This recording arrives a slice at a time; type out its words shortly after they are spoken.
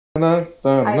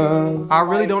I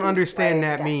really don't understand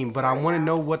that meme, but I want to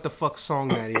know what the fuck song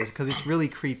that is because it's really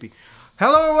creepy.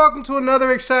 Hello and welcome to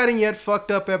another exciting yet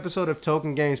fucked up episode of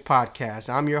Token Games Podcast.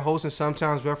 I'm your host and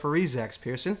sometimes referee, Zach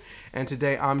Pearson, and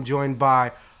today I'm joined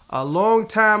by a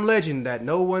long-time legend that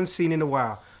no one's seen in a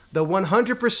while, the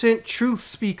 100% truth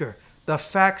speaker, the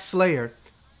fact slayer,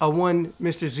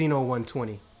 Mr. Zeno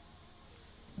 120.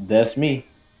 That's me.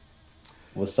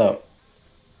 What's up?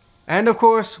 And of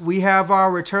course, we have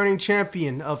our returning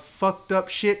champion of fucked up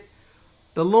shit,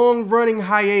 the long-running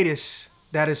hiatus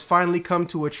that has finally come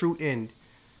to a true end.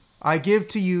 I give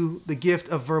to you the gift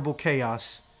of verbal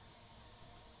chaos,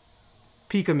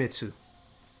 Pikamitsu.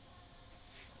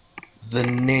 The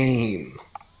name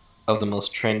of the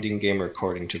most trending gamer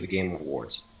according to the Game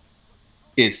Awards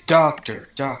is Doctor.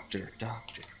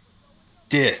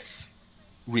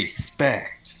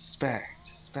 Respect.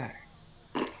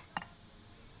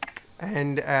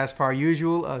 And as per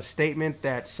usual, a statement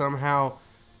that somehow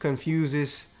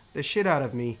confuses the shit out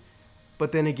of me.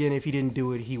 But then again, if he didn't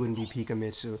do it, he wouldn't be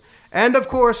Pikamitsu. And of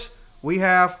course, we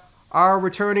have our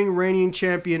returning reigning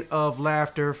champion of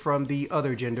laughter from the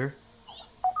other gender,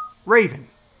 Raven.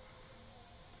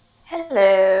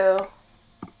 Hello.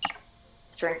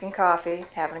 Drinking coffee,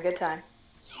 having a good time.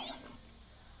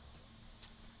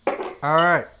 All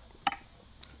right.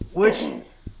 Which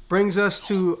brings us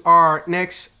to our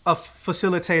next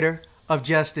facilitator of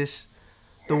justice,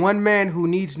 the one man who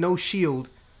needs no shield,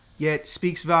 yet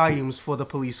speaks volumes for the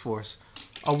police force.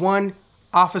 A one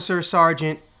officer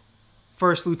sergeant,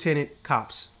 first lieutenant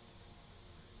cops.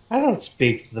 I don't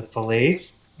speak to the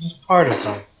police. I'm just part of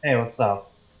them. Hey, what's up?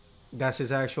 That's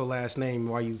his actual last name.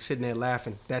 While you sitting there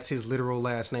laughing, that's his literal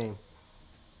last name.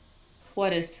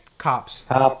 What is? Cops.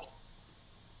 Cop.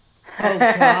 Oh, God.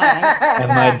 And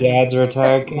my dad's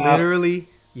retired cop. Literally,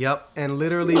 yep. And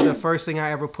literally the first thing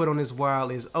I ever put on his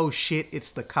wall is, oh shit,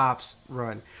 it's the cops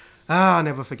run. Ah, I'll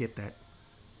never forget that.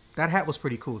 That hat was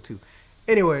pretty cool too.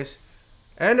 Anyways,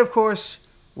 and of course,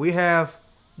 we have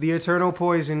the eternal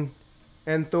poison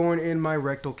and thorn in my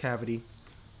rectal cavity.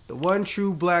 The one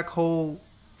true black hole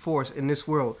force in this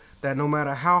world that no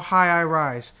matter how high I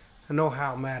rise, no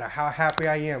matter how happy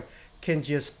I am, can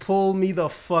just pull me the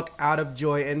fuck out of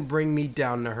joy and bring me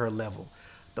down to her level.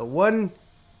 The one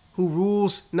who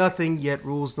rules nothing yet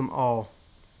rules them all.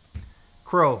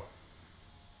 Crow.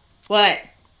 What?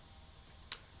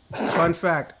 Fun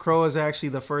fact, Crow is actually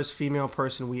the first female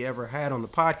person we ever had on the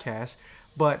podcast,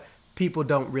 but people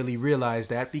don't really realize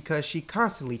that because she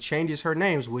constantly changes her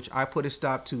names, which I put a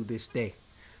stop to this day.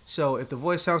 So if the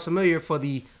voice sounds familiar for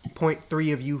the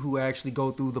 0.3 of you who actually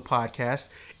go through the podcast,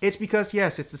 it's because,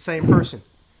 yes, it's the same person,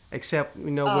 except,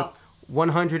 with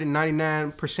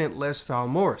 199% less Val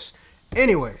Morris.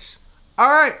 Anyways, all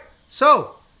right,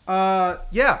 so,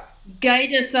 yeah.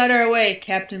 Guide us on our way,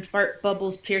 Captain Fart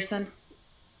Bubbles Pearson.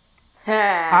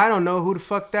 I don't know who the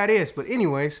fuck that is, but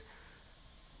anyways.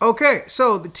 Okay,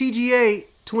 so the TGA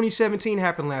 2017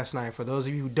 happened last night. For those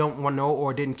of you who don't want to know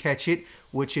or didn't catch it,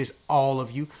 which is all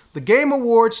of you, the Game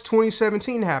Awards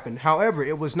 2017 happened. However,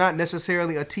 it was not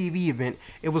necessarily a TV event.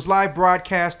 It was live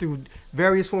broadcast through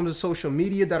various forms of social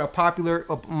media that are popular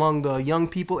among the young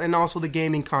people and also the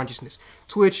gaming consciousness.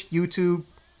 Twitch, YouTube,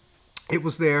 it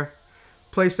was there.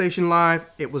 PlayStation Live,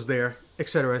 it was there,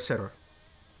 etc., etc.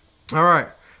 All right.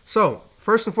 So,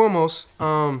 first and foremost,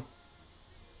 I'm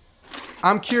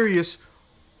curious,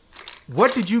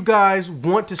 what did you guys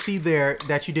want to see there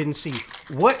that you didn't see?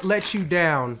 What let you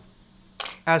down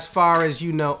as far as if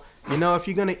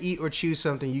you're going to eat or choose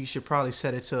something, you should probably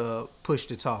set it to push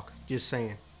to talk. Just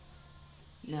saying.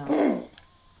 No.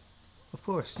 Of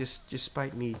course, just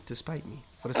spite me to spite me.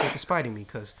 For the sake of spiting me,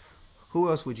 because who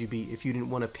else would you be if you didn't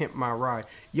want to pimp my ride?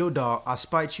 Yo, dog, I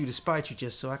spite you to spite you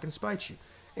just so I can spite you.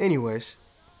 Anyways.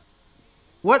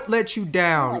 What let you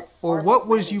down, or what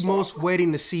was you most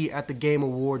waiting to see at the Game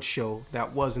Awards show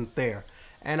that wasn't there?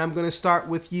 And I'm going to start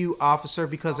with you, officer,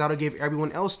 because that'll give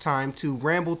everyone else time to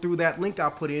ramble through that link I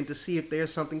put in to see if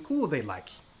there's something cool they like.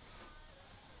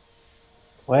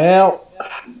 Well,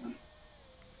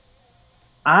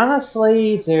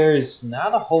 honestly, there's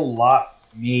not a whole lot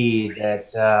for me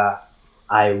that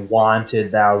I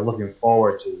wanted that I was looking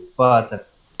forward to, but the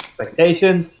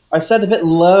expectations are set a bit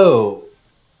low.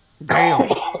 Damn.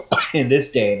 In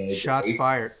this day and age. Shots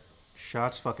fired.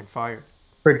 Shots fucking fired.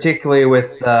 Particularly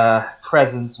with the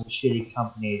presence of shitty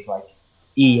companies like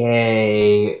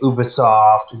EA,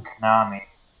 Ubisoft, and Konami.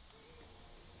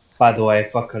 By the way,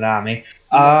 fuck Konami.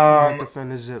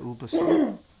 Defenders at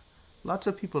Ubisoft. Lots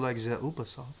of people like the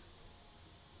Ubisoft.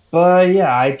 But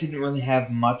yeah, I didn't really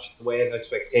have much in the way of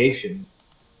expectation.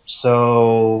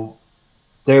 So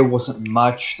there wasn't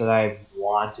much that I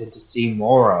wanted to see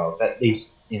more of. At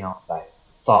least, that I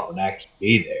thought would actually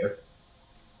be there.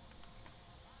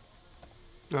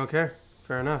 Okay,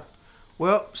 fair enough.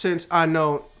 Well, since I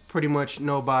know pretty much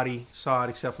nobody saw it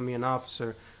except for me and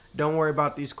Officer, don't worry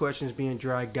about these questions being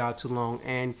dragged out too long.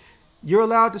 And you're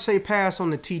allowed to say pass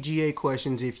on the TGA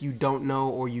questions if you don't know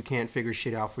or you can't figure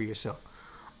shit out for yourself.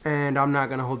 And I'm not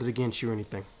going to hold it against you or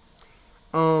anything.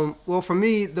 Well, for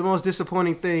me, the most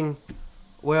disappointing thing,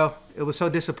 well, it was so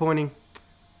disappointing,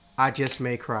 I just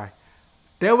may cry.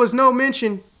 There was no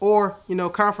mention or,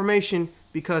 confirmation,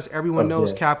 because everyone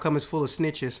knows Capcom is full of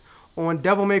snitches, on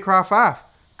Devil May Cry 5.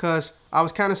 Because I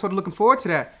was kind of sort of looking forward to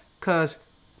that. Because,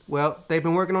 well, they've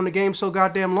been working on the game so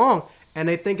goddamn long, and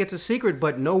they think it's a secret,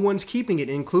 but no one's keeping it,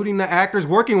 including the actors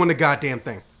working on the goddamn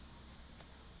thing.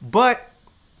 But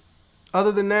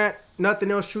other than that, nothing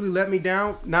else truly let me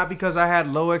down. Not because I had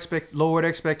lowered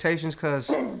expectations,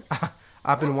 because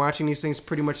I've been watching these things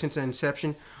pretty much since the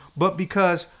inception, but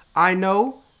because I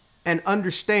know and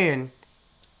understand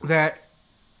that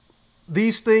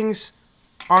these things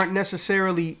aren't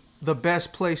necessarily the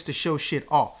best place to show shit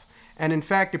off. And in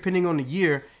fact, depending on the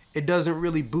year, it doesn't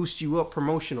really boost you up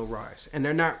promotional rise.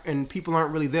 And people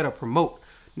aren't really there to promote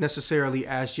necessarily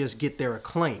as just get their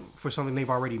acclaim for something they've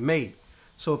already made.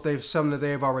 So if they've something that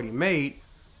they've already made,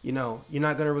 you're not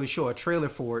going to really show a trailer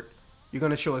for it. You're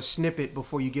going to show a snippet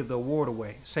before you give the award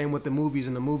away. Same with the movies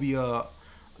and the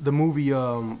movie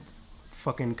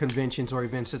fucking conventions or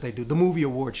events that they do. The movie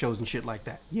award shows and shit like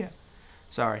that. Yeah.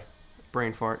 Sorry.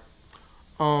 Brain fart.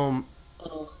 Fuck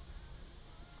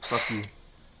you.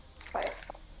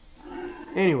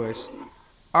 Anyways.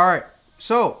 Alright.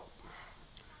 So.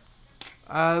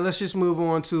 Let's just move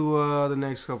on to the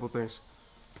next couple things.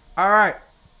 Alright.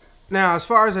 Now, as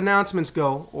far as announcements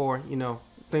go, or,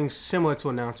 things similar to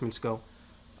announcements go,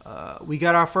 we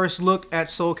got our first look at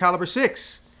Soul Calibur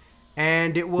 6.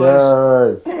 And it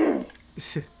was...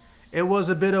 it was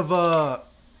a bit of a...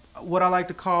 what I like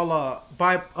to call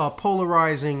a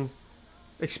polarizing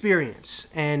experience.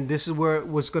 And this is where it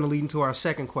was going to lead into our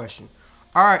second question.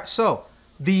 Alright, so,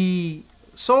 the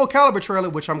Soul Calibur trailer,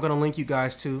 which I'm going to link you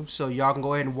guys to, so y'all can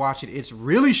go ahead and watch it. It's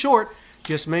really short.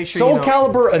 Just make sure Soul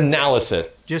Calibur analysis.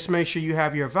 Just make sure you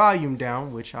have your volume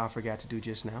down, which I forgot to do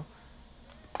just now.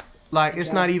 Like,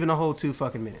 it's not even a whole 2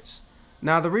 fucking minutes.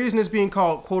 Now, the reason it's being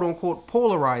called quote-unquote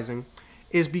polarizing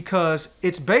is because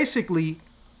it's basically,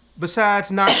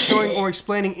 besides not showing or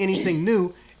explaining anything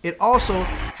new, it also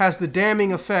has the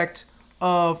damning effect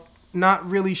of not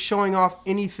really showing off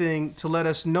anything to let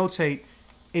us notate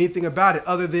anything about it,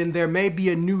 other than there may be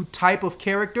a new type of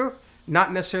character,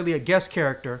 not necessarily a guest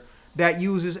character, that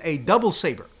uses a double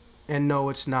saber. And no,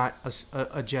 it's not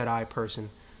a Jedi person.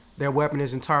 Their weapon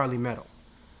is entirely metal.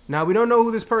 Now, we don't know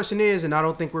who this person is, and I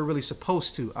don't think we're really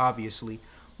supposed to, obviously.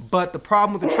 But the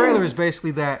problem with the trailer is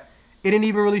basically that it didn't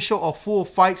even really show a full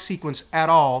fight sequence at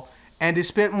all, and it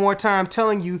spent more time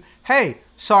telling you, hey,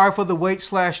 sorry for the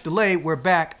wait/delay, we're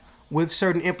back, with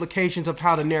certain implications of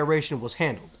how the narration was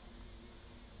handled.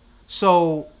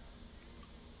 So,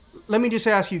 let me just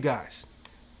ask you guys.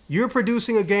 You're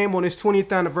producing a game on its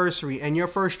 20th anniversary, and your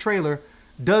first trailer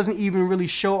doesn't even really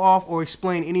show off or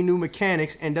explain any new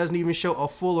mechanics, and doesn't even show a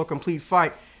full or complete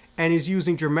fight, and is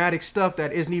using dramatic stuff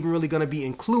that isn't even really going to be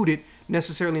included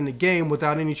necessarily in the game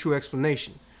without any true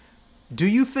explanation. Do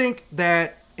you think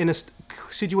that in a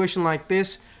situation like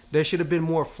this, there should have been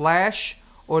more flash,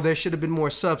 or there should have been more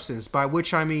substance? By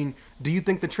which I mean, do you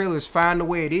think the trailer is fine the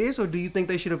way it is, or do you think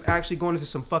they should have actually gone into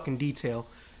some fucking detail?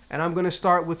 And I'm going to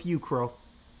start with you, Crow.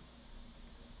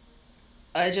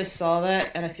 I just saw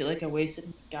that, and I feel like I wasted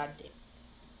my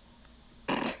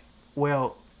goddamn.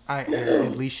 Well, at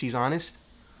least she's honest.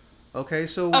 Okay,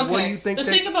 so what do you think? The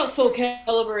thing about Soul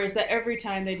Calibur is that every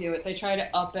time they do it, they try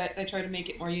to up it, they try to make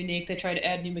it more unique, they try to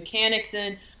add new mechanics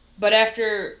in. But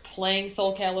after playing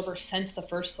Soul Calibur since the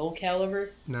first Soul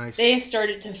Calibur, nice, they have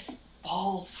started to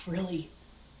fall really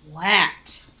flat.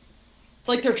 It's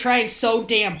like they're trying so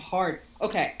damn hard.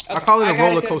 Okay. I call it a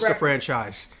roller coaster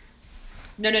franchise.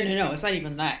 No, it's not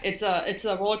even that. It's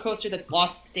a roller coaster that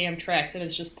lost its damn tracks and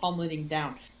it's just pummeling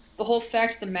down. The whole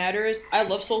fact of the matter is, I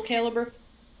love Soul Calibur,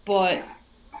 but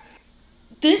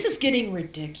this is getting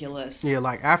ridiculous. Yeah,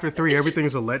 like after 3,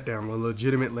 everything's a letdown, a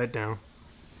legitimate letdown.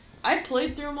 I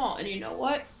played through them all, and you know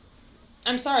what?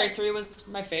 I'm sorry, 3 was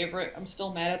my favorite. I'm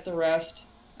still mad at the rest.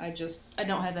 I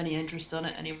don't have any interest in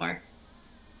it anymore.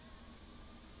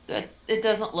 That it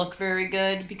doesn't look very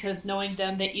good, because knowing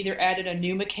them, they either added a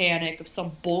new mechanic of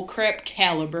some bullcrap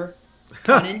caliber,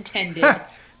 pun intended,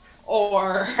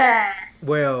 or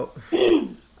well,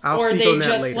 I'll or speak they on that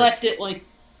just later. left it like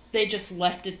they just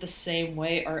left it the same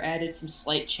way or added some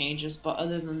slight changes. But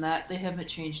other than that, they haven't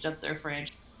changed up their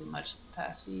franchise too much the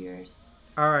past few years.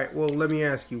 All right, well, let me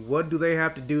ask you, what do they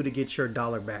have to do to get your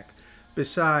dollar back?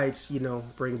 Besides,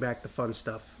 bring back the fun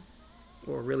stuff.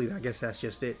 Or really, I guess that's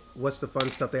just it. What's the fun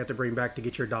stuff they have to bring back to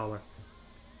get your dollar?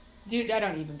 Dude, I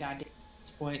don't even goddamn at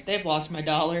this point. They've lost my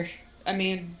dollar. I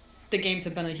mean, the games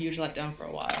have been a huge letdown for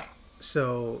a while.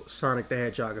 So, Sonic the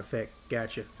Hedgehog effect.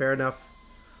 Gotcha. Fair enough.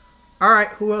 All right,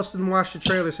 who else didn't watch the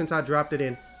trailer since I dropped it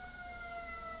in?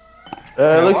 It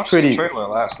I looks watched pretty. the trailer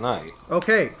last night.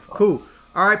 Okay, cool.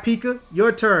 All right, Pika,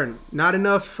 your turn. Not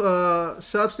enough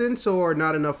substance or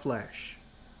not enough flash?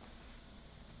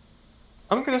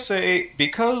 I'm gonna say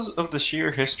because of the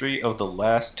sheer history of the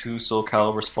last two Soul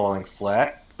Caliburs falling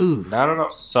flat, Ooh, not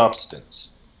enough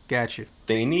substance. gotcha.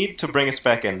 They need to bring us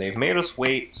back in. They've made us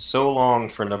wait so long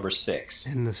for number 6.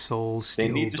 And the soul They still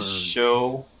need to burns.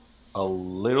 show a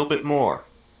little bit more.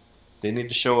 They need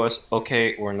to show us,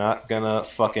 okay, we're not gonna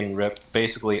fucking rip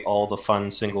basically all the fun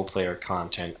single player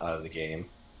content out of the game.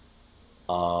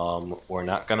 We're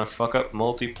not gonna fuck up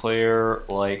multiplayer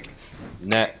like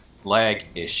net lag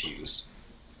issues.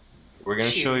 We're gonna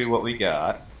show you what we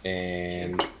got,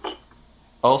 and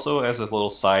also as a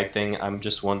little side thing, I'm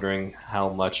just wondering how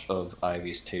much of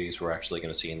Ivy's titties we're actually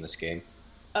gonna see in this game.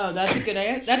 Oh, that's a good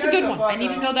That's a Shut good the one. fuck I need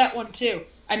to up. know that one too.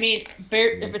 I mean, if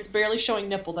it's barely showing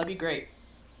nipple, that'd be great.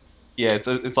 Yeah,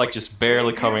 it's like just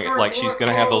barely covering it. Like she's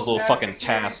gonna have those little fucking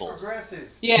tassels.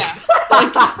 Yeah,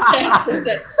 like that's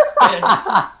Yep, And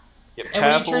when you turn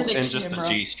tassels the and just a camera-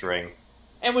 G-string.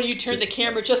 And when you turn the Just-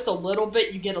 camera just a little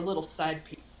bit, you get a little side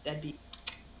peek. That'd be,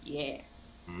 yeah.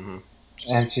 Mm-hmm.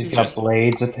 And she's got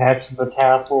blades attached to the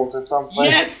tassels or something.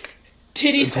 Yes,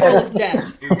 titties full of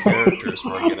death. New characters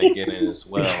we're gonna get in as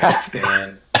well,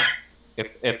 and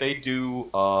if they do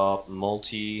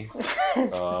multi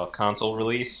console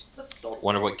release,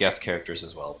 wonder what guest characters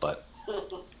as well. But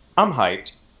I'm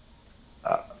hyped.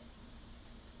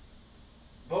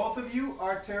 Both of you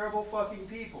are terrible fucking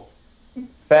people.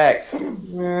 Facts.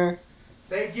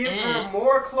 They give her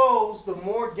more clothes the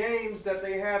more games that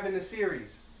they have in the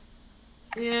series.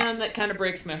 Yeah, and that kind of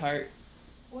breaks my heart.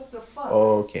 What the fuck?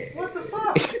 Okay. What the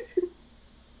fuck?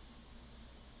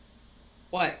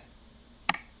 What?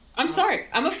 I'm sorry.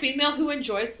 I'm a female who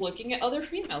enjoys looking at other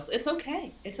females. It's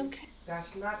okay. It's okay.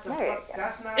 That's not the There you fuck. go.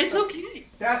 That's not. It's the, okay.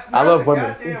 That's I not love the women.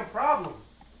 goddamn problem.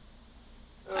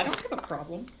 I don't have a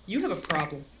problem. You have a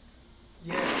problem.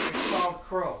 Yeah, it's called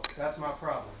Crow. That's my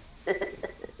problem.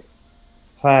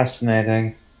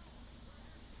 Fascinating.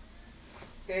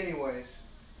 Anyways.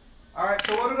 Alright,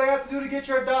 so what do they have to do to get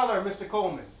your dollar, Mr.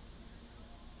 Coleman?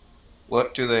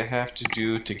 What do they have to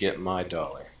do to get my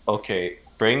dollar? Okay,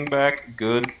 bring back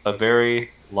a very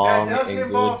long That doesn't and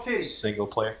involve good titties. single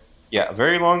player. Yeah, a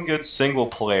very long, good single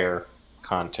player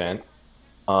content.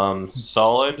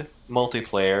 Solid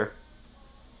multiplayer,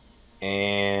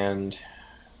 and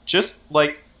just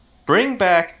like bring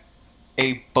back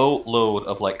a boatload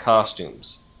of like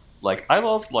costumes. Like I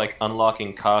love like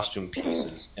unlocking costume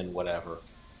pieces and whatever,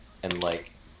 and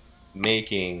like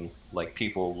making like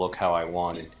people look how I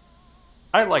wanted.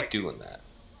 I like doing that.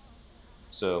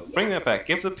 So bring that back.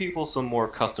 Give the people some more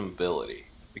customability,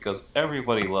 because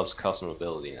everybody loves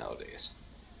customability nowadays.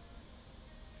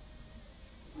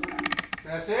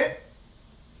 That's it?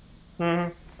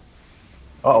 Mm-hmm.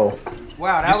 Uh-oh.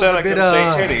 Wow, that You was said a I bit couldn't say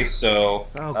titties, so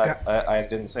Oh, I, God. I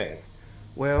didn't say it.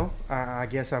 Well, I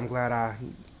guess I'm glad I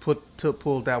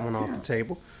pulled that one off the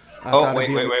table. I Oh thought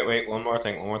it'd wait! be- One more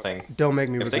thing. Don't make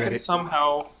me If they regret can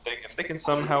it.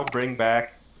 somehow bring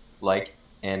back like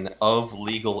an of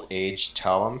legal age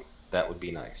Talon, that would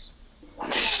be nice.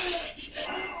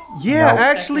 Yeah, No.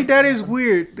 actually, that is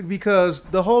weird because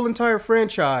the whole entire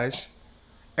franchise,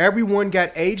 everyone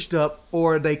got aged up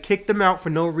or they kicked them out for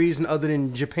no reason other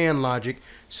than Japan logic.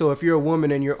 So if you're a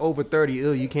woman and you're over 30,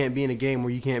 you can't be in a game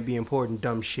where you can't be important,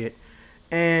 dumb shit.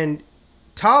 And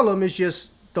Talim is just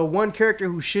the one character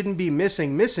who shouldn't be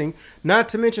missing. Not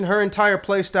to mention her entire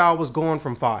playstyle was gone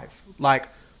from 5. Like,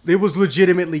 it was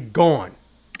legitimately gone.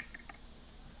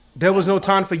 There was no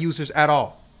time for users at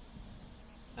all.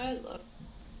 I love.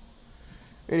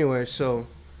 Anyway, so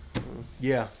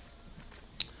yeah.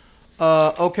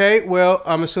 Okay, well,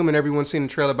 I'm assuming everyone's seen the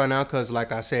trailer by now because,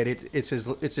 like I said, it's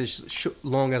as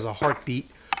long as a heartbeat.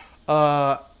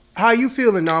 How you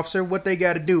feeling, officer? What they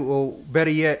got to do, or better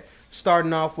yet,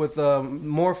 starting off with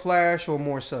more flash or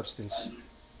more substance?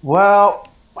 Well,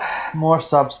 more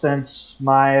substance.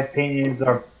 My opinions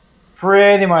are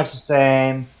pretty much the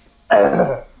same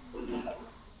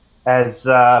as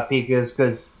Pika's,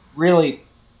 because really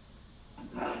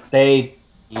they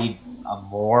need a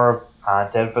more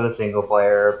content for the single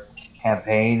player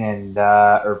campaign and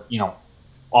or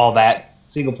all that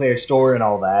single player story and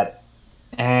all that.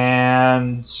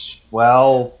 And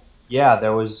well, yeah,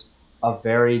 there was a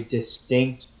very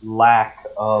distinct lack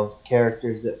of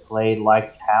characters that played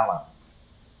like Talon.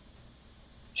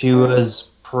 She was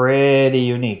pretty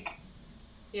unique.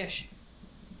 Ish.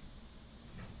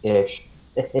 Ish.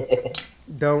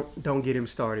 Don't get him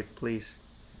started, please.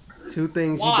 Two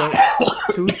things Why? you don't.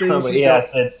 Two things But you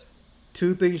yes, don't. it's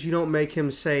Two things you don't make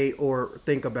him say or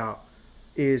think about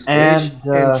is And, Ish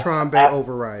and Trombe at-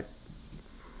 override.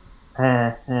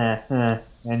 and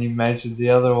you mentioned the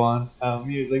other one,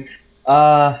 music.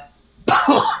 But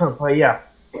yeah,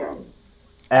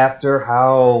 after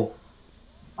how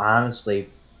honestly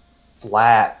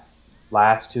flat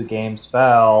last two games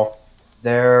fell,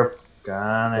 they're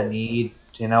gonna need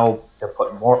to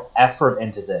put more effort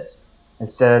into this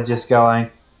instead of just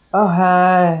going, "Oh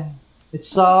hi, it's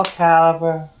Soul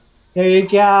Calibur, here you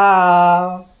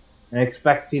go," and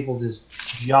expect people to just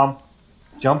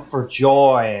jump for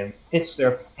joy and pitch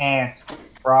their pants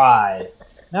surprised.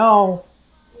 No,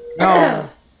 no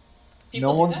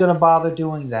People do one's that? gonna bother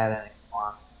doing that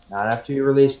anymore. Not after you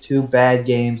release two bad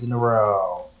games in a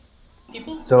row.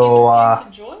 People So,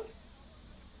 get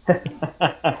their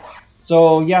enjoy?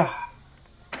 So yeah,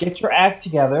 get your act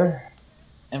together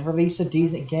and release a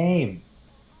decent game.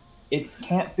 It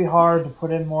can't be hard to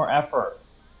put in more effort.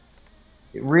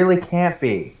 It really can't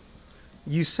be.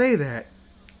 You say that,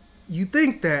 you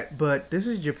think that, but this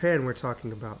is Japan we're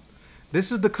talking about.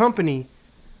 This is the company.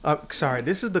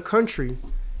 This is the country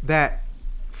that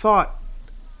thought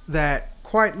that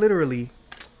quite literally,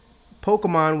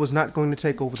 Pokemon was not going to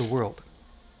take over the world.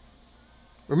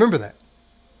 Remember that.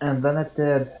 And then it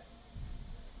did.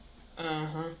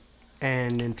 Uh-huh.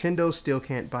 And Nintendo still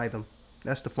can't buy them.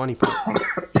 That's the funny part.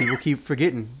 People keep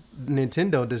forgetting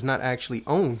Nintendo does not actually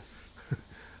own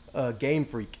Game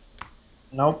Freak.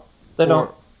 Nope, they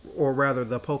don't. Or rather,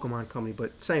 the Pokemon company,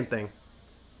 but same thing.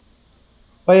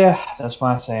 But yeah, that's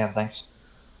my saying. Thanks.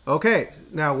 Okay,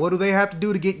 now what do they have to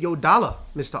do to get your dollar,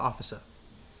 Mr. Officer?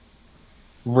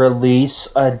 Release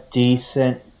a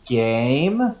decent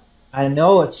game? I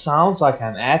know it sounds like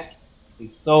I'm asking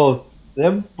something so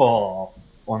simple,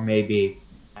 or maybe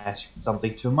asking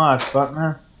something too much, but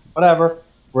whatever.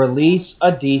 Release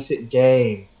a decent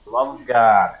game. For the love of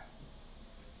God.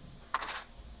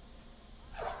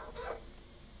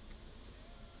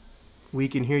 We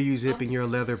can hear you zipping your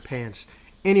leather pants.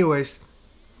 Anyways,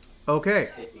 okay.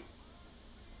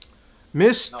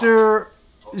 Mr.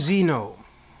 Zeno,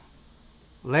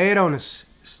 lay it on us.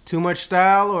 Too much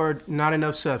style or not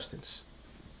enough substance?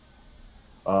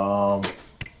 I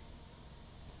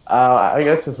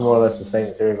guess it's more or less the same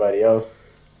as everybody else.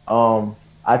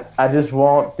 I just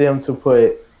want them to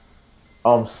put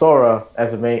Sora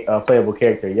as a main playable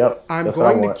character. Yep. I'm that's what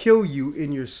I going to want. kill you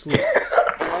in your sleep.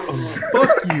 Fuck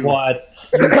you. What?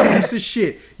 You piece of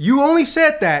shit. You only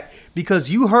said that because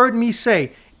you heard me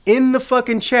say in the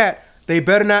fucking chat they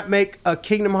better not make a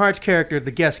Kingdom Hearts character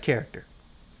the guest character.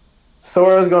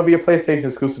 Sora's going to be a PlayStation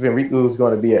exclusive and Riku's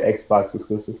going to be an Xbox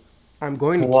exclusive. I'm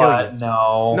going to kill What? you.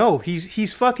 No. No,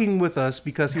 he's fucking with us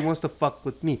because he wants to fuck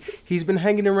with me. He's been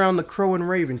hanging around the Crow and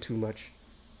Raven too much.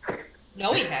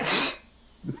 No, he hasn't.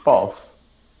 False.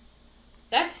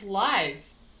 That's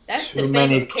lies. That's Too the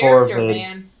many fame of character, Corvids.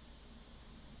 man.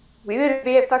 We would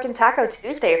be at fucking Taco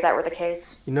Tuesday if that were the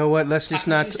case. You know what? Let's just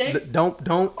Taco not Tuesday? Oh,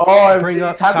 don't bring bring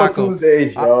up Taco taco.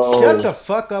 Tuesdays, yo. Shut the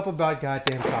fuck up about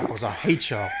goddamn tacos. I hate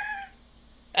y'all.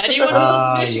 Anyone who lives in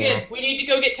Ah, Michigan, yeah. we need to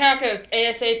go get tacos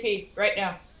ASAP right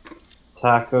now.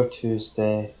 Taco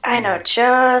Tuesday. I know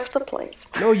just the place.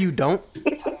 No, you don't.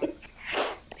 I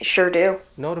sure do.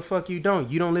 No, the fuck you don't.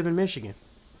 You don't live in Michigan.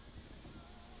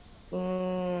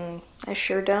 I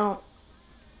sure don't.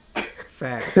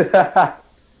 Facts.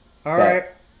 All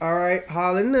right,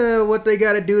 Holland. What they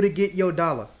got to do to get your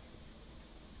dollar?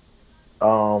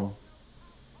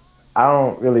 I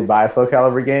don't really buy Soul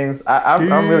Calibur games.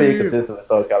 I'm really inconsistent with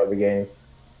Soul Calibur games.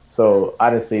 So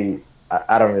honestly,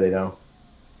 I don't really know.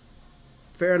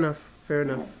 Fair enough.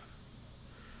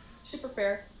 Super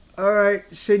fair. All right,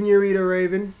 Senorita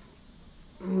Raven.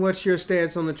 What's your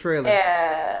stance on the trailer?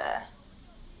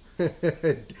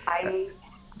 I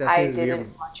That seems to be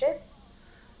didn't watch it.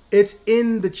 It's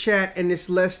in the chat and it's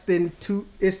less than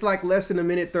a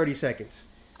minute 30 seconds.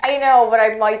 I know, but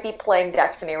I might be playing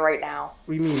Destiny right now.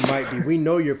 What do you mean might be? We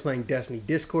know you're playing Destiny.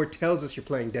 Discord tells us you're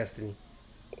playing Destiny.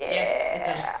 Yes, it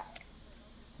does.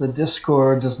 The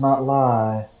Discord does not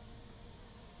lie.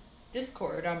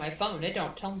 Discord on my phone. It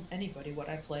don't tell anybody what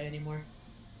I play anymore.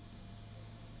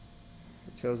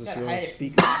 It tells us Gotta you're on hide it.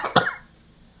 speaker.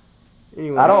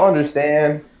 Anyways. I don't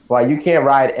understand why you can't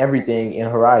ride everything in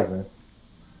Horizon.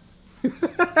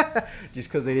 Just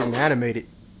because they didn't animate it.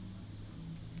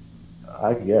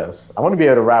 I guess. I want to be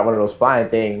able to ride one of those flying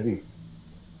things.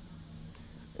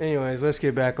 Anyways, let's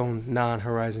get back on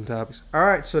non-Horizon topics. All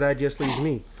right, so that just leaves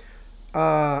me.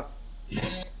 I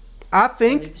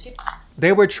think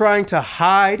they were trying to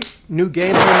hide new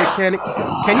gameplay mechanic.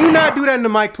 Can you not do that in the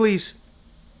mic, please?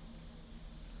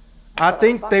 I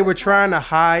think they were trying to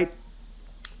hide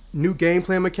new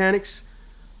gameplay mechanics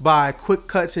by quick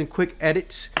cuts and quick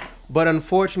edits. But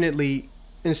unfortunately,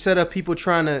 instead of people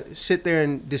trying to sit there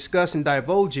and discuss and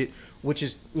divulge it, which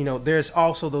is, you know, there's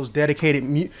also those dedicated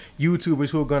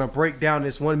YouTubers who are going to break down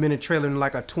this 1 minute trailer in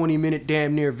like a 20-minute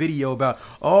damn near video about,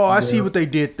 oh, I see what they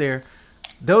did there.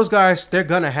 Those guys, they're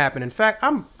going to happen. In fact,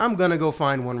 I'm going to go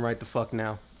find one right the fuck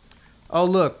now. Oh,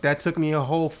 look, that took me a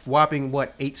whole whopping,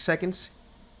 8 seconds?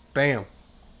 Bam.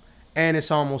 And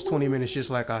it's almost 20 minutes, just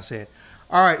like I said.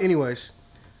 All right, anyways.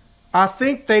 I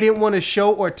think they didn't want to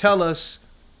show or tell us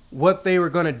what they were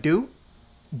going to do.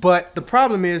 But the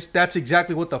problem is, that's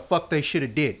exactly what the fuck they should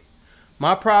have did.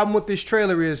 My problem with this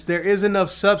trailer is there is enough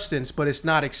substance, but it's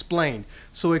not explained.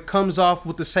 So it comes off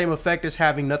with the same effect as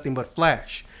having nothing but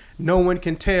flash. No one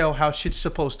can tell how shit's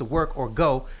supposed to work or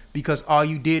go because all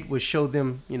you did was show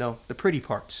them, you know, the pretty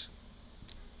parts.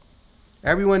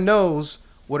 Everyone knows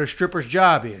what a stripper's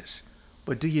job is.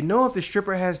 But do you know if the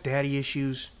stripper has daddy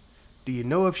issues? Do you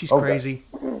know if she's crazy?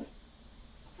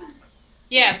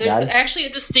 Yeah, there's actually a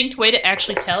distinct way to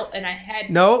actually tell, and I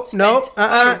had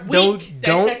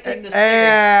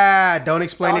don't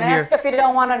explain it here. Ask if you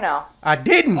don't want to know. I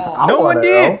didn't. I No one wanna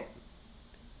did. know.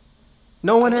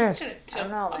 No one asked. I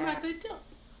don't know, I'm man. not good to tell.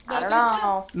 I don't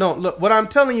know. No, look, what I'm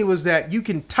telling you is that you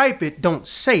can type it, don't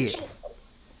say it.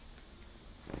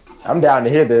 I'm down to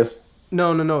hear this.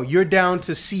 No. You're down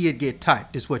to see it get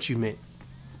typed, is what you meant.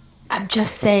 I'm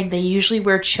just saying they usually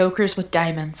wear chokers with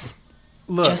diamonds.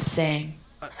 Look, Just saying.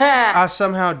 I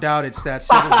somehow doubt it's that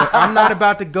simple, but I'm not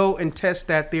about to go and test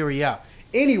that theory out.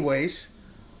 Anyways,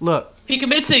 look.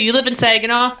 Pikamitsu, you live in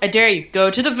Saginaw. I dare you. Go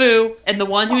to the VU, and the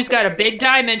one who's got a big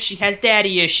diamond, she has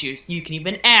daddy issues. You can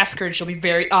even ask her, and she'll be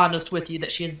very honest with you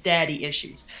that she has daddy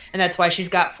issues. And that's why she's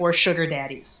got 4 sugar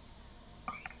daddies.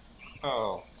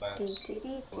 Oh,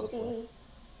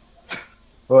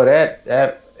 Well, that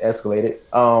escalated.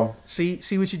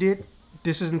 See what you did?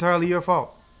 This is entirely your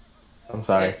fault. I'm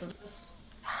sorry. Yes, it is.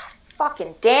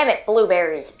 Fucking damn it,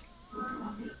 blueberries.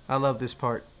 I love this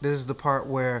part. This is the part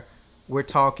where we're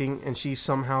talking and she's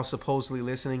somehow supposedly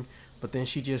listening, but then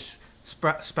she just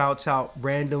spouts out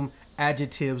random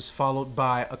adjectives followed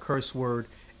by a curse word,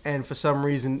 and for some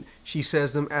reason she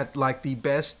says them at like the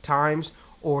best times,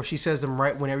 or she says them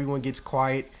right when everyone gets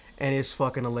quiet, and it's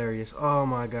fucking hilarious. Oh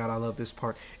my god, I love this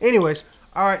part. Anyways,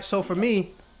 all right, so for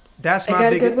me, that's my I got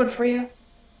biggest. a good one for you.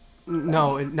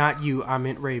 No, not you. I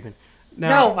meant Raven.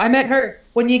 Now, No, I meant her.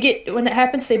 When that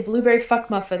happens, say blueberry fuck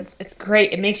muffins. It's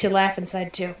great. It makes you laugh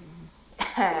inside too.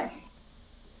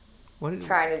 what did,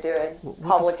 Trying to do a What the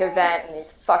public event, and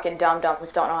these fucking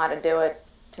dum-dums don't know how to do it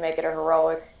to make it a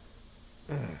heroic.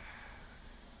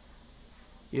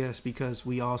 yes, because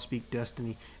we all speak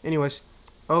Destiny. Anyways,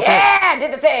 okay. Yeah,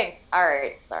 did the thing. All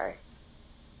right, sorry.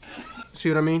 See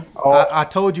what I mean? Oh. I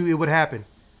told you it would happen.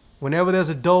 Whenever there's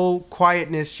a dull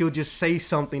quietness, she'll just say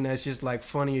something that's just like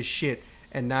funny as shit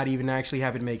and not even actually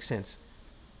have it make sense.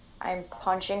 I'm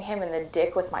punching him in the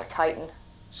dick with my Titan.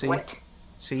 See? Wait.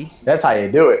 See? That's how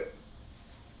you do it.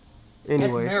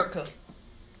 Anyways. That's America.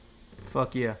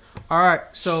 Fuck yeah. All right,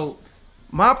 so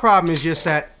my problem is just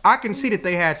that I can see that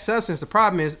they had substance. The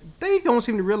problem is they don't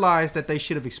seem to realize that they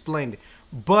should have explained it.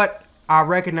 But I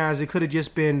recognize it could have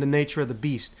just been the nature of the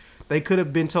beast. They could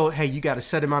have been told, hey, you got a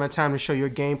set amount of time to show your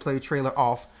gameplay trailer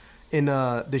off in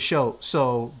the show.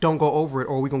 So don't go over it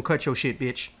or we're going to cut your shit,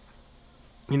 bitch.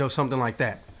 You know, something like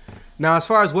that. Now, as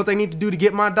far as what they need to do to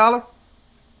get my dollar,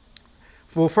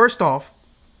 well, first off,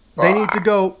 they need to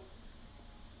go...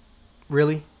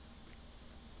 Really?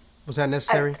 Was that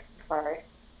necessary? Sorry.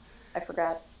 I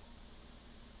forgot.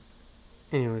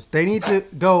 Anyways, they need to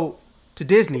go to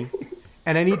Disney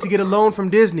and they need to get a loan from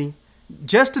Disney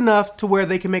just enough to where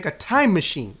they can make a time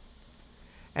machine.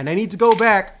 And they need to go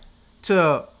back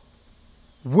to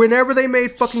whenever they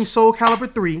made fucking Soul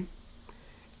Calibur 3,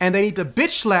 and they need to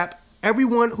bitch slap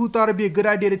everyone who thought it'd be a good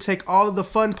idea to take all of the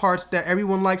fun parts that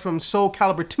everyone liked from Soul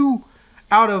Calibur 2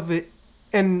 out of it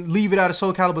and leave it out of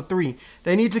Soul Calibur 3.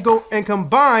 They need to go and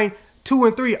combine 2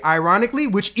 and 3, ironically,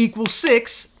 which equals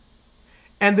 6.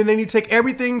 And then they need to take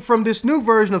everything from this new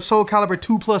version of Soul Calibur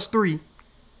 2 plus 3,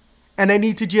 and they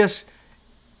need to just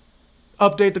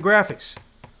update the graphics.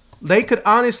 They could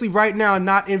honestly right now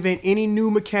not invent any new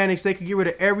mechanics. They could get rid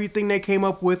of everything they came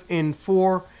up with in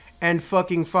 4 and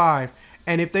fucking 5.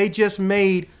 And if they just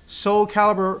made Soul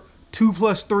Calibur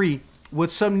 2+3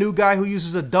 with some new guy who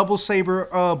uses a double saber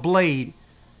blade,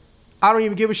 I don't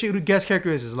even give a shit who the guest character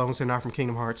is as long as they're not from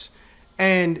Kingdom Hearts.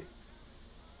 And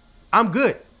I'm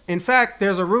good. In fact,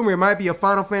 there's a rumor it might be a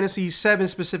Final Fantasy VII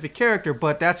specific character,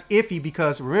 but that's iffy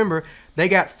because remember, they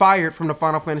got fired from the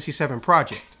Final Fantasy VII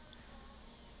project.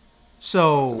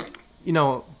 So, you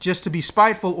know, just to be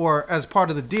spiteful or as part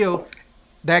of the deal,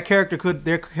 their character could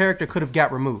have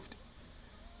got removed.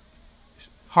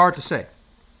 Hard to say.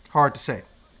 Hard to say.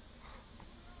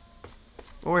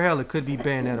 Or hell, it could be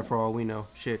Bayonetta for all we know.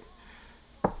 Shit.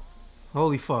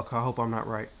 Holy fuck, I hope I'm not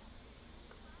right.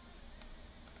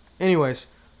 Anyways,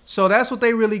 so that's what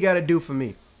they really got to do for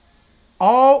me.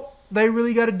 All they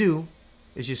really got to do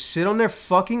is just sit on their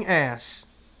fucking ass.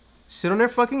 Sit on their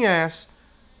fucking ass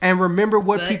and remember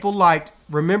what people liked.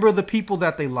 Remember the people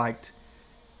that they liked.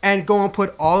 And go and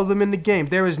put all of them in the game.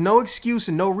 There is no excuse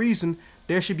and no reason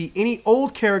there should be any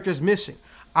old characters missing.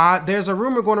 There's a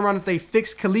rumor going around that they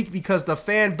fixed Kalik because the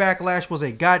fan backlash was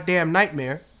a goddamn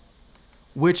nightmare.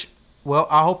 Which, well,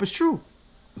 I hope it's true.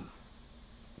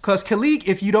 Because Kalik,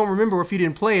 if you don't remember, or if you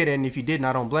didn't play it, and if you didn't,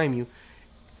 I don't blame you.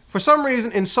 For some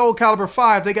reason, in Soul Calibur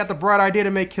 5, they got the bright idea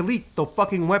to make Kalik the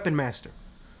fucking weapon master.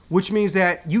 Which means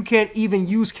that you can't even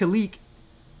use Kalik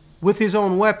with his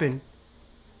own weapon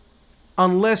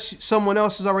unless someone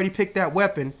else has already picked that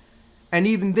weapon. And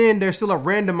even then, there's still a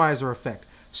randomizer effect.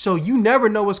 So you never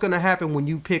know what's going to happen when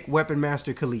you pick Weapon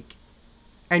Master Kalik.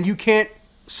 And you can't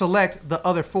select the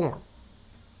other form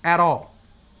at all.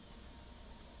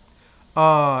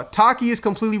 Taki is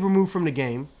completely removed from the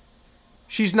game.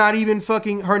 She's not even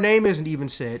fucking, her name isn't even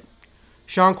said.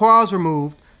 Shanqua's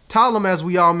removed. Talim, as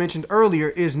we all mentioned earlier,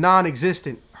 is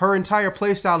non-existent. Her entire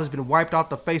playstyle has been wiped off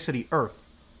the face of the earth.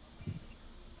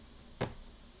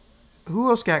 Who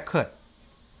else got cut?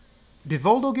 Did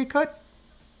Voldo get cut?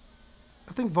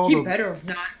 I think Voldo. You better have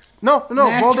not. No,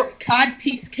 Master Voldo.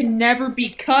 Codpiece can never be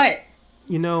cut.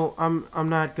 You know, I'm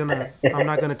not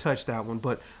gonna touch that one.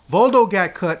 But Voldo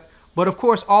got cut. But of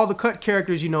course, all the cut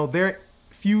characters, you know, they're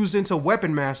fused into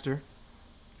Weapon Master.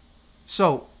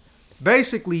 So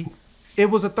basically, it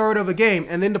was a third of a game.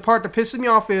 And then the part that pisses me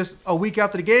off is a week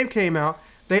after the game came out,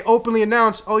 they openly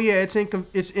announced, "Oh yeah, it's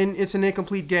an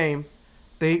incomplete game."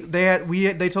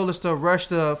 They told us to rush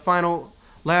the final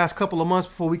last couple of months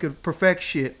before we could perfect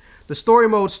shit. The story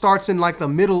mode starts in like the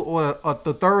middle or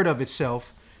the third of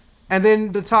itself. And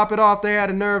then to top it off, they had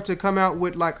a nerve to come out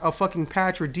with like a fucking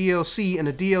patch or DLC, and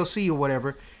the DLC or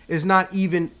whatever is not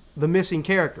even the missing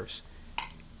characters.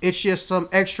 It's just some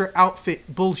extra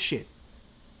outfit bullshit.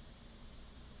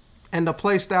 And the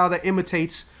playstyle that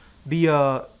imitates the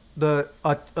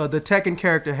Tekken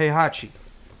character Heihachi.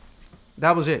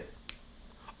 That was it.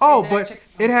 Oh, but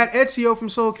it had Ezio from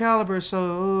Soul Calibur,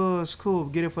 so it's cool.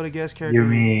 Get it for the guest character. You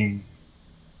mean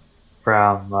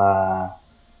from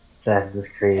Assassin's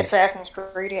Creed? Assassin's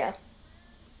Creed, yeah.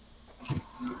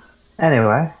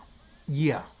 Anyway.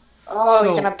 Yeah. Oh,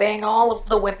 he's gonna bang all of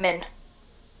the women.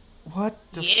 What?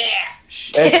 Yeah.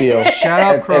 Ezio. Shut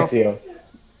up, Crow. Ezio.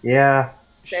 Yeah.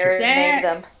 There, name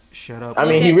them. Shut up. I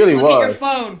mean, he really look was. Look at your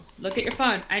phone. Look at your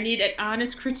phone. I need an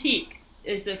honest critique.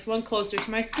 Is this one closer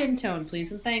to my skin tone,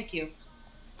 please and thank you?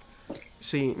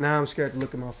 See, now I'm scared to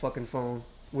look at my fucking phone,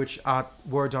 which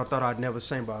words I thought I'd never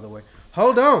say, by the way.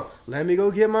 Hold on. Let me go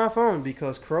get my phone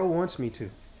because Crow wants me to.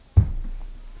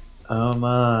 Oh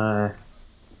my.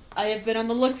 I have been on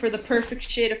the look for the perfect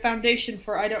shade of foundation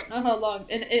for I don't know how long,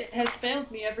 and it has failed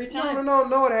me every time.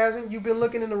 No, it hasn't. You've been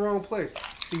looking in the wrong place.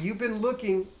 See, you've been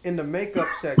looking in the makeup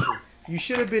section. You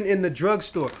should have been in the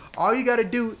drugstore. All you got to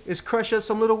do is crush up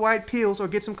some little white pills or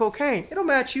get some cocaine. It'll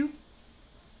match you.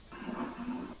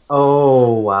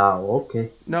 Oh wow. Okay.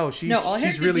 No, all I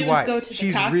have she's to really do is white. go to the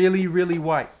She's costume. really, really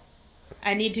white.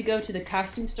 I need to go to the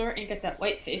costume store and get that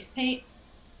white face paint.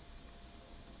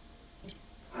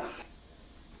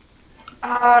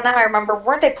 Now I remember.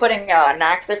 Weren't they putting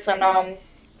Noctis in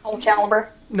Soul Calibur?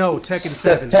 No, Tekken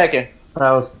 7. Tekken.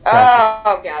 That was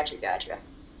Oh, gotcha.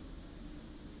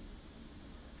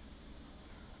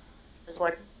 It's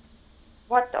like,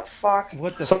 what the fuck?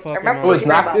 What the So, fuck? I am remember I- was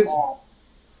we had Noctis? that wall.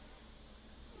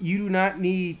 You do not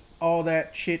need all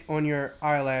that shit on your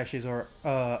eyelashes or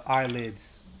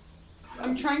eyelids.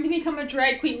 I'm trying to become a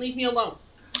drag queen. Leave me alone.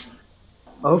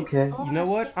 okay. You know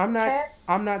what? I'm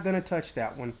not gonna touch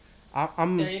that one.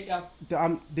 There you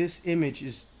go. This image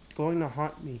is going to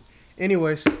haunt me.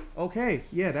 Anyways, okay,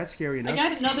 yeah, that's scary I enough.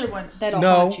 got another one that'll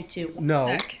No, haunt you too. What no.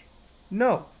 the heck?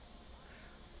 No.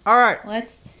 All right.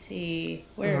 Let's see.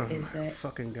 Where is it?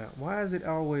 Fucking God. Why is it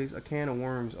always a can of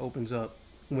worms opens up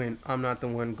when I'm not the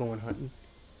one going hunting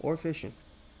or fishing?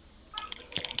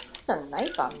 There's a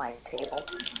knife on my table.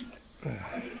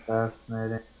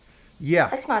 Fascinating. Yeah.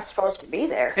 That's not supposed to be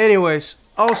there. Anyways,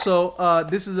 also,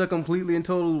 this is a completely and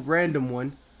total random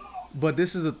one, but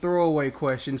this is a throwaway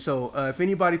question. So if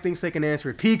anybody thinks they can answer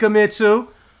it, Pikamitsu,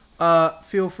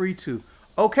 feel free to.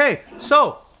 Okay,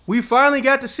 so we finally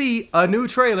got to see a new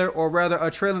trailer, or rather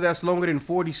a trailer that's longer than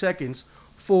 40 seconds,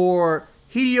 for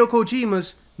Hideo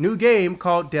Kojima's new game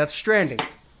called Death Stranding,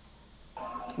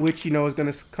 which, you know, is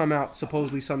going to come out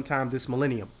supposedly sometime this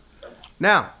millennium.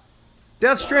 Now,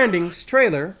 Death Stranding's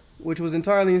trailer, which was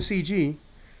entirely in CG,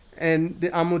 and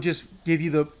I'm going to just give you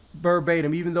the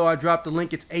verbatim. Even though I dropped the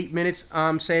link, it's 8 minutes.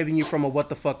 I'm saving you from a what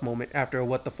the fuck moment after a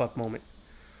what the fuck moment.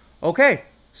 Okay,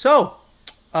 so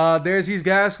there's these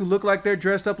guys who look like they're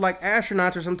dressed up like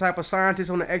astronauts or some type of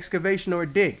scientists on an excavation or a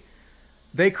dig.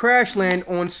 They crash land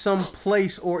on some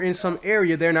place or in some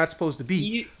area they're not supposed to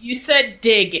be. You said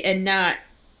dig and not...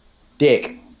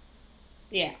 Dick.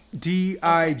 Yeah.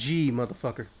 D-I-G,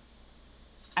 motherfucker.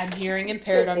 I'm hearing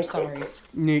impaired, I'm sorry.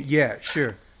 Yeah,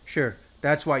 sure.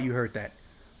 That's why you heard that.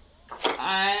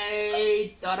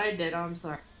 I thought I did, I'm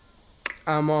sorry.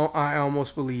 I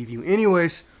almost believe you.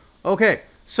 Anyways, okay,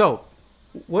 so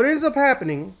what ends up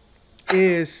happening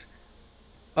is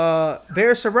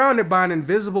they're surrounded by an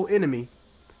invisible enemy,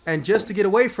 and just to get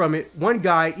away from it, one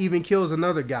guy even kills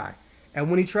another guy. And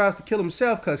when he tries to kill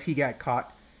himself because he got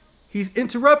caught, he's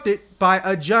interrupted by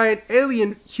a giant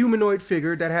alien humanoid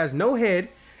figure that has no head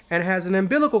and has an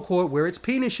umbilical cord where its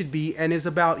penis should be and is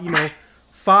about,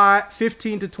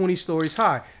 15 to 20 stories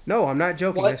high. No, I'm not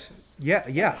joking. What?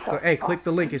 Yeah. Hey, click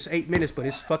the link. It's 8 minutes, but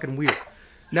it's fucking weird.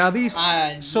 Now these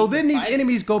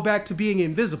enemies go back to being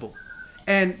invisible.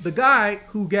 And the guy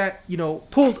who got,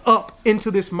 pulled up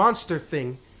into this monster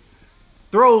thing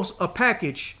throws a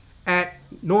package at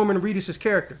Norman Reedus'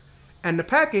 character. And the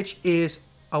package is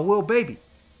a wool baby.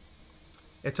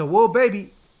 It's a wool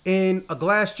baby in a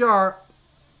glass jar,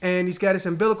 and he's got his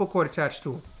umbilical cord attached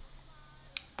to him.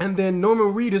 And then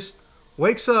Norman Reedus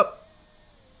wakes up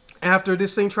after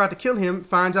this thing tried to kill him,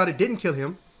 finds out it didn't kill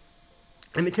him,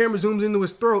 and the camera zooms into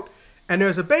his throat, and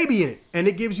there's a baby in it, and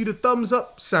it gives you the thumbs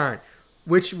up sign,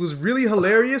 which was really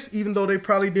hilarious, even though they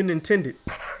probably didn't intend it.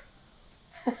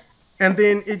 And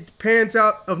then it pans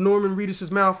out of Norman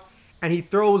Reedus' mouth, and he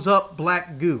throws up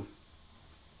black goo.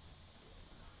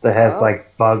 That has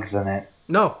like bugs in it.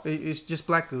 No, it's just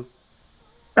black goo.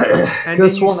 And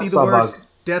then you see the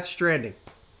words Death Stranding.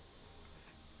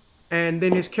 And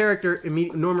then his character,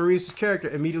 Norman Reedus' character,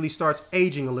 immediately starts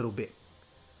aging a little bit.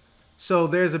 So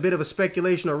there's a bit of a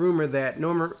speculation or rumor that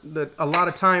a lot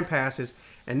of time passes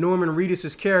and Norman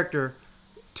Reedus' character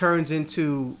turns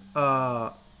into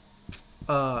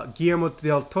Guillermo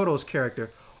del Toro's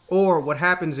character. Or what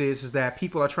happens is that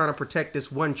people are trying to protect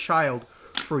this one child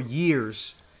for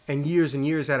years and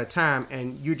years at a time,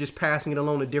 and you're just passing it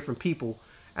along to different people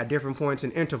at different points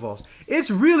in intervals. It's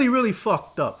really, really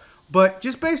fucked up. But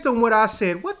just based on what I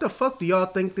said, what the fuck do y'all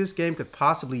think this game could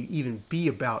possibly even be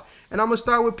about? And I'm going to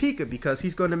start with Pika because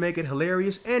he's going to make it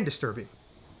hilarious and disturbing.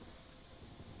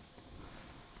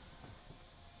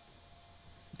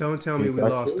 Don't tell me we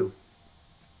lost him.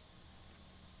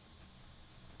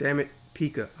 Damn it,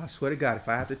 Pika. I swear to God, if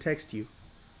I have to text you,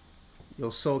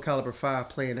 your Soul Calibur 5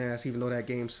 playing ass, even though that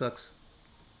game sucks.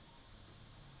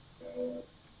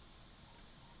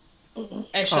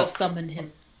 I shall summon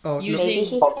him. Oh, using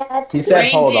he said,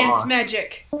 rain hold dance on.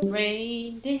 magic.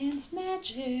 Rain dance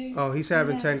magic. Oh, he's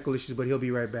having technical issues, but he'll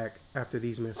be right back after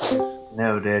these messages.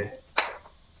 No, dude.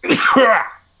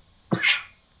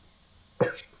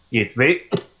 You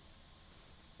speak?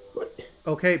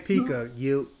 Okay, Pika,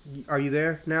 are you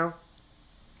there now?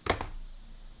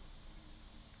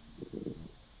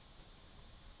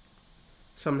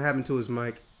 Something happened to his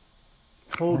mic.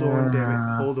 Hold on, damn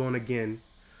it. Hold on again.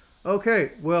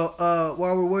 Okay, well,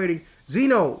 while we're waiting,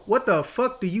 Zeno, what the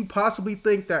fuck do you possibly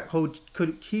think that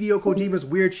Hideo Kojima's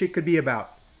weird shit could be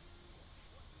about?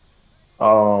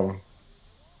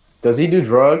 Does he do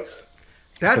drugs?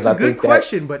 That's a good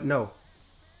question, but no.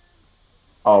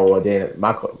 Oh, well then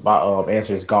my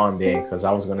answer is gone then, because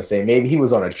I was gonna say maybe he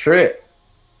was on a trip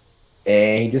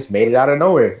and he just made it out of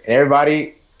nowhere, and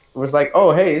everybody was like,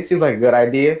 "Oh, hey, this seems like a good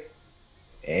idea,"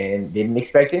 and didn't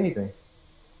expect anything.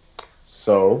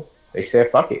 So they said,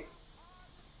 "Fuck it."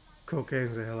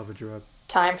 Cocaine's a hell of a drug.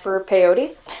 Time for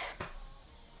peyote.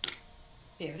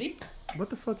 Peyote?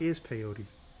 What the fuck is peyote?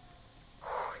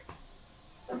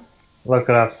 Look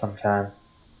it up sometime.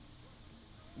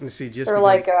 Let me see. Just They're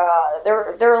because-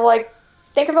 like they're like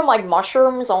think of them like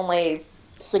mushrooms, only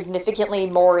significantly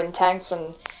more intense.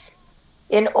 And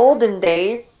in olden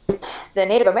days, the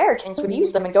Native Americans would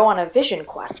use them and go on a vision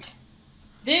quest.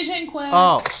 Vision Quest.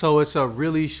 Oh, so it's a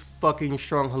really fucking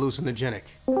strong hallucinogenic.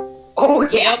 Oh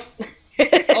yeah.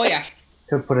 Oh yeah.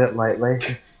 To put it lightly.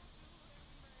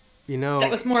 You know,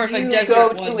 That was more of a You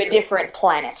desert go one. to a different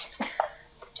planet.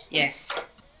 Yes.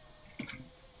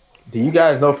 Do you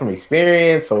guys know from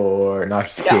experience or not?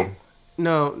 Just No. kidding.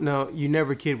 no, you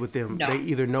never kid with them. No. They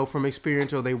either know from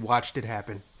experience or they watched it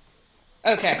happen.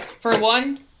 Okay. For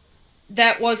one,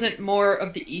 that wasn't more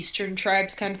of the Eastern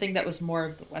tribes kind of thing. That was more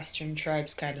of the Western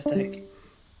tribes kind of thing.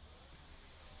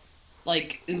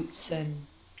 Like Oots and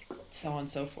so on and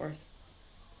so forth.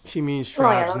 She means Oh, yeah,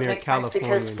 tribes that near makes sense California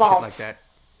because, and well, shit like that.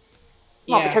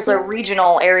 Yeah. Well, because there are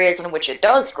regional areas in which it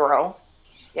does grow.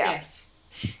 Yeah. Yes.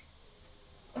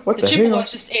 What The the hell?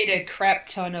 Chippewas just ate a crap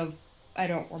ton of. I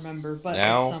don't remember, but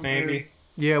Now, some maybe?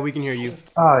 Yeah, we can hear you.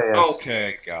 Oh yeah.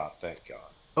 Okay, God, thank God.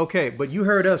 Okay, but you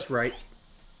heard us, right?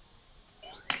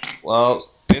 Well,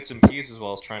 bits and pieces while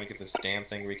I was trying to get this damn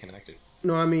thing reconnected.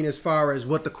 No, I mean as far as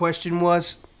what the question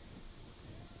was.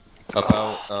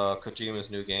 About Kojima's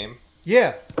new game.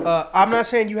 Yeah, I'm not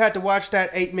saying you had to watch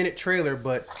that 8-minute trailer,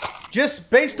 but just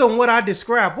based on what I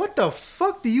described, what the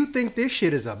fuck do you think this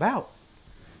shit is about?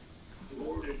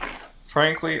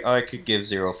 Frankly, I could give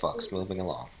zero fucks moving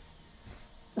along.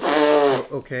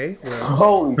 Okay, well,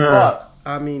 Holy Huh. fuck!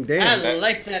 I mean, I damn,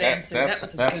 like that answer. That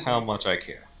was a that's good how one. much I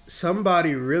care.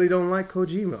 somebody really don't like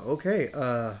Kojima. Okay,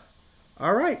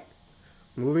 all right,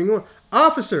 moving on.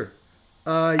 Officer,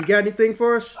 you got anything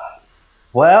for us?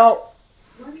 Well,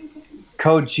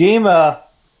 Kojima,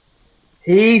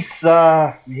 he's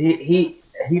he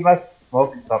must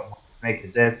focus on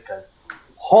making this because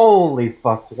holy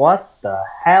fuck, what the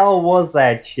hell was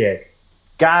that shit?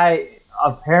 Guy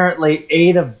apparently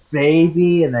ate a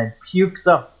baby and then pukes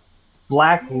up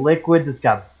black liquid that's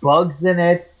got bugs in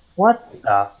it. What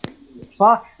the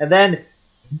fuck? And then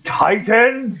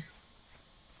Titans?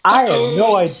 I have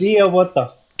no idea what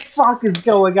the fuck is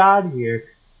going on here,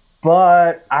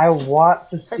 but I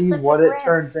want to see Pacific what it Rim.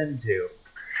 turns into.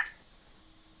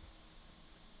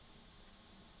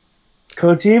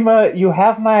 Kojima, you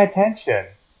have my attention.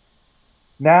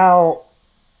 Now,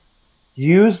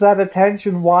 use that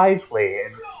attention wisely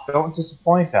and don't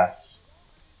disappoint us.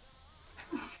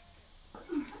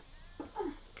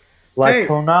 Like Hey.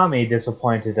 Konami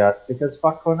disappointed us because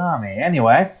fuck Konami.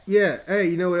 Anyway, Yeah, hey,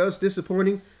 you know what else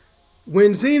disappointing?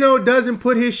 When Zeno doesn't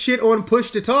put his shit on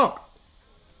push to talk.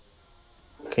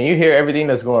 Can you hear everything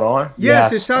that's going on?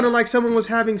 Yes, Yes. it sounded like someone was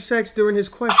having sex during his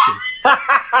question.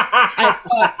 I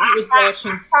thought he was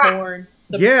watching porn.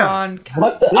 The Yeah. prawn.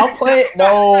 What the? I'm playing.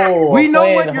 No. We I'm know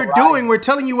playing what you're Horizon. doing. We're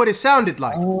telling you what it sounded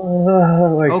like.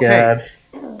 oh my Okay.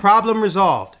 god. Problem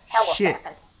resolved. Hell Shit.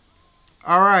 happened.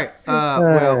 All right.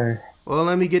 Well,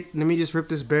 let me just rip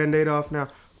this band-aid off now.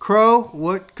 Crow,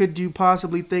 what could you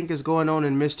possibly think is going on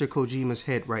in Mr. Kojima's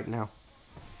head right now?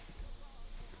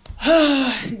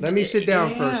 Let me sit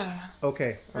down first.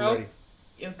 Okay, I'm Crow? ready.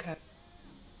 Okay.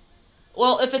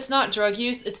 Well, if it's not drug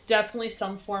use, it's definitely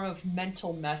some form of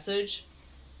mental message.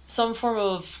 Some form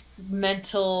of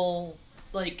mental,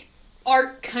 like,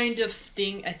 art kind of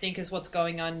thing, I think, is what's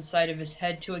going on inside of his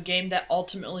head to a game that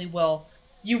ultimately will.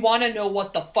 You want to know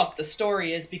what the fuck the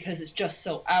story is because it's just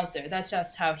so out there. That's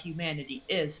just how humanity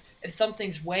is. If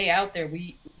something's way out there,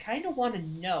 we kind of want to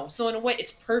know. So, in a way,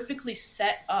 it's perfectly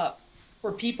set up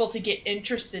for people to get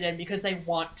interested in because they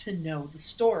want to know the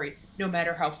story, no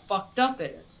matter how fucked up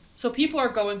it is. So people are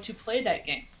going to play that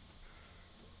game.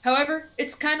 However,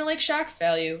 it's kind of like shock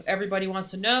value. Everybody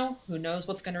wants to know. Who knows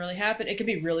what's going to really happen? It could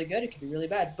be really good, it could be really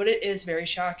bad, but it is very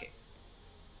shocking.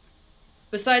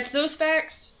 Besides those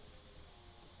facts,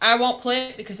 I won't play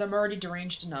it because I'm already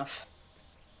deranged enough.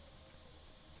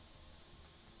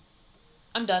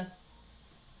 I'm done.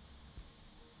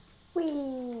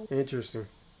 Whee. Interesting.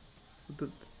 What the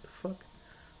fuck?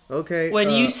 Okay. When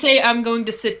you say I'm going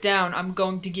to sit down, I'm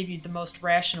going to give you the most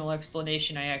rational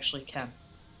explanation I actually can.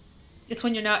 It's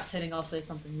when you're not sitting, I'll say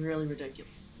something really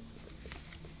ridiculous.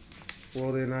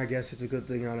 Well, then I guess it's a good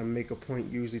thing I don't make a point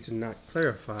usually to not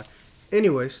clarify.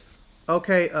 Anyways,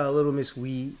 okay, little Miss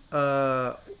Wee,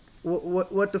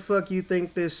 what the fuck you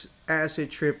think this acid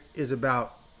trip is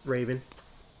about, Raven?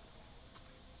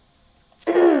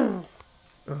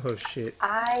 Oh shit.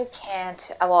 I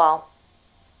can't. Well,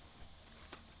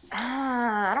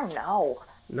 I don't know.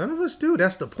 None of us do.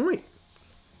 That's the point.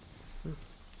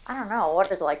 I don't know.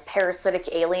 What is it, like parasitic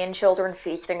alien children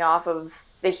feasting off of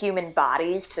the human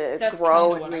bodies to That's grow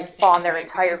kinda and what I think respawn their might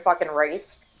entire be. fucking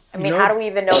race? I mean, how do we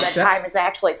even know that time has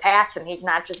actually passed and he's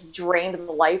not just drained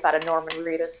the life out of Norman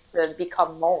Reedus to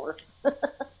become more?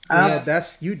 Yeah,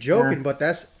 that's you joking, but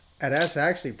that's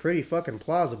actually pretty fucking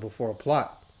plausible for a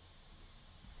plot.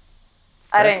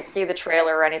 I didn't see the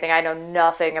trailer or anything. I know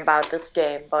nothing about this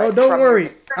game. But oh, don't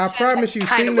worry. I promise you,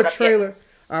 seeing the trailer,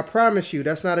 I promise you,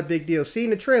 that's not a big deal. Seeing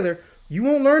the trailer, you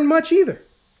won't learn much either.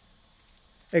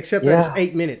 Except that it's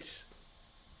 8 minutes.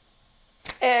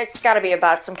 It's got to be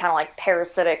about some kind of like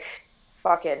parasitic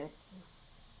fucking,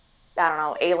 I don't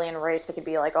know, alien race that could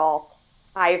be like all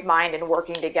hive mind and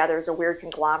working together as a weird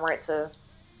conglomerate to,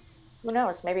 who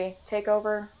knows, maybe take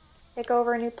over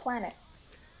a new planet.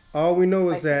 All we know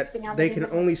is that they can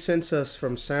only sense us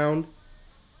from sound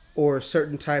or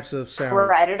certain types of sound.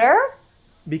 Predator?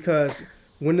 Because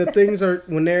when the things are,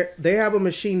 when they have a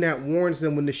machine that warns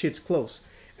them when the shit's close.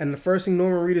 And the first thing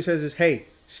Norman Reedus says is, hey,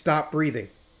 stop breathing.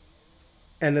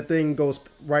 And the thing goes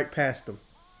right past them.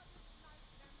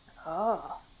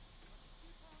 Oh.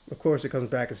 Of course, it comes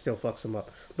back and still fucks them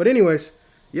up. But anyways,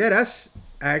 yeah, that's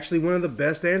actually one of the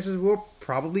best answers we're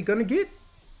probably going to get.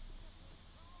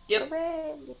 Yep.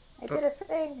 Hooray, I did a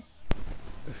thing.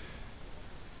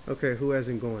 Okay, who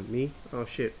hasn't gone? Me? Oh,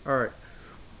 shit. All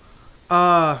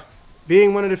right.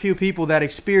 Being one of the few people that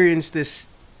experienced this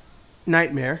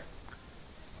nightmare,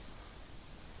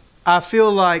 I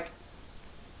feel like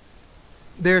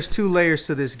there's two layers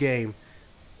to this game.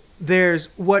 There's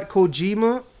what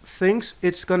Kojima thinks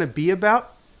it's going to be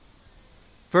about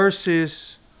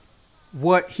versus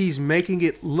what he's making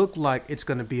it look like it's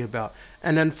going to be about.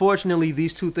 And unfortunately,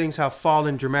 these two things have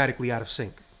fallen dramatically out of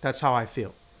sync. That's how I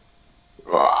feel.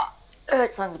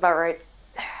 That sounds about right.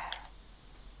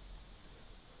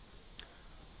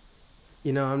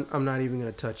 You know, I'm not even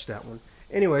going to touch that one.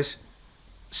 Anyways,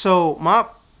 so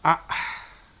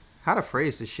how to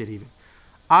phrase this shit even?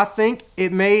 I think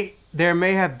there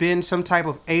may have been some type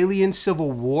of alien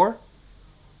civil war,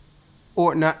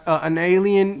 or not an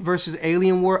alien versus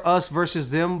alien war, us versus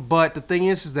them. But the thing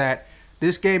is that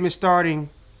this game is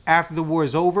starting after the war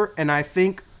is over, and I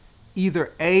think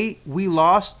either A, we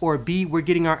lost, or B, we're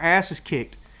getting our asses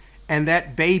kicked, and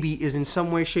that baby is in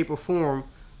some way, shape, or form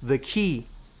the key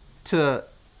to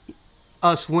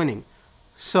us winning.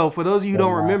 So for those of you who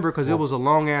don't remember, because it was a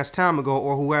long ass time ago,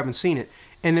 or who haven't seen it,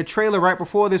 in the trailer right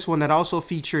before this one that also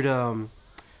featured the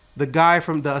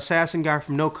assassin guy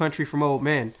from No Country for Old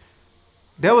Men,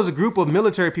 there was a group of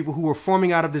military people who were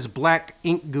forming out of this black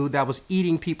ink goo that was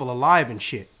eating people alive and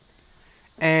shit.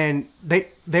 And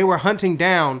they were hunting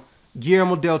down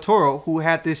Guillermo del Toro, who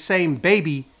had this same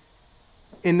baby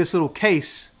in this little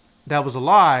case that was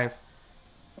alive,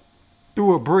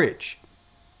 through a bridge.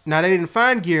 Now, they didn't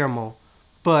find Guillermo,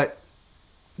 but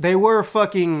they were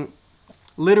fucking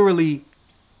literally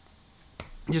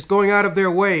just going out of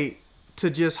their way to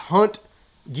just hunt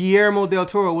Guillermo del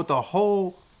Toro with a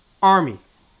whole army.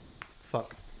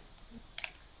 Fuck.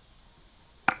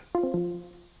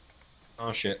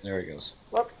 Oh shit, there he goes.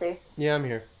 Whoopsie. Yeah, I'm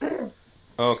here.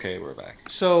 Okay, we're back.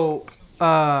 So,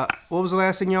 what was the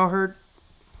last thing y'all heard?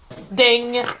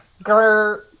 Ding,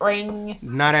 grr, ring.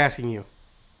 Not asking you.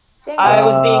 I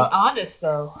was being honest,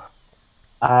 though.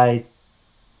 I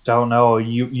don't know.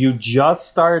 You just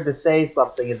started to say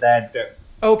something that.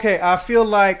 Okay, I feel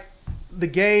like the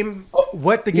game.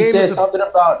 What the you game said is? Something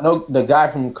about the guy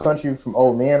from Country from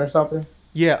Old Man or something.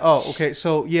 Yeah. Oh, okay.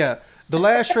 So yeah, the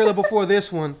last trailer before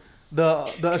this one,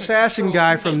 the assassin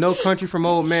guy from No Country from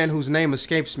Old Man, whose name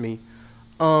escapes me.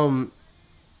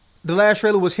 The last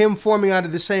trailer was him forming out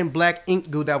of the same black ink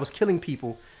goo that was killing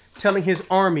people, telling his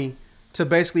army to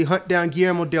basically hunt down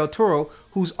Guillermo del Toro,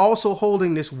 who's also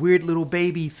holding this weird little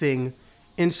baby thing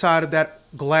inside of that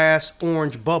glass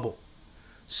orange bubble.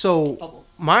 So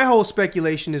my whole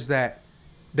speculation is that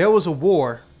there was a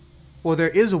war, or there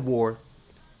is a war.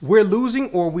 We're losing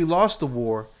or we lost the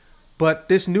war, but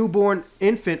this newborn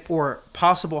infant or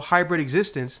possible hybrid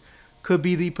existence could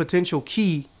be the potential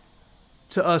key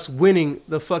to us winning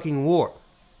the fucking war.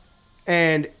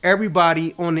 And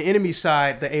everybody on the enemy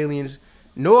side, the aliens,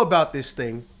 know about this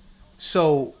thing,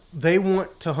 so they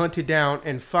want to hunt it down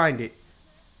and find it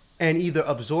and either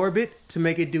absorb it to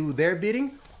make it do their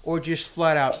bidding or just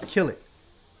flat out kill it.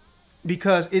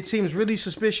 Because it seems really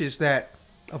suspicious that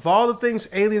of all the things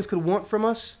aliens could want from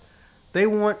us, they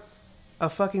want a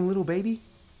fucking little baby?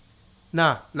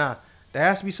 Nah. There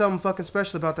has to be something fucking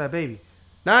special about that baby.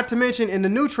 Not to mention, in the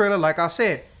new trailer, like I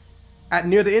said, at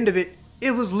near the end of it,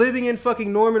 it was living in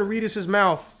fucking Norman Reedus'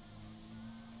 mouth.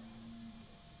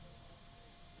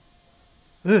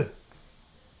 Ugh.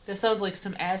 That sounds like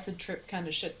some acid trip kind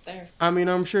of shit there. I mean,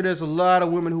 I'm sure there's a lot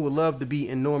of women who would love to be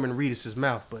in Norman Reedus'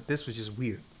 mouth, but this was just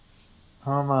weird.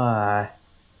 Come on.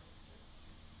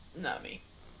 Not me.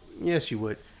 Yes, you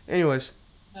would. Anyways,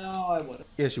 No, I wouldn't.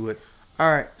 yes, you would.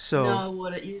 All right, so No, I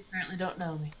wouldn't. You apparently don't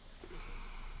know me.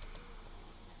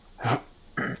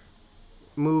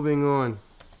 moving on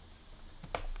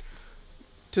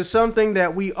to something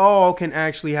that we all can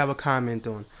actually have a comment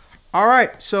on. All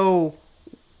right, so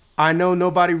I know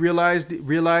nobody realized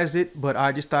it, but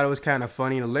I just thought it was kind of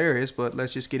funny and hilarious. But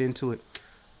let's just get into it.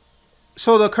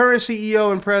 So the current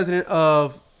CEO and president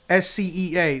of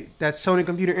SCEA, that's Sony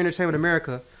Computer Entertainment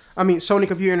America. I mean Sony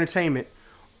Computer Entertainment,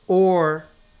 or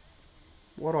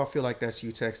what do I feel like that's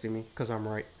you texting me? Because I'm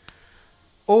right.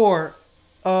 Or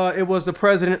it was the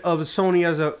president of Sony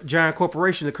as a giant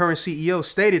corporation, the current CEO,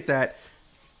 stated that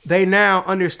they now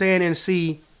understand and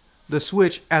see the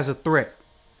Switch as a threat.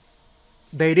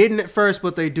 They didn't at first,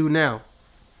 but they do now.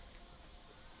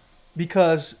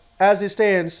 Because as it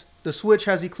stands, the Switch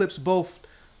has eclipsed both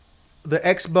the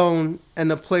Xbone and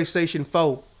the PlayStation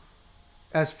 4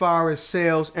 as far as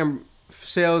sales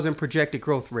and projected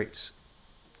growth rates.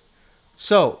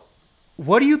 So,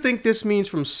 what do you think this means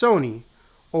from Sony?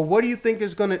 Or what do you think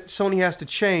Sony has to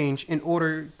change in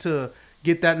order to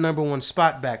get that number one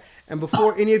spot back? And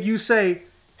before any of you say,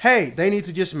 hey, they need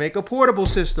to just make a portable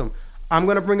system, I'm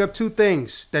going to bring up two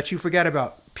things that you forgot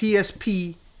about.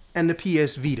 PSP and the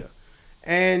PS Vita.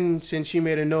 And since you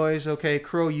made a noise, okay,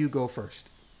 Crow, you go first.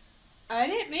 I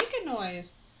didn't make a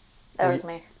noise. That was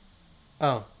me.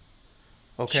 Oh,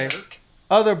 okay. Jerk.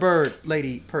 Other bird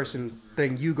lady person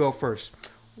thing, you go first.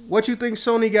 What you think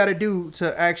Sony got to do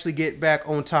to actually get back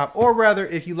on top? Or rather,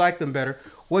 if you like them better,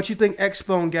 what you think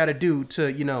Xbone got to do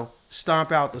to,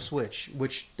 stomp out the Switch,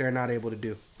 which they're not able to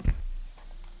do?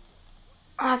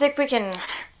 I think we can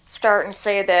start and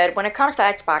say that when it comes to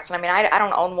Xbox, and I mean, I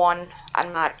don't own one.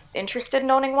 I'm not interested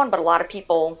in owning one, but a lot of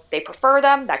people, they prefer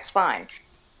them. That's fine.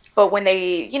 But when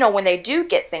they do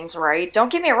get things right,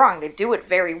 don't get me wrong, they do it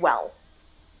very well.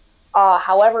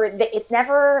 However, it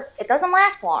doesn't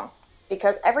last long.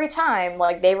 Because every time,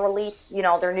 like, they release,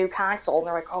 their new console, and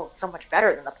they're like, oh, it's so much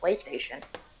better than the PlayStation.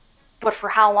 But for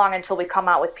how long until we come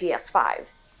out with PS5?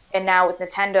 And now with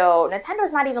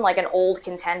Nintendo's not even like an old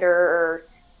contender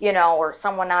or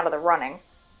someone out of the running.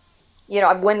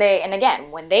 When they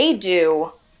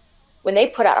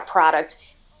put out a product,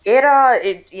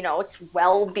 it's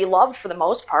well beloved for the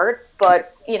most part.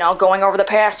 But, going over the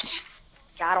past,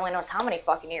 God only knows how many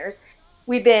fucking years,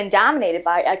 we've been dominated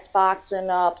by Xbox and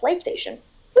PlayStation,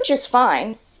 which is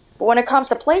fine. But when it comes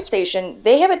to PlayStation,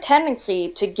 they have a tendency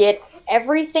to get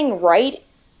everything right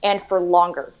and for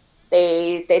longer.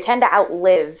 They tend to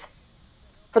outlive,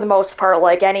 for the most part,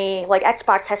 like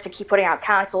Xbox has to keep putting out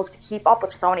consoles to keep up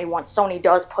with Sony once Sony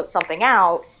does put something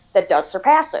out that does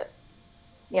surpass it.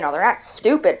 They're not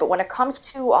stupid, but when it comes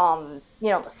to,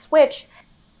 the Switch,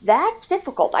 that's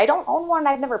difficult. I don't own one.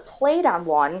 I've never played on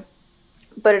one.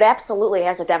 But it absolutely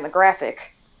has a demographic,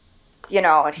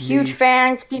 and huge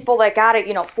fans, people that got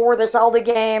it, for the Zelda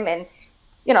game, and,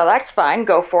 that's fine,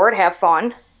 go for it, have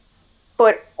fun.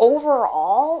 But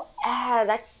overall,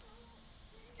 that's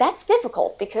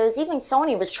difficult, because even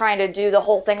Sony was trying to do the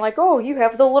whole thing like, oh, you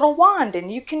have the little wand,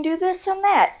 and you can do this and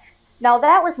that. Now,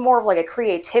 that was more of like a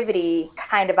creativity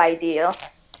kind of idea,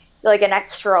 like an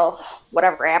extra,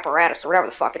 whatever, apparatus, or whatever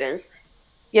the fuck it is,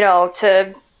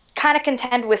 to kind of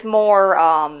contend with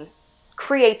more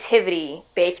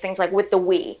creativity-based things, like with the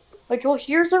Wii. Like, well,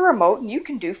 here's a remote, and you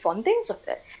can do fun things with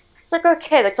it. It's like,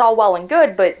 okay, that's all well and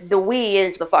good, but the Wii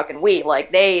is the fucking Wii.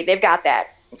 Like, they've got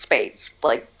that in spades.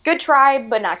 Like, good try,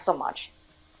 but not so much.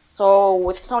 So,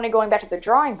 with Sony going back to the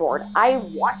drawing board, I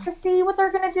want to see what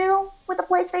they're going to do with the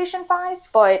PlayStation 5,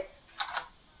 but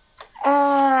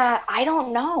I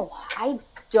don't know.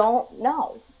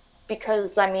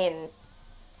 Because, I mean,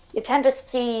 you tend to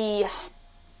see,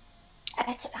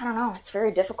 I don't know, it's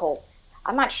very difficult.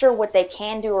 I'm not sure what they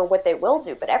can do or what they will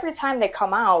do, but every time they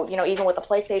come out, even with the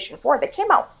PlayStation 4, they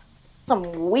came out with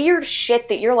some weird shit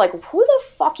that you're like, who the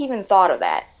fuck even thought of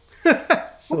that?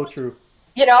 So true.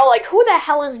 Like, who the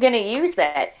hell is going to use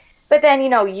that? But then,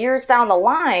 years down the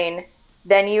line,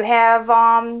 then you have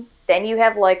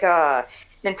like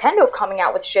Nintendo coming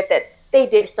out with shit that they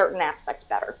did certain aspects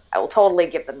better. I will totally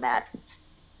give them that.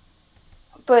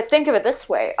 But think of it this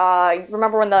way.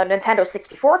 Remember when the Nintendo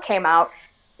 64 came out?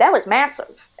 That was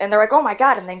massive. And they're like, oh my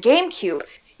god, and then GameCube,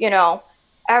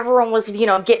 everyone was,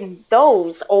 getting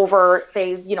those over,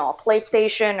 say, a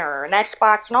PlayStation or an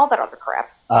Xbox and all that other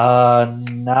crap.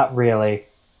 Not really.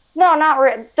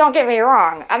 No, don't get me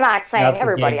wrong. I'm not saying Not the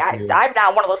everybody. I'm GameCube.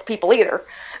 not one of those people either.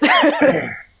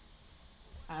 I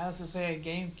also say a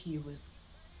GameCube was.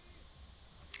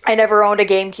 I never owned a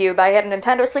GameCube. I had a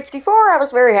Nintendo 64. I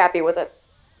was very happy with it.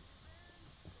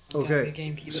 Okay.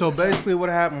 GameCube So at the time. basically, what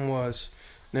happened was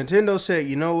Nintendo said,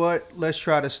 "You know what? Let's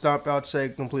try to stomp out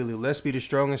Sega completely. Let's be the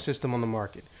strongest system on the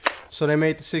market." So they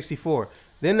made the 64.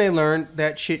 Then they learned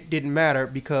that shit didn't matter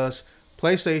because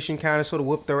PlayStation kind of sort of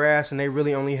whooped their ass, and they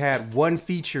really only had one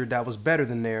feature that was better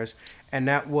than theirs, and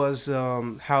that was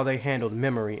how they handled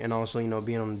memory and also,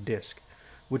 being on the disc,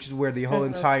 which is where the whole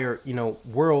entire,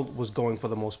 world was going for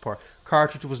the most part.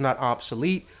 Cartridge was not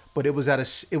obsolete, but it was at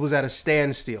a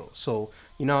standstill. So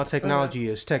how technology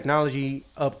is. Technology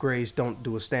upgrades don't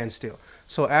do a standstill.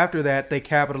 So after that, they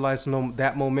capitalized on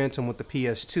that momentum with the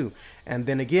PS2. And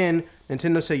then again,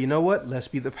 Nintendo said, you know what? Let's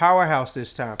be the powerhouse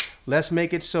this time. Let's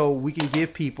make it so we can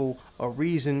give people a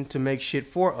reason to make shit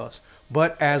for us.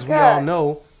 But as we all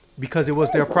know, because it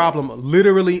was their problem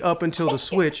literally up until the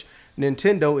Switch,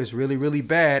 Nintendo is really, really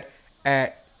bad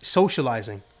at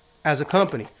socializing as a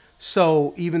company.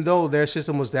 So even though their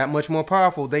system was that much more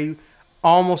powerful, they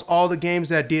almost all the games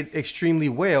that did extremely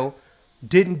well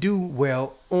didn't do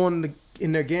well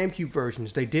in their GameCube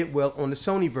versions. They did well on the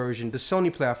Sony version, the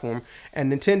Sony platform,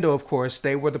 and Nintendo, of course,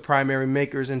 they were the primary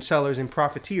makers and sellers and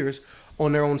profiteers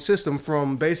on their own system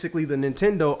from basically the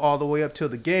Nintendo all the way up to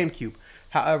the GameCube.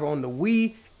 However, on the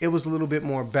Wii, it was a little bit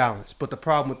more balanced. But the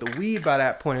problem with the Wii by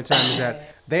that point in time is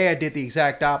that they did the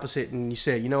exact opposite, and you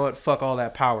said, you know what, fuck all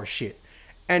that power shit.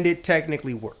 And it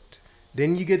technically worked.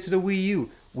 Then you get to the Wii U.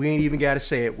 We ain't even got to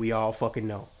say it. We all fucking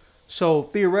know. So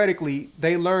theoretically,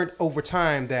 they learned over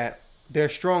time that their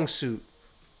strong suit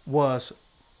was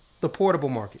the portable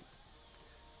market.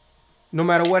 No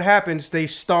matter what happens, they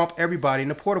stomp everybody in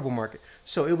the portable market.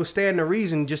 So it was standing to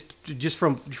reason, just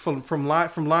from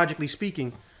logically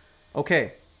speaking.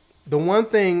 Okay, the one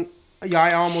thing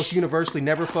I almost universally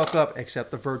never fuck up,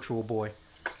 except the Virtual Boy.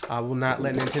 I will not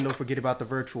let Nintendo forget about the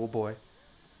Virtual Boy.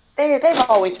 They've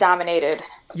always dominated.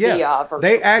 Yeah, the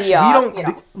they actually we don't you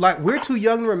know. like. We're too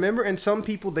young to remember, and some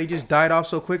people they just died off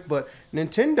so quick. But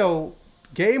Nintendo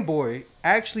Game Boy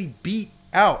actually beat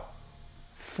out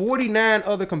 49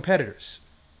 other competitors.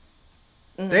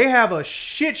 They have a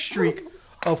shit streak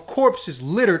of corpses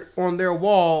littered on their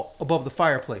wall above the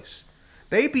fireplace.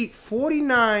 They beat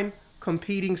 49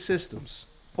 competing systems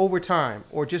over time,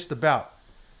 or just about.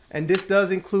 And this does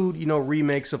include,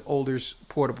 remakes of older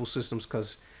portable systems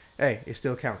because, hey, it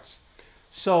still counts.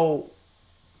 So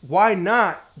why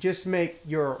not just make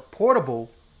your portable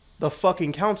the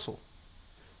fucking console?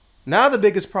 Now the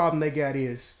biggest problem they got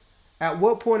is, at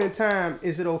what point in time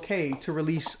is it okay to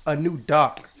release a new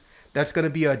dock that's going to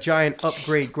be a giant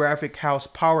upgrade graphic house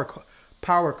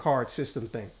power card system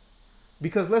thing?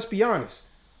 Because let's be honest,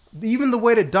 even the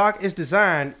way the dock is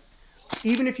designed,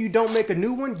 even if you don't make a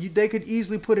new one, they could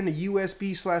easily put in a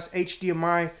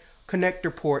USB/HDMI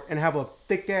connector port and have a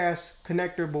thick ass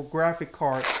connectable graphic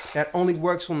card that only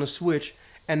works on the Switch.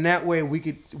 And that way we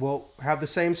could, have the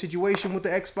same situation with the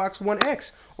Xbox One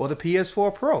X or the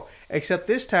PS4 Pro. Except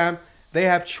this time, they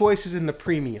have choices in the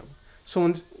premium.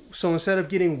 So instead of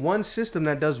getting one system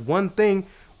that does one thing,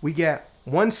 we get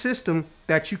one system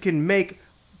that you can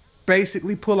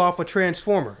basically pull off a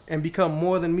transformer and become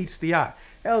more than meets the eye.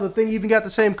 Hell, the thing even got the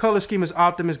same color scheme as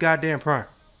Optimus goddamn Prime.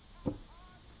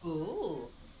 Ooh.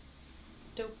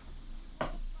 Dope.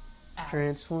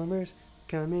 Transformers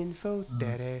coming for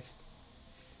that ass.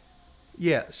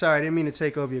 Yeah, sorry, I didn't mean to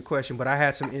take over your question, but I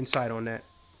had some insight on that.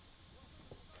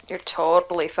 You're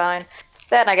totally fine.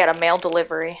 Then I got a mail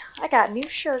delivery. I got new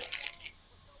shirts.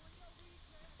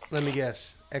 Let me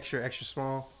guess. Extra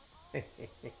small?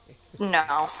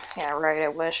 No. Yeah, right, I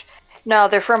wish. No,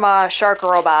 they're from Shark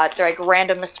Robot. They're like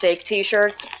random mistake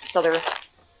t-shirts. So they're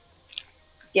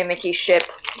gimmicky shit,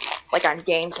 like on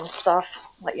games and stuff.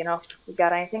 Let you know if we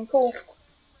got anything cool.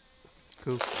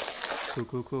 Cool.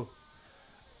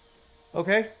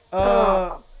 Okay.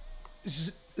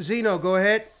 Zeno, go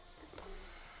ahead.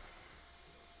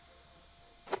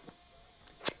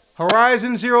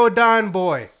 Horizon Zero Dawn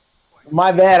Boy.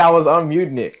 My bad, I was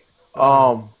unmuting it.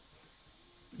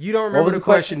 You don't remember the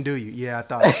question, do you? Yeah, I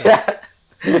thought so.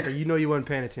 Okay, you wasn't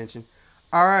paying attention.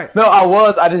 All right. No, I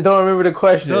was. I just don't remember the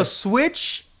question. The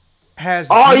Switch has...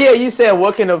 Oh, yeah, you said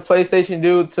what can a PlayStation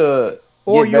do to...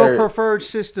 Or your preferred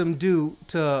system do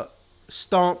to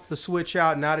stomp the Switch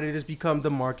out now that it has become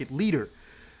the market leader?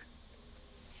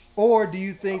 Or do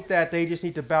you think that they just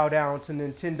need to bow down to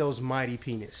Nintendo's mighty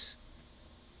penis?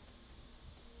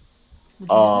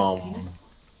 I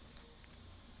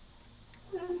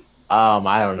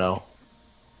don't know.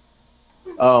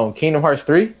 Kingdom Hearts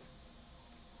 3?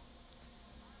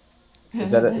 Is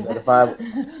that a Is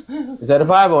that a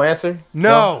viable answer?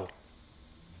 No.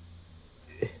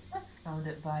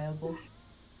 found it viable.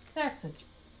 That's it.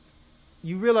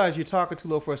 You realize you're talking too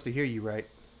low for us to hear you, right?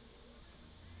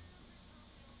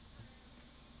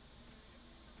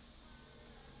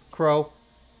 Crow.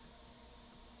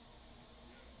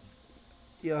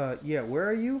 Yeah, where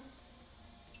are you?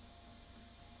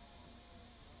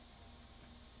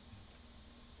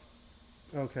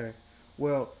 Okay.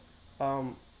 Well,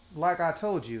 like I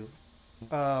told you,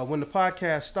 when the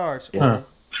podcast starts, Yes.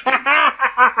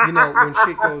 when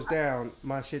shit goes down,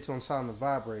 my shit's on silent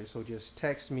vibrate. So just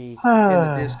text me in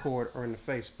the Discord or in the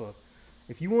Facebook.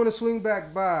 If you want to swing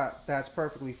back by, that's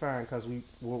perfectly fine because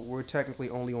we're technically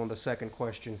only on the second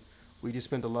question. We just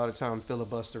spent a lot of time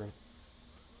filibustering.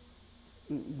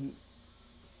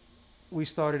 We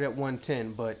started at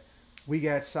 110, but we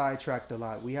got sidetracked a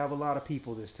lot. We have a lot of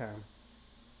people this time.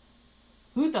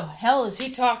 Who the hell is he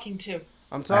talking to?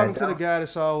 I'm talking to the guy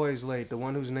that's always late, the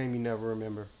one whose name you never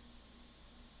remember.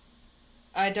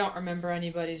 I don't remember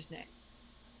anybody's name.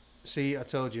 See, I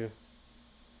told you.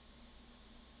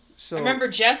 So I remember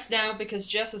Jess now because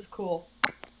Jess is cool.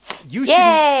 you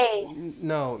Yay! shouldn't.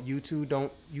 No, you two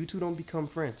don't become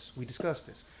friends. We discussed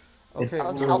this. Okay, It's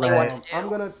Don't tell me what to do. I'm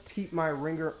gonna keep my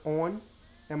ringer on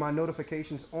and my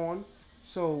notifications on.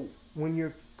 So when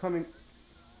you're coming,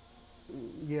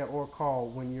 or call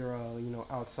when you're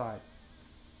outside.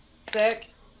 Zach,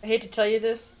 I hate to tell you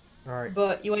this, All right.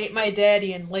 but you ain't my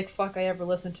daddy, and like fuck I ever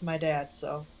listened to my dad,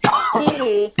 so.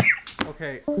 Gee.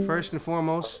 Okay. First and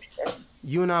foremost,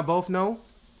 you and I both know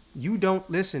you don't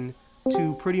listen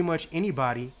to pretty much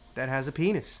anybody that has a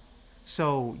penis.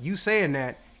 So you saying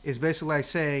that is basically like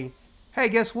saying, "Hey,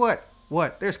 guess what?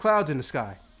 What? There's clouds in the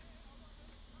sky."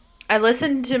 I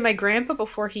listened to my grandpa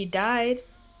before he died.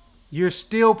 You're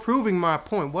still proving my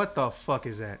point. What the fuck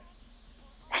is that?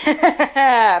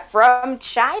 From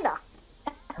China.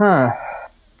 Huh.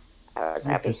 I was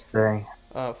happy. Interesting.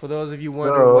 For those of you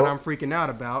wondering what I'm freaking out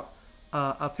about,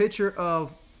 a picture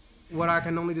of what I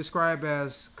can only describe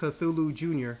as Cthulhu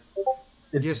Jr.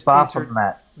 It's Just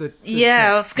Baphomet. The Yeah, I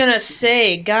chat. was gonna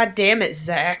say, god damn it,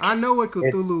 Zach. I know what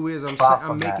Cthulhu is.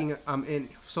 I'm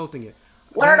insulting it.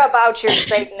 Learn about your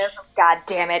Satanism, god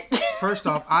damn it. First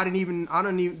off, I don't even.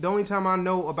 The only time I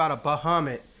know about a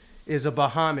Bahamut is a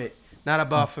Bahamut, not a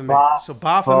Baphomet. So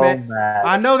Baphomet,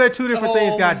 I know they're two different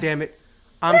things. God damn it!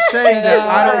 I'm saying that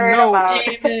I don't know.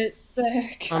 Damn it,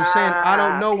 Zach. I'm saying I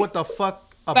don't know what the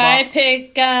fuck Bye, about.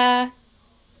 Pika.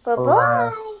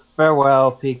 Bye-bye.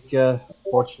 Farewell, Pika.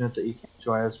 Fortunate that you can't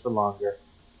join us for longer.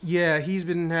 Yeah, he's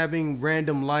been having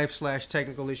random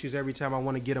life/technical issues every time I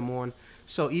want to get him on.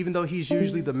 So even though he's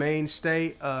usually the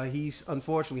mainstay, he's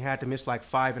unfortunately had to miss like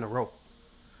 5 in a row,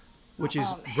 which is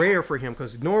rare for him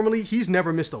because normally he's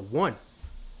never missed a one.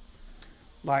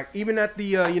 Like even at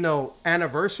the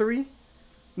anniversary,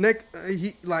 Nick,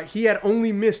 he had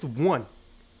only missed one.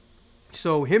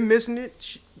 So him missing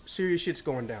it, serious shit's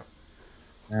going down.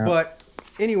 Yeah. But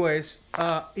anyways,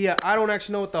 I don't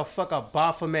actually know what the fuck a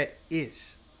Baphomet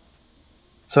is.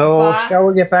 So, Bye. shall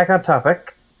we get back on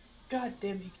topic? God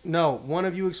damn you. No, one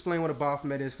of you explain what a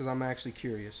Baphomet is because I'm actually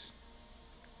curious.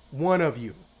 One of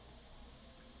you.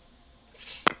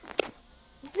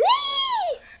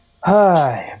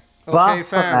 Hi. Okay, fine.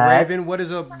 Baphomet Raven, what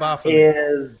is a Baphomet?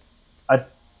 is a...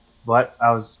 What?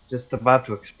 I was just about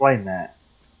to explain that.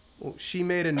 Well, she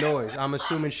made a noise. I'm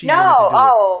assuming she No,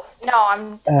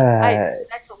 wanted to do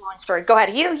that's a long story. Go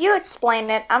ahead. You explain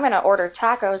it. I'm gonna order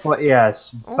tacos. Well,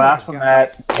 yes, Oh my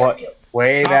Baphomet,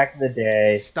 way Stop. back in the it.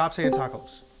 day, Stop saying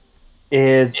tacos.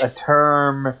 is a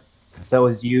term that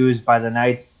was used by the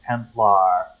Knights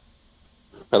Templar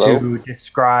Hello? to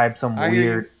describe some I hear you.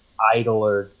 weird idol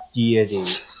or deity.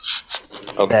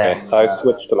 Okay, that, I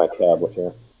switched to my tablet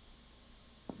here.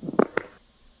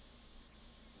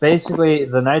 Basically,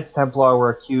 the Knights Templar were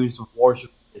accused of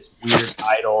worshiping this weird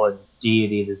idol and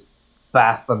deity, this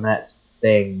Baphomet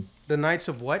thing. The Knights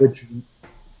of what? Which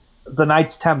the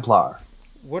Knights Templar.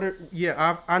 What are?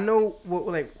 Yeah, I know.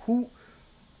 Who?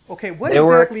 Okay, what They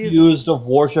were exactly is? accused of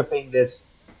worshiping this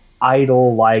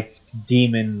idol-like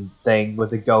demon thing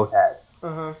with a goat head.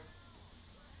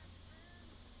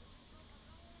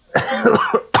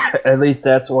 At least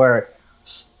that's where it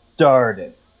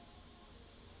started.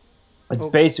 It's Oh.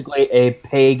 basically a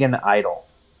pagan idol.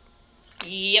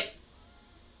 Yep.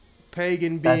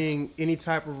 Pagan That's- being any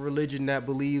type of religion that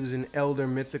believes in elder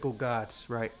mythical gods,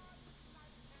 right?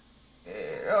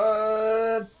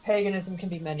 Paganism can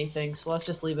be many things, so let's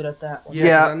just leave it at that one.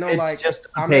 Yeah, 'cause I know, it's like, just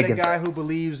a I met a pagan guy thing. who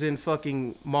believes in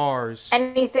fucking Mars.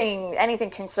 Anything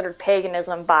considered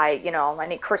paganism by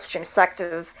any Christian sect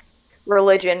of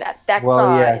religion. That's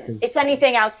Well, yeah, 'cause it's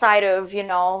anything outside of Pagan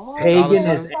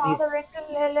is Catholicism?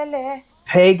 any,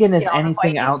 Pagan is You know, anything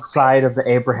Vikings. outside of the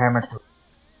Abrahamic.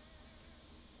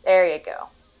 There you go.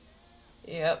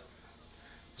 Yep.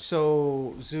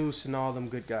 So Zeus and all them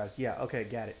good guys. Yeah. Okay.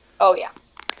 Got it. Oh yeah.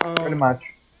 Pretty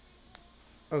much.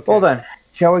 Okay. Well then,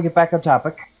 shall we get back on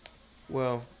topic?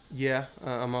 Well, yeah.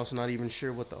 I'm also not even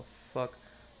sure what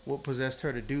what possessed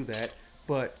her to do that.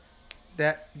 But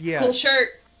that, yeah. Cool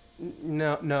shirt.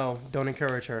 No, don't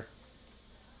encourage her.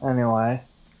 Anyway.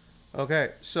 Okay.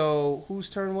 So whose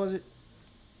turn was it?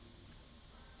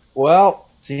 Well,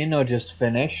 Gino just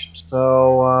finished,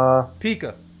 so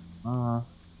Pika.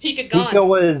 Pika gone. Pika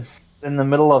was in the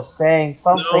middle of saying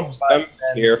something. No, but I'm then-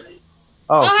 here.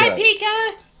 Oh, Hi, good.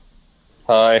 Pika.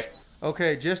 Hi.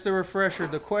 Okay, just a refresher.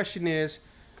 The question is,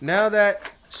 now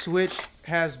that Switch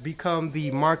has become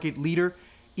the market leader,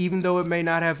 even though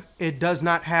it does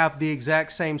not have the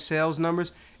exact same sales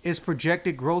numbers, its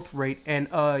projected growth rate and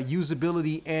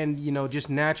usability and just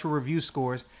natural review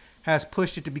scores has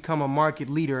pushed it to become a market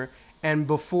leader. And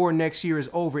before next year is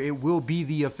over, it will be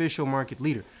the official market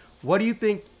leader. What do you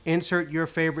think? Insert your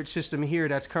favorite system here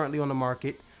that's currently on the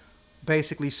market,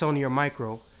 basically Sony or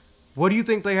Micro. What do you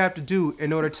think they have to do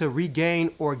in order to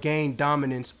regain or gain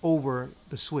dominance over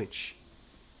the Switch?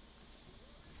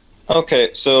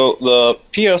 Okay, so the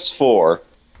PS4,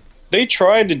 they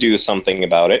tried to do something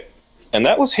about it, and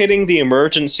that was hitting the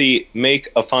emergency make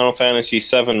a Final Fantasy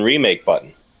VII remake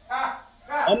button.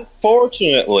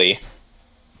 Unfortunately,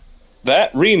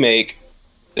 that remake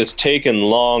is taken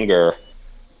longer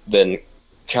than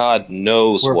God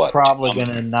knows We're what. probably going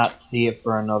to not see it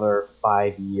for another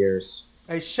 5 years.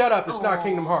 Hey, shut up. It's not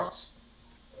Kingdom Hearts.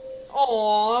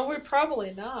 Aw, we're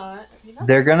probably not. I mean, that's-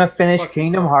 They're going to finish Fuck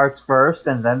Kingdom you. Hearts first,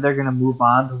 and then they're going to move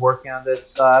on to working on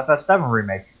this FF7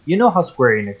 remake. You know how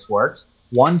Square Enix works.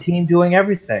 One team doing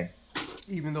everything.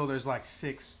 Even though there's like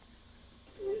 6.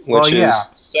 Which Well, yeah. is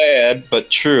sad, but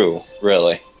true,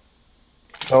 really.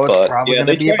 So it's But probably yeah, going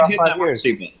to they be tried about to hit 5 that years.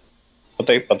 segment,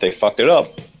 but they fucked it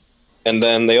up. And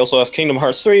then they also have Kingdom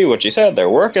Hearts 3, which you said they're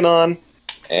working on,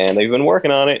 and they've been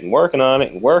working on it and working on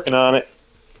it and working on it.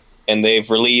 And they've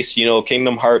released,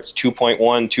 Kingdom Hearts 2.1,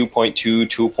 2.2,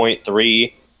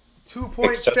 2.3.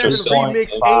 2.7 Except for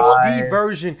Remix 5. HD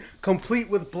version, complete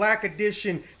with Black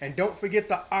Edition, and don't forget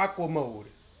the Aqua mode.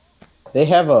 They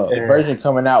have a Yeah. version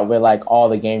coming out with like all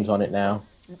the games on it now.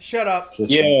 Shut up.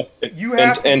 Just, Yeah, You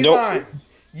have to and be don't lying.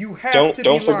 You have don't- to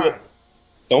don't be forget- lying.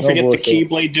 don't No forget the bullshit.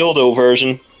 Keyblade dildo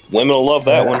version. Women will love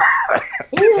that one.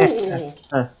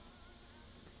 Ooh.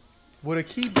 With a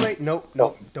Keyblade? Nope.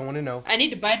 Don't want to know. I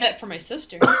need to buy that for my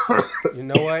sister. You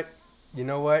know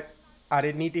what? I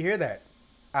didn't need to hear that.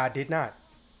 I did not.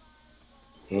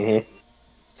 hmm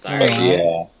Sorry. But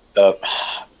yeah, the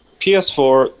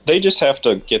PS4, they just have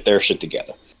to get their shit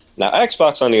together. Now,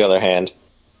 Xbox, on the other hand,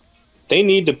 they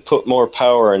need to put more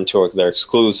power into their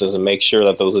exclusives and make sure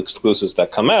that those exclusives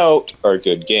that come out are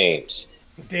good games.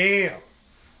 Damn.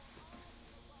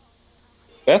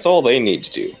 That's all they need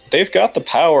to do. They've got the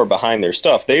power behind their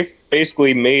stuff. They've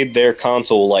basically made their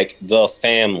console like the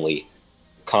family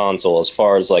console as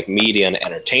far as like media and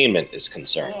entertainment is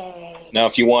concerned. Now,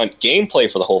 if you want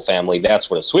gameplay for the whole family, that's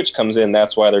where the Switch comes in.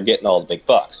 That's why they're getting all the big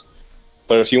bucks.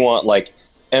 But if you want like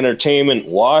entertainment,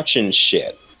 watching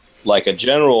shit, like a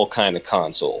general kind of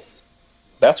console,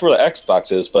 that's where the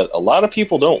Xbox is. But a lot of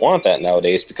people don't want that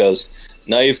nowadays because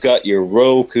now you've got your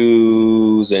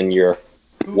Rokus and your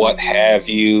what have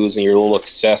yous and your little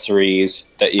accessories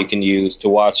that you can use to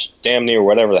watch damn near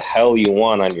whatever the hell you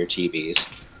want on your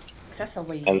TVs.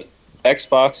 Accessory. And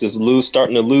Xbox is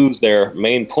starting to lose their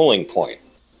main pulling point.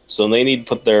 So they need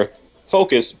to put their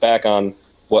focus back on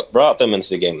what brought them into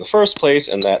the game in the first place,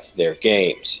 and that's their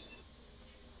games.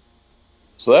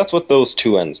 So that's what those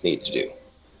two ends need to do.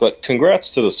 But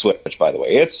congrats to the Switch, by the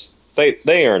way.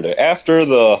 They earned it. After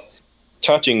the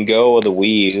touch and go of the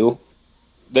Wii U,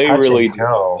 they Touch really and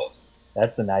go.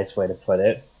 That's a nice way to put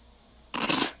it.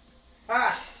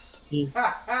 Yeah,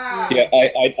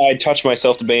 I touched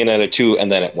myself to Bayonetta 2,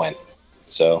 and then it went.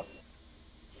 So,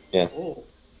 Oh.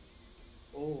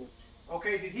 Oh.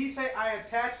 Okay, did he say I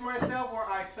attached myself or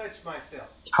I touched myself?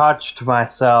 Touched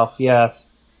myself, yes.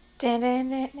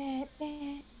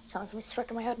 Songs are stuck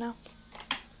in my head now.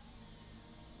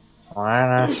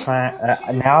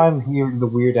 Now I'm hearing the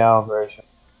Weird Al version.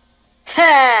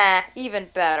 Ha! Even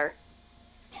better.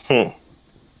 yeah,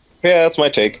 that's my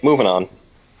take. Moving on.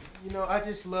 You know, I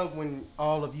just love when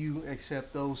all of you,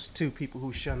 except those two people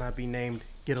who shall not be named,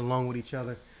 get along with each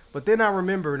other. But then I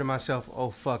remember to myself,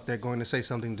 oh fuck, they're going to say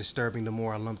something disturbing the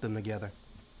more I lump them together.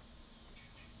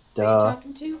 Who are you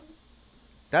talking to?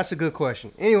 That's a good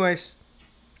question. Anyways,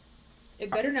 It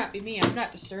better not be me. I'm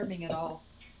not disturbing at all.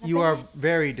 you are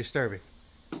very disturbing.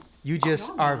 You just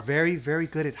No, I'm are not. very, very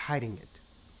good at hiding it.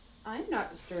 I'm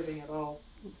not disturbing at all.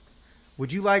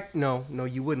 Would you like? No,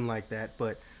 you wouldn't like that.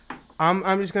 But I'm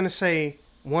just gonna say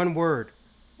one word,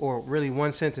 or really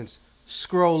one sentence.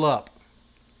 Scroll up.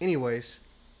 Anyways.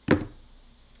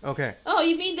 Okay. Oh,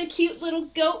 you mean the cute little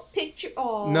goat picture?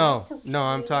 Oh, No, that's so no,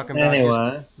 I'm cute. talking about just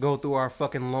Anyway, go through our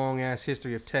fucking long ass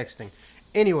history of texting.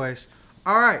 Anyways,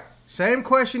 all right, same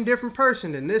question, different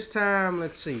person. And this time,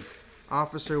 let's see.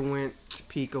 Officer went,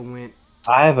 Pika went.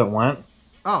 I haven't went.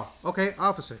 Oh, okay,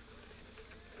 officer.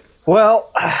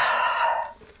 Well,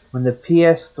 when the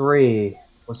PS3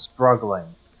 was struggling,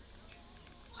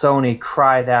 Sony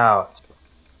cried out,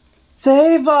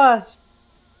 "Save us!"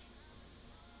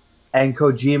 And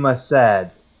Kojima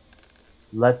said,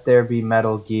 "Let there be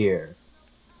Metal Gear."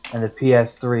 And the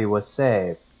PS3 was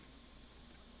saved.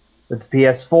 With the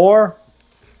PS4, I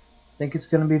think it's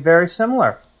going to be very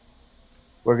similar.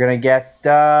 We're going to get,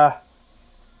 this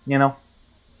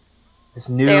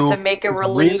new, They have to make a this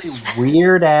release. really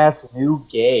weird-ass new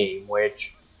game,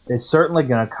 which is certainly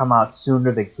going to come out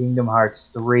sooner than Kingdom Hearts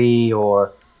 3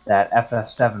 or that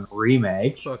FF7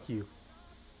 remake. Fuck you.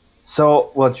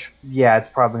 So, yeah, it's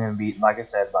probably going to be, like I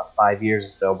said, about 5 years or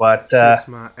so. But, Kiss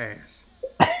my ass.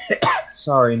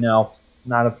 sorry, no,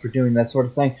 not up for doing that sort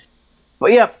of thing.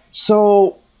 But yeah,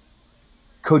 so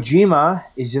Kojima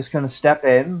is just going to step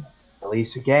in,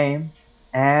 release a game,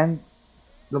 and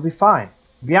it'll be fine.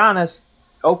 To be honest,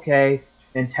 okay,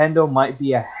 Nintendo might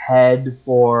be ahead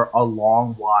for a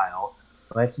long while,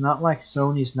 but it's not like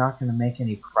Sony's not going to make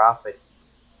any profit.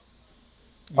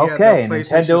 Yeah, Okay, the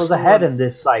PlayStation Nintendo's Store- ahead in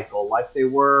this cycle, like they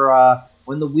were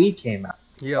when the Wii came out.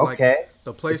 Yeah, like Okay,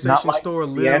 the It's not PlayStation like Store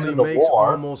the end literally of the makes war.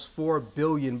 almost $4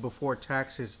 billion before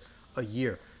taxes a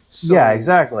year. So yeah,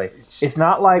 exactly. It's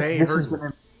not like they this hurt is me.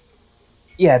 gonna.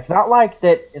 Yeah, it's not like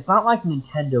that. It's not like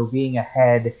Nintendo being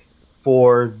ahead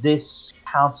for this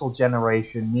console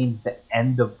generation means the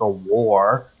end of the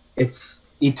war. It's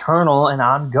eternal and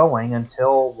ongoing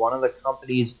until one of the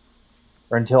companies,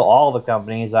 or until all the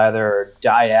companies either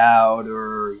die out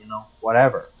or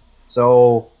whatever.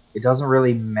 So it doesn't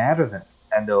really matter that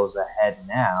Nintendo's ahead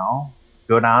now.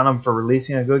 Good on them for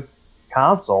releasing a good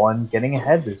console and getting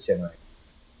ahead this generation.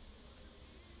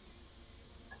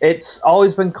 It's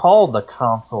always been called the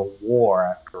console war,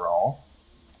 after all.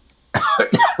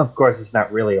 Of course, it's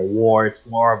not really a war. It's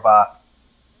more of a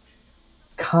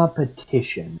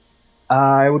competition.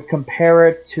 I would compare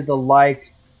it to the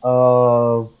likes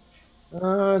of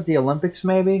the Olympics,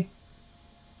 maybe.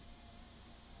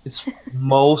 It's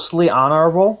mostly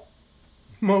honorable.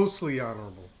 Mostly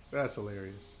honorable. That's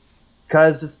hilarious.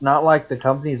 Because it's not like the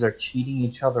companies are cheating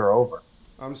each other over.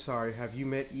 I'm sorry. Have you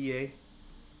met E EA?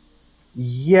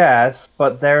 Yes,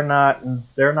 but they're not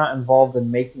involved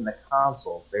in making the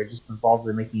consoles. They're just involved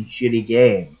in making shitty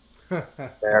games.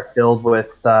 They're filled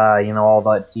with all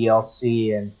the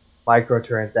DLC and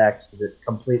microtransactions that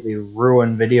completely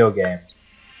ruin video games.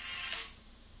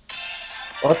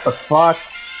 What the fuck?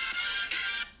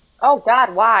 Oh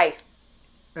God, why?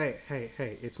 Hey,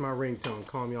 it's my ringtone.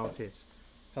 Calm y'all tits.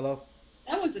 Hello?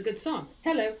 That was a good song.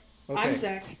 Hello, Okay. I'm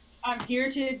Zach. I'm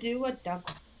here to do a dunk.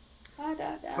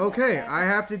 Okay, I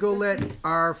have to go let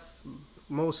our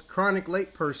most chronic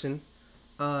late person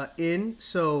in.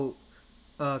 So,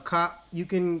 Cop, you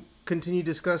can continue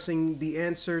discussing the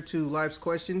answer to life's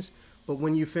questions, but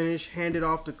when you finish, hand it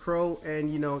off to Crow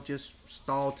and, just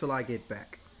stall till I get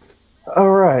back.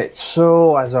 Alright,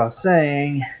 so as I was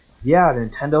saying, yeah,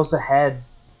 Nintendo's ahead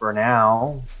for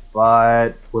now,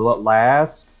 but will it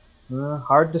last?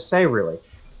 Hard to say, really.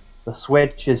 The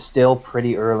Switch is still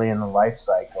pretty early in the life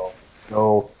cycle,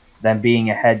 so them being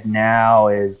ahead now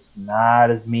is not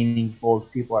as meaningful as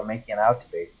people are making it out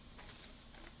to be.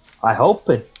 I hope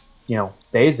it,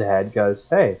 stays ahead, because,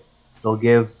 hey, it'll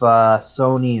give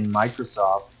Sony and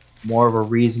Microsoft more of a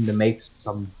reason to make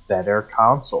some better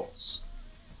consoles.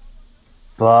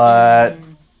 But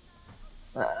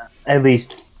at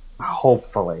least,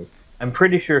 hopefully. I'm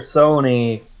pretty sure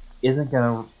Sony isn't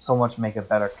going to so much make a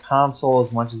better console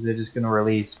as much as they're just going to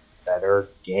release better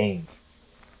games.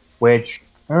 Which,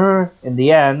 in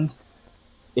the end,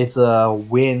 it's a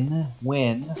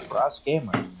win-win for us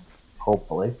gamers.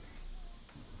 Hopefully.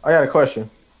 I got a question.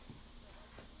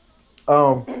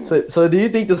 So do you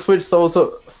think the Switch sold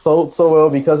so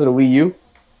well because of the Wii U?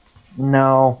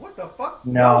 No. What the fuck?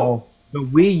 No. The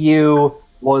Wii U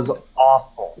was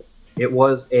awful. It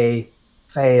was a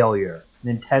failure.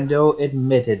 Nintendo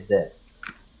admitted this.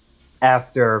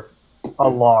 After a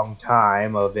long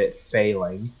time of it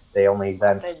failing, they only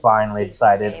then finally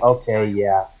decided, okay,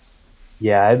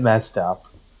 yeah, it messed up.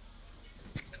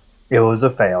 It was a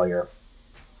failure.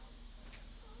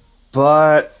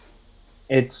 but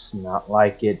it's not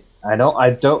like it. I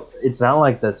don't. It's not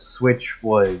like the Switch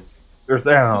was. There's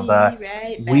I don't know the Be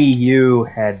right back. Wii U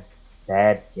had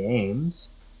bad games.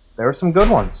 There were some good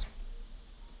ones,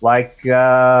 like you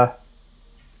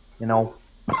know,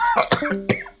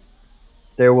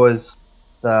 there was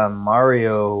the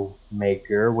Mario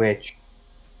Maker, which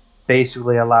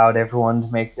basically allowed everyone to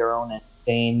make their own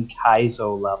insane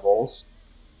Kaizo levels,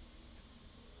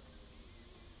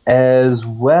 as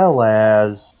well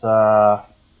as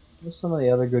what's some of the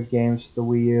other good games for the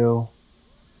Wii U?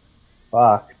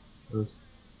 Fuck, there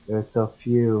was so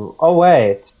few. Oh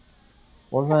wait,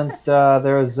 wasn't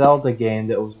there a Zelda game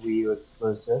that was Wii U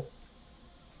exclusive?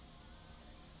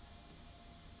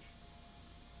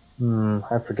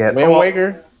 I forget. Wind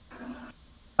Waker?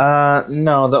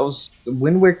 No, that was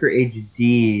Wind Waker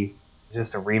HD.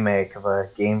 Just a remake of a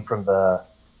game from the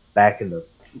back in the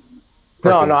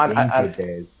No, frickin' I GameCube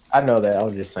days. I know that. I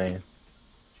was just saying.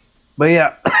 But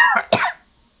yeah,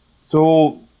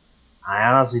 so I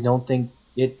honestly don't think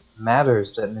it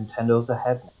matters that Nintendo's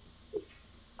ahead. It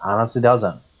honestly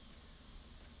doesn't.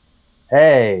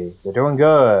 Hey, they're doing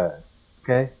good.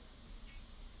 Okay,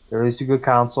 they released a good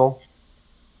console.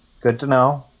 Good to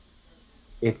know.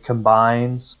 It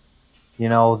combines,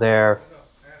 their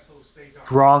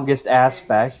strongest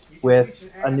aspect with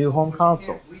a new home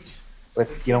console.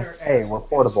 With, hey, we're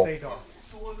portable.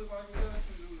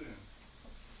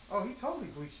 Oh, he totally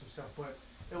bleached himself, but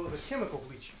it was a chemical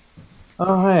bleaching.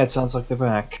 Oh, hey, it sounds like they're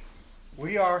back.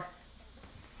 We are.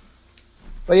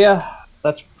 But yeah,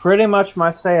 that's pretty much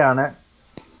my say on it.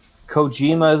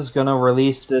 Kojima's gonna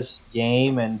release this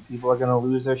game and people are gonna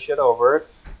lose their shit over it.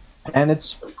 And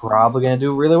it's probably gonna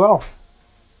do really well.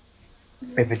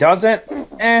 If it doesn't,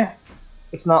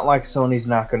 it's not like Sony's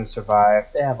not gonna survive.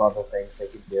 They have other things they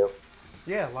can do.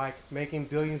 Yeah, like making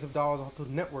billions of dollars off the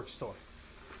network store.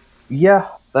 Yeah,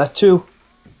 that too.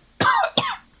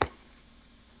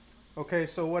 Okay,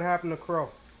 so what happened to Crow?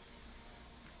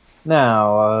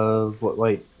 Now,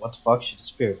 wait, what the fuck? She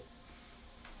disappeared.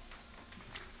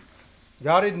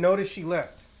 Y'all didn't notice she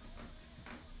left.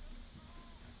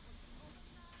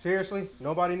 Seriously?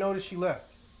 Nobody noticed she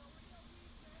left.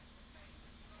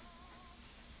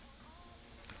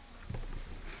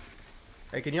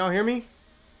 Hey, can y'all hear me?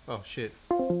 Oh, shit.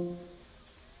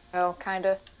 Oh,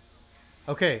 kinda.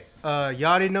 Okay,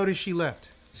 y'all didn't notice she left.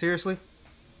 Seriously?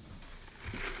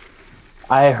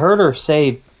 I heard her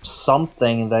say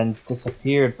something and then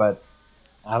disappeared, but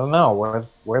I don't know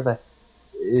where the.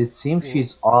 It seems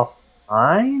she's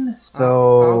offline,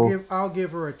 so I'll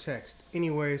give her a text.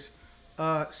 Anyways,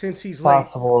 since he's late,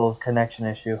 possible connection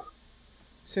issue.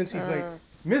 since he's late,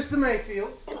 Mr.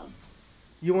 Mayfield,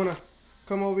 you wanna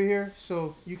come over here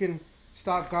so you can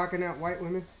stop gawking at white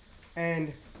women?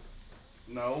 And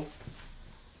No.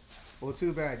 well,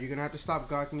 too bad. You're gonna have to stop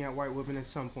gawking at white women at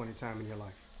some point in time in your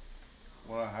life.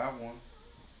 Well, I have one.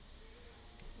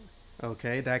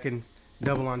 Okay, that can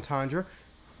double entendre.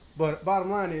 But bottom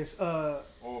line is, Or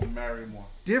marry one.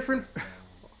 different.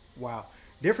 Wow,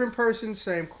 different person,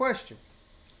 same question.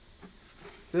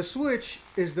 The Switch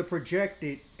is the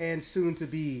projected and soon to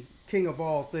be king of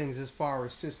all things as far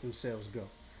as system sales go.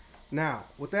 Now,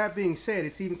 with that being said,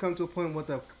 it's even come to a point where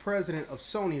the president of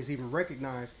Sony has even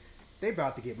recognized they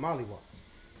about to get mollywopped.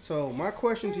 So my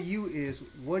question to you is,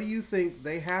 what do you think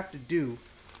they have to do,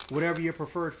 whatever your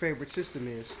preferred favorite system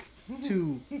is,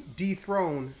 to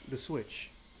dethrone the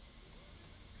Switch?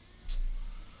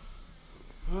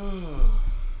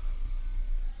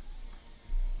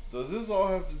 Does this all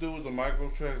have to do with the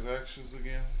microtransactions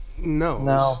again? No,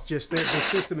 No. it's just that the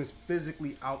system is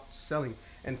physically outselling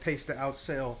and pays to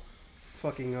outsell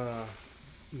fucking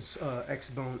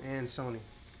Xbone and Sony.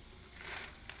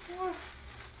 What?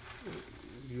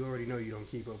 You already know you don't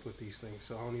keep up with these things,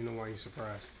 so I don't even know why you're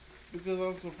surprised. Because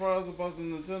I'm surprised about the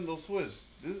Nintendo Switch.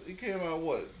 It came out,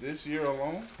 what, this year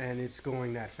alone? And it's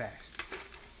going that fast.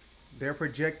 Their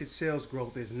projected sales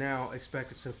growth is now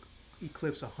expected to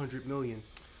eclipse 100 million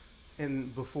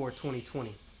before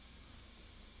 2020.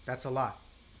 That's a lot.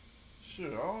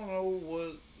 Sure, I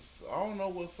don't know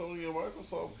what Sony and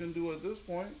Microsoft can do at this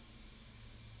point.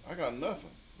 I got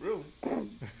nothing, really.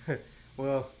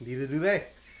 Well, neither do they.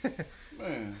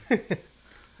 Man,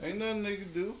 ain't nothing they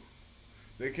can do.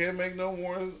 They can't make no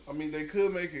more. I mean, they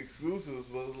could make exclusives,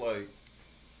 but it's like,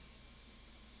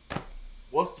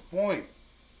 what's the point?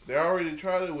 They already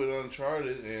tried it with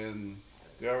Uncharted, and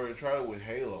they already tried it with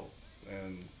Halo,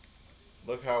 and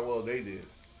look how well they did.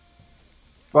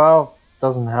 Well,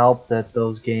 doesn't help that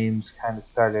those games kind of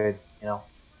started,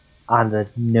 on the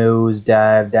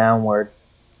nosedive downward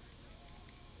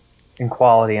in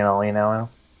quality and all,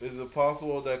 Is it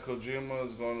possible that Kojima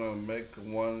is gonna make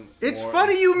one? It's more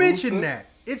funny you exclusive? mentioned that.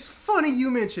 It's funny you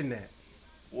mentioned that.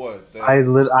 What? That,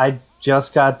 I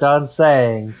just got done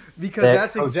saying Because that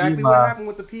that's exactly what Kojima- happened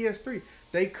with the PS3.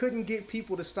 They couldn't get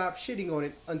people to stop shitting on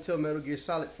it until Metal Gear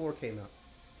Solid 4 came out.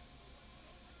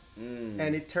 And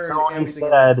it turned Sony everything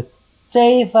said,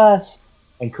 "Save us,"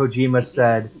 and Kojima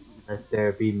said, "Let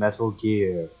there be Metal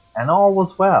Gear," and all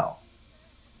was well.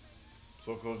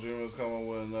 so Kojima's coming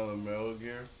with another Metal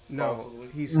Gear? No, Possibly?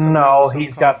 he's coming out No, with something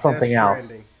he's called got something Death else.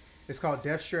 Stranding. It's called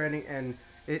Death Stranding, and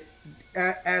it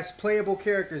as playable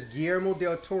characters, Guillermo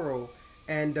del Toro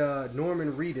and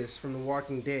Norman Reedus from The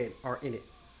Walking Dead are in it.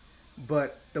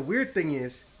 But the weird thing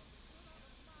is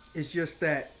just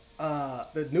that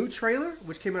the new trailer,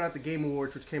 which came out at the Game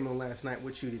Awards, which came on last night,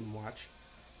 which you didn't watch,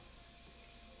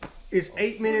 is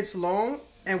 8 minutes long,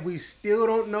 and we still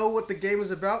don't know what the game is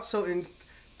about. So in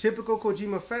typical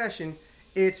Kojima fashion,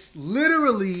 it's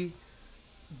literally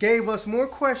gave us more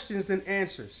questions than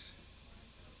answers.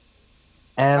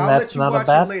 And I'll that's let you not watch a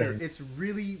bad it later. thing. It's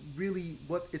really, really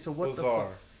it's a what Bizarre. the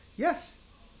fuck. Yes,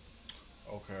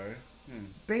 Okay.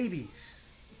 babies,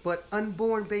 but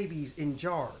unborn babies in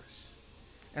jars,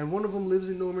 and one of them lives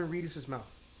in Norman Reedus' mouth.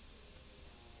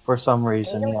 For some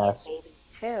reason, Alien yes. baby,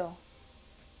 too.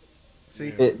 See,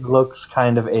 Yeah. It looks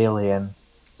kind of alien.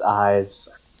 Its eyes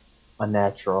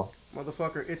unnatural.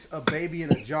 motherfucker, it's a baby in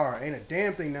a jar. Ain't a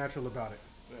damn thing natural about it.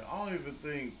 Man, I don't even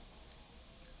think.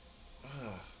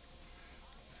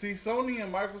 See, Sony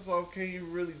and Microsoft can't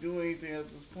even really do anything at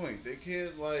this point. They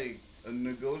can't like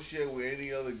negotiate with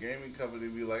any other gaming company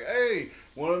and be like, "Hey,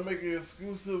 want to make an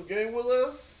exclusive game with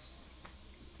us?"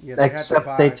 Yeah, they had to Except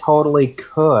buy. they totally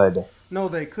could. No,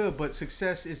 they could, but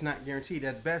success is not guaranteed.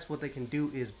 At best, what they can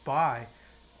do is buy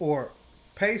or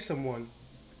pay someone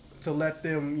to let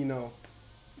them,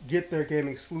 get their game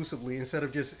exclusively instead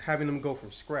of just having them go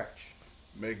from scratch.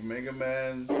 Make Mega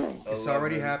Man. It's 11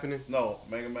 already happening. No,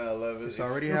 Mega Man 11. It's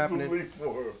already exclusively happening.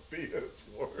 for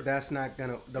PS4. That's not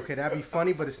gonna. Okay, that'd be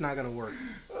funny, but it's not gonna work.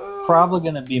 Probably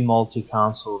gonna be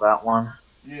multi-console, that one.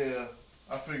 Yeah,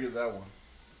 I figured that one.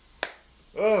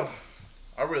 Ugh,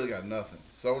 I really got nothing.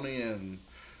 Sony and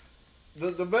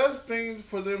the best thing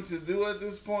for them to do at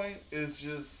this point is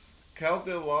just count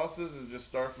their losses and just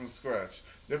start from scratch.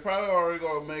 They're probably already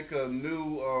gonna make a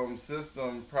new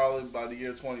system probably by the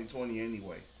year 2020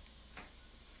 anyway.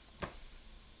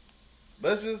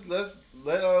 Let's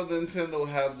let Nintendo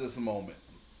have this moment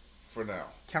for now.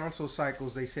 Console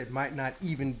cycles, they said, might not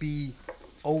even be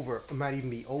over. Might even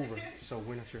be over. So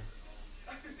we're not sure.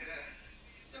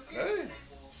 Hey.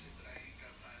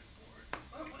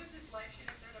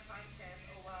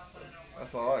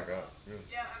 That's all I got. Really.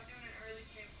 Yeah, I'm doing an early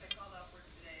stream because I called off work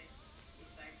today.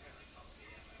 Because I accidentally fell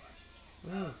asleep on my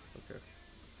watch. Oh, okay.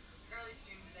 Early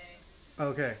stream today.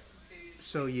 Okay. Some food.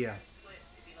 So yeah. Flip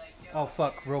to be like, yo, Oh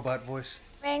fuck, robot voice.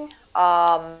 Hearing.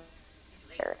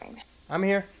 I'm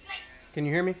here. Can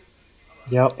you hear me?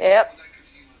 Yep. Yep.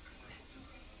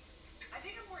 I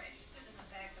think I'm more interested in the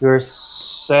fact that You're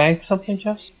saying something,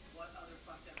 Jess? what other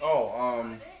fucked up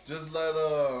Oh, just let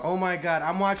Oh my god,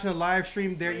 I'm watching a live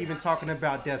stream. They're even talking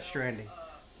about Death Stranding.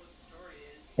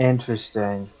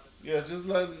 Interesting. yeah, just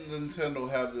let Nintendo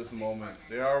have this moment.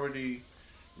 They're already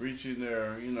reaching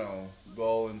their,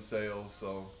 goal in sales,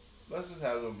 so let's just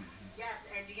have them Yes,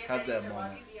 and to get have ready that to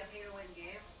moment. lucky be a pay to win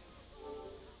game.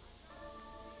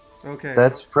 Okay.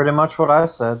 That's pretty much what I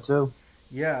said, too.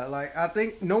 Yeah, like I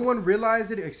think no one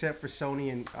realized it except for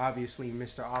Sony and obviously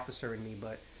Mr. Officer and me,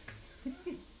 but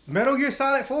Metal Gear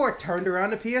Solid 4 turned around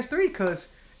the PS3 because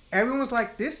everyone was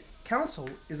like, this console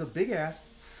is a big ass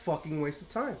fucking waste of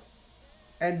time.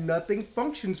 And nothing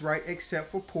functions right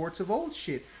except for ports of old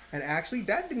shit. And actually,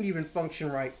 that didn't even function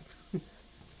right.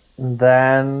 And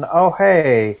then, oh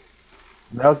hey,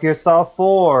 Metal Gear Solid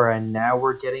 4, and now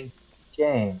we're getting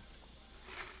game.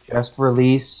 Just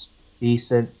release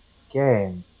decent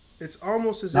game. It's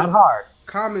almost as Not if hard.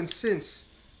 common sense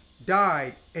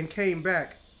died and came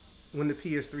back when the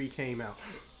PS3 came out.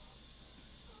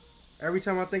 Every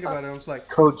time I think about it, I'm just like,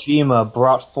 Kojima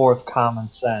brought forth common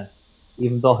sense,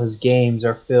 even though his games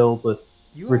are filled with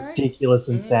you alright? ridiculous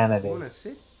insanity. You wanna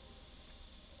sit?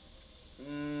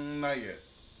 Not yet.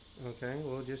 Okay,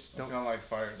 well just I'm don't. kind of like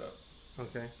fired up.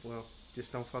 Okay, well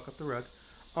just don't fuck up the rug.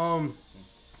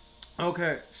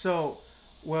 Okay, so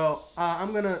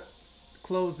I'm gonna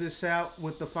close this out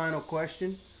with the final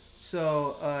question.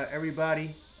 So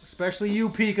everybody, especially you,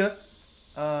 Pika,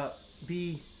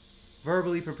 be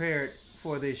verbally prepared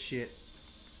for this shit.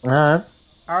 Alright.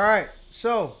 All right,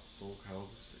 so Soul Calibur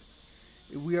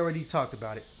 6. we already talked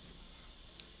about it.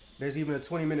 There's even a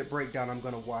 20-minute breakdown I'm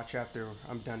gonna watch after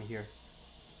I'm done here.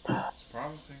 It's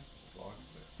promising. That's all I can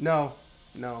say.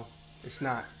 No, it's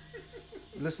not.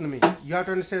 Listen to me. You have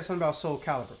to understand something about Soul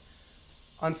Calibur.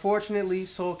 Unfortunately,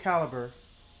 Soul Calibur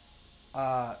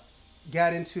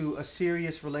got into a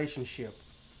serious relationship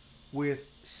with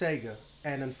Sega,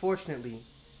 and unfortunately,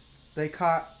 they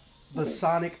caught the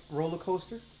Sonic roller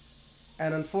coaster.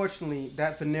 And unfortunately,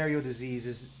 that venereal disease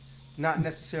is not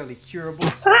necessarily curable.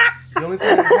 The only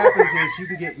thing that happens is you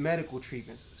can get medical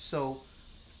treatments. So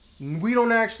we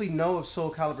don't actually know if Soul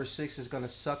Calibur 6 is going to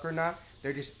suck or not.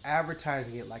 They're just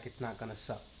advertising it like it's not going to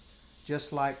suck.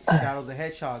 Just like Shadow the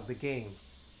Hedgehog, the game,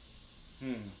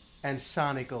 and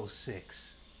Sonic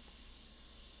 06.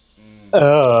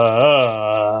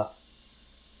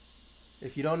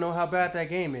 If you don't know how bad that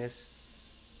game is,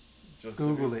 Just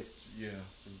Google it. Yeah,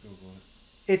 just Google it.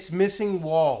 It's missing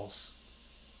walls.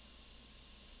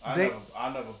 I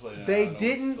never played it. They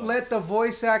didn't let the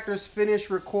voice actors finish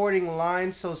recording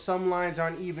lines, so some lines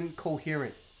aren't even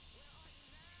coherent.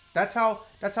 That's how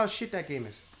shit that game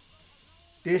is.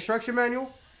 The instruction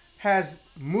manual has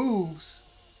moves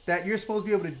that you're supposed to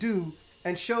be able to do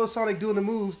and shows Sonic doing the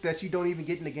moves that you don't even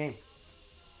get in the game.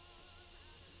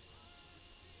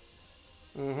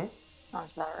 Mm-hmm.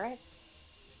 Sounds about right.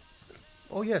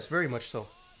 Oh yes, very much so.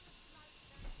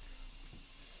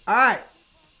 Alright.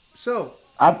 So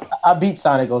I beat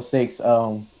Sonic 06.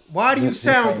 Why do you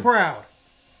sound proud?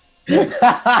 It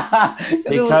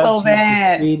was so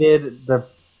bad. You defeated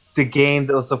the game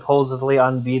that was supposedly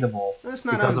unbeatable. That's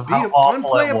not because unbeatable. of how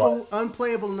awful it was.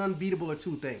 Unplayable and unbeatable are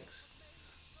two things.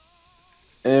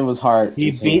 It was hard.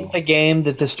 He beat the game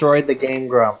that destroyed the Game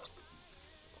Grumps.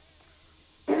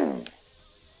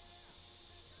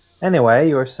 Anyway,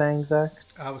 you were saying, Zach?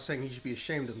 I was saying he should be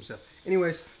ashamed of himself.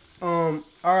 Anyways, all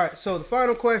right. So the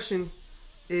final question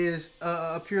is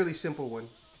a purely simple one.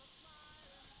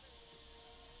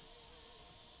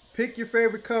 Pick your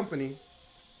favorite company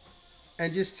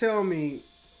and just tell me,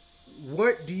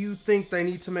 what do you think they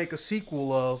need to make a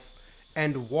sequel of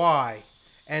and why?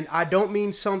 And I don't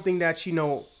mean something that's,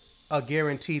 a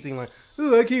guaranteed thing like,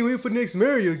 oh, I can't wait for the next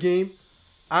Mario game.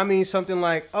 I mean something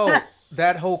like, oh,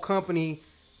 that whole company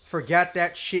forgot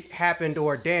that shit happened,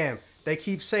 or damn, they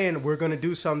keep saying we're going to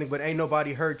do something, but ain't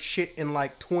nobody heard shit in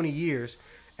like 20 years.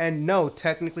 And no,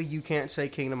 technically you can't say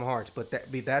Kingdom Hearts, but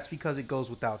that's because it goes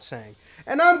without saying.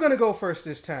 And I'm going to go first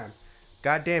this time.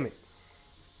 God damn it.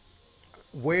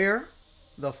 Where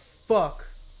the fuck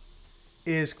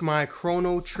is my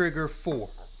Chrono Trigger 4?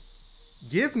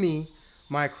 Give me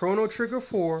my Chrono Trigger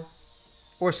 4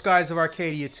 or Skies of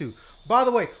Arcadia 2. By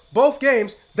the way, both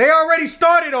games, they already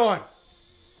started on.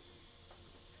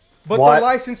 But the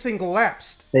licensing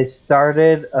lapsed. They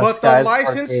started but the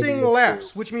licensing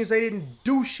lapsed, which means they didn't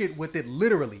do shit with it,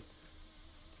 literally.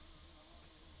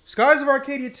 Skies of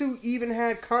Arcadia 2 even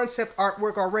had concept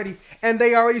artwork already, and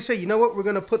they already say, you know what, we're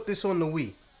going to put this on the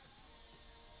Wii.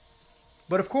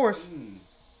 But of course,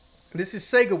 this is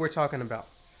Sega we're talking about.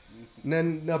 And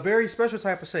then a very special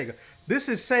type of Sega. This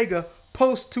is Sega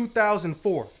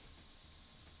post-2004.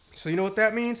 So you know what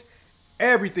that means?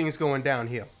 Everything is going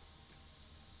downhill.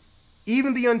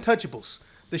 Even the Untouchables.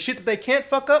 The shit that they can't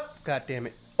fuck up, god damn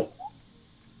it.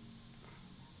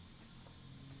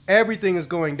 Everything is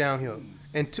going downhill.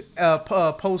 And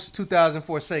post-2004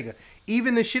 Sega.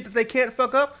 Even the shit that they can't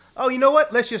fuck up, oh, you know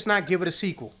what? Let's just not give it a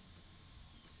sequel.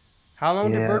 How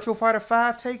long did Virtua Fighter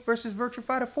 5 take versus Virtua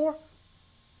Fighter 4?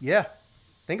 Yeah.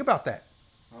 Think about that.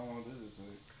 How long did it take?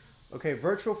 Okay,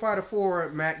 Virtua Fighter 4,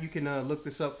 Matt, you can look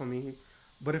this up for me.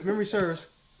 But if memory serves,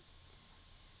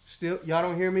 still, y'all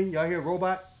don't hear me? Y'all hear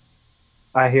Robot?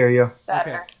 I hear you.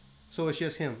 Okay, so it's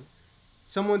just him.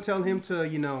 Someone tell him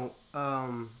to,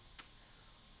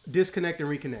 disconnect and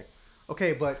reconnect.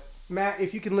 Okay, but Matt,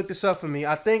 if you can look this up for me,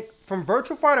 I think from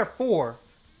Virtua Fighter 4,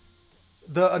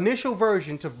 the initial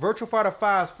version to Virtua Fighter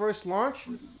 5's first launch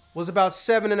was about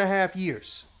 7.5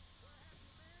 years.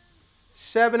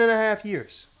 7.5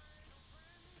 years.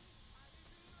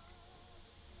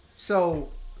 So,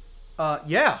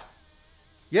 yeah,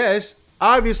 it's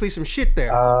obviously some shit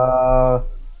there.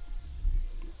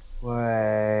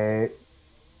 Wait.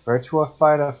 Virtua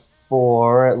Fighter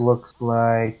 4, it looks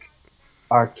like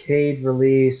arcade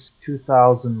release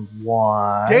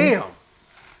 2001. Damn!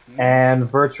 And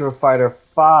Virtua Fighter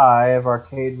 5,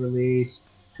 arcade release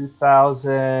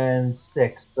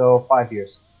 2006, so 5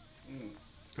 years.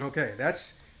 Okay,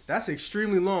 that's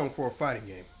extremely long for a fighting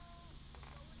game.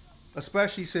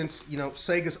 Especially since,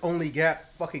 Sega's only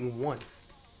got fucking one.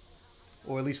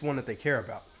 Or at least one that they care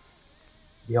about.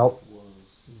 Yep.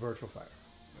 Virtua Fighter.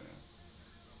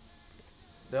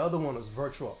 The other one was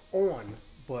Virtua On,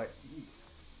 but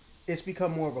it's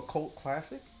become more of a cult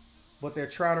classic. but they're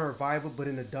trying to revive it, but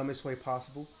in the dumbest way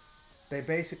possible. They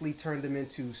basically turned them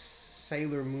into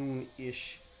Sailor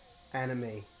Moon-ish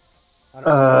anime. I don't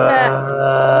know. No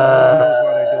one knows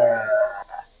why they're doing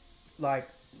that. Like,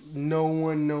 no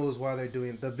one knows why they're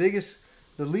doing it.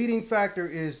 The leading factor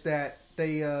is that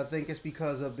they think it's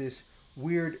because of this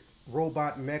weird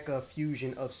robot mecha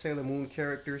fusion of Sailor Moon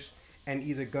characters and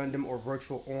either Gundam or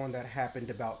Virtual On that happened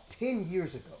about 10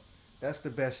 years ago. That's the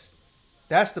best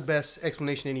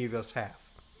explanation any of us have.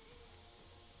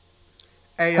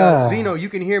 Hey, Zeno, you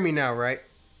can hear me now, right?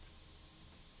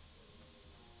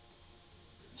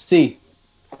 See.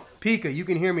 Pika, you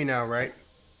can hear me now, right?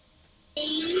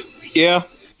 Yeah,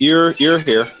 you're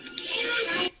here.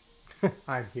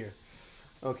 I'm here.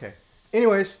 Okay.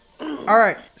 Anyways, all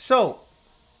right. So,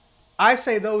 I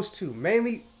say those two.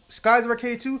 Mainly Skies of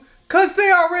Arcadia 2, because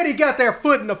they already got their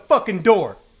foot in the fucking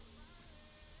door.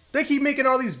 They keep making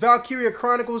all these Valkyria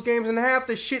Chronicles games, and half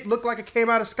the shit look like it came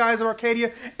out of Skies of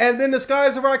Arcadia, and then the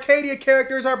Skies of Arcadia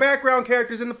characters are background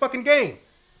characters in the fucking game.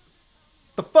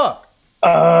 The fuck?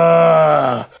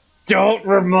 Don't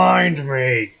remind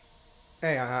me.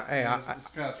 Hey,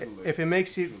 if it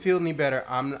makes you feel any better,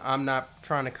 I'm not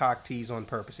trying to cock tease on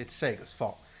purpose. It's Sega's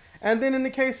fault. And then in the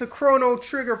case of Chrono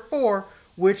Trigger 4,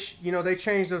 which, you know, they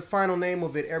changed the final name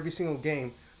of it every single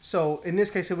game. So in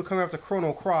this case, it would come after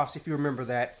Chrono Cross, if you remember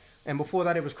that. And before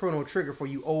that, it was Chrono Trigger for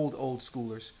you old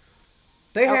schoolers.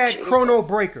 They had Chrono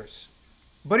Breakers.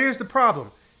 But here's the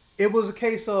problem. It was a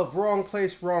case of wrong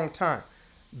place, wrong time.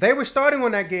 They were starting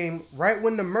on that game right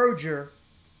when the merger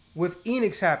with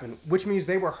Enix happened, which means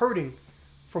they were hurting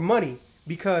for money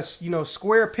because, you know,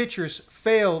 Square Pictures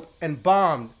failed and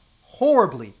bombed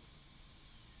horribly.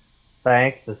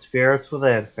 Thank the spirits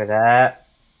within for that.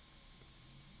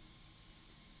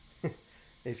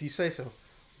 If you say so.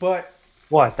 But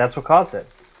what? That's what caused it.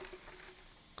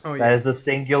 Oh yeah. That is a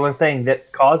singular thing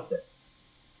that caused it.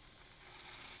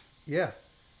 Yeah.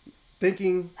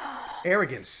 Thinking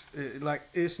arrogance. Like,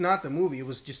 it's not the movie. It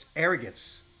was just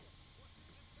arrogance.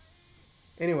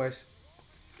 Anyways.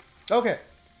 Okay.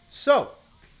 So,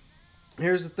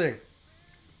 here's the thing.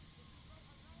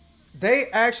 They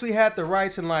actually had the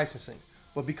rights and licensing.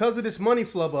 But because of this money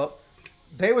flub up,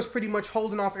 they was pretty much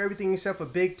holding off everything except for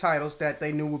big titles that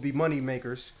they knew would be money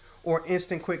makers or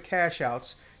instant quick cash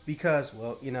outs because,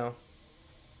 well, you know,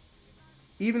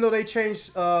 even though they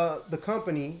changed the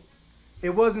company,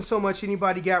 it wasn't so much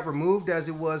anybody got removed as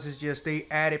it was is just they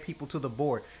added people to the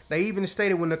board. They even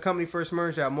stated when the company first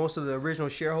merged out, most of the original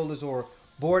shareholders or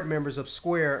board members of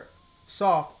Square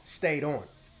Soft stayed on.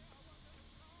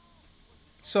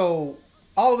 So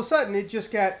all of a sudden it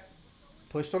just got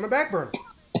pushed on the back burner.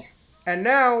 And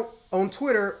now on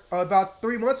Twitter, about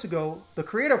 3 months ago, the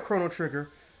creator of Chrono Trigger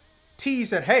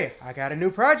teased that, hey, I got a new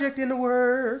project in the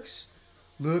works.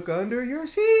 Look under your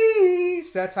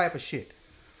seats. That type of shit.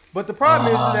 But the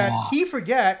problem is that he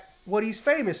forgot what he's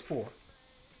famous for.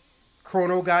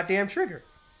 Chrono goddamn Trigger.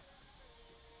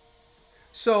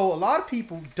 So a lot of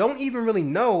people don't even really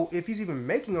know if he's even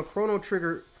making a Chrono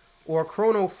Trigger or a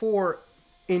Chrono 4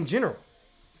 in general.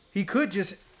 He could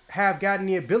just have gotten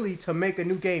the ability to make a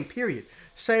new game, period.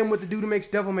 Same with the dude who makes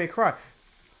Devil May Cry.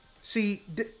 See,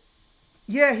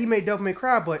 yeah, he made Devil May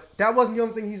Cry, but that wasn't the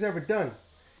only thing he's ever done.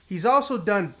 He's also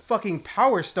done fucking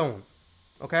Power Stone,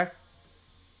 okay?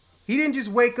 He didn't just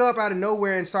wake up out of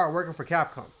nowhere and start working for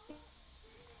Capcom.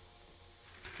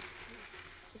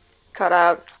 Cut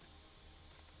out.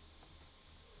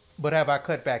 But have I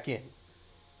cut back in?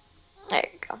 There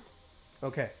you go.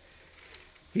 Okay.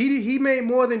 He made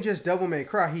more than just Devil May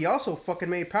Cry. He also fucking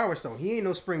made Power Stone. He ain't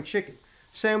no spring chicken.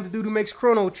 Same with the dude who makes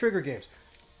Chrono Trigger games.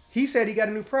 He said he got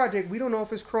a new project. We don't know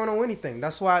if it's Chrono anything.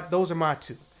 That's why those are my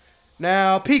two.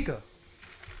 Now, Pika.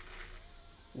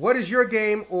 What is your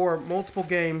game or multiple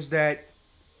games that,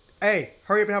 hey,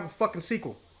 hurry up and have a fucking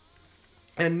sequel?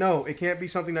 And no, it can't be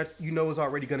something that you know is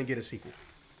already going to get a sequel.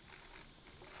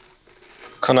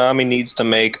 Konami needs to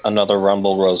make another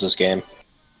Rumble Roses game.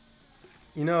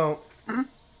 You know,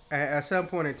 at some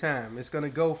point in time, it's going to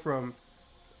go from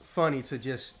funny to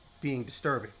just being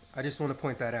disturbing. I just want to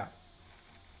point that out.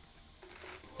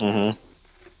 Mm-hmm.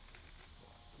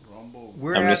 Rumble.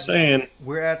 I'm just saying.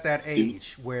 We're at that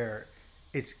age where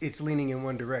it's leaning in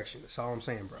one direction. That's all I'm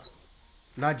saying, bro.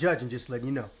 Not judging, just letting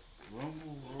you know.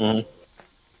 Mm-hmm.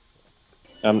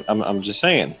 I'm just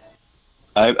saying.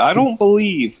 I don't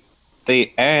believe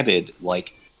they added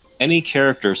like any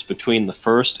characters between the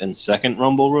first and second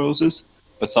Rumble Roses,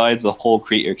 besides the whole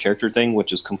create your character thing,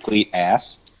 which is complete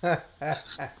ass.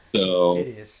 So it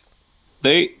is.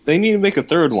 They need to make a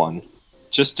third one,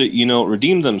 just to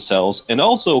redeem themselves, and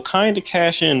also kind of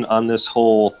cash in on this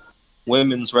whole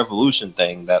women's revolution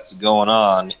thing that's going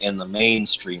on in the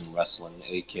mainstream wrestling,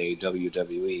 aka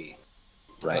WWE,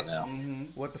 right now. Mm-hmm.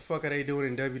 What the fuck are they doing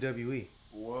in WWE?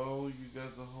 Well, you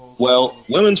got the whole. Well,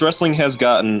 women's wrestling has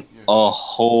gotten a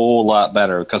whole lot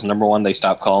better because number one, they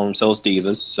stopped calling themselves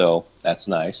divas, so that's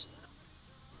nice.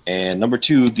 And number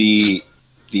two, the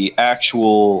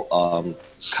actual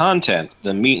content,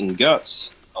 the meat and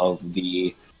guts of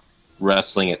the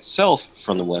wrestling itself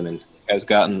from the women has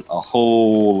gotten a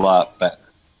whole lot better.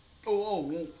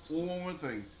 One more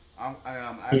thing. I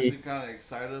am actually kind of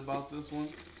excited about this one.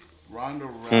 Ronda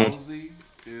Rousey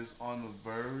is on the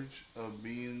verge of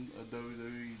being a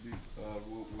WWE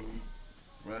women's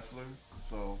wrestler.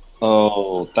 So.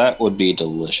 Oh, that would be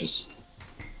delicious.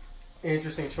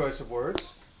 Interesting choice of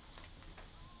words.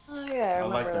 Oh, yeah, I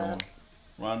like remember that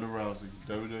one. Ronda Rousey,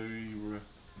 WWE.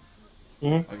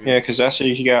 Yeah, because after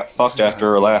she got fucked after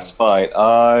her last fight,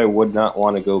 I would not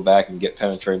want to go back and get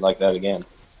penetrated like that again.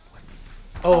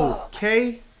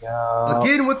 Okay.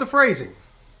 Again with the phrasing.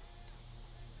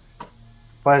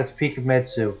 But it's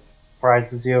Pikamitsu.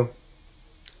 Prizes you.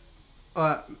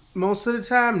 Most of the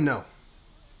time, no.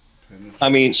 I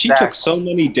mean, she took so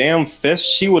many damn fists,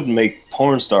 she would make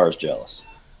porn stars jealous.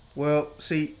 Well,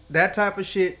 see, that type of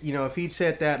shit, you know, if he'd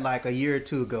said that like a year or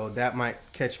two ago, that might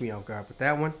catch me off guard. But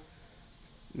that one,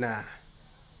 nah.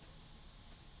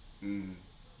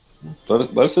 But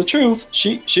it's the truth.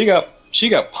 She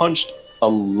got punched a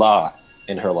lot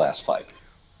in her last fight.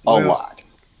 A lot.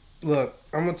 Look,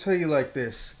 I'm gonna tell you like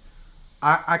this.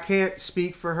 I can't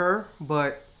speak for her,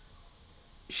 but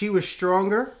she was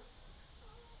stronger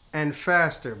and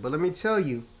faster. But let me tell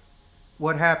you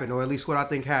what happened, or at least what I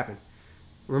think happened.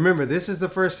 Remember, this is the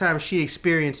first time she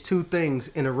experienced two things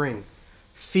in a ring.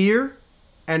 Fear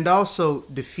and also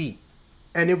defeat.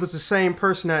 And it was the same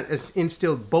person that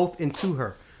instilled both into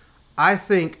her. I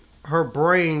think her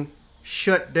brain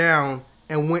shut down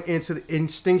and went into the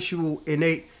instinctual,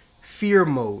 innate fear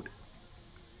mode.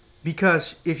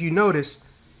 Because if you notice,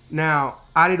 now,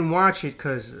 I didn't watch it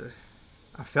because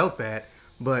I felt bad,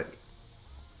 but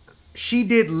she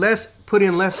did put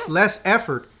in less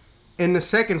effort in the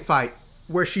second fight,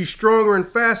 where she's stronger and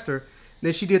faster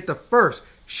than she did the first.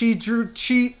 She did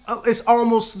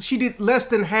less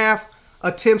than half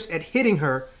attempts at hitting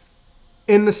her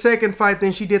in the second fight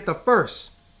than she did the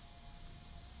first.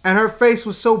 And her face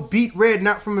was so beat red,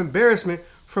 not from embarrassment,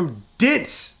 from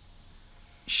dents.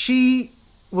 She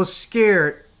was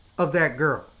scared of that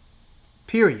girl.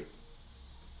 Period.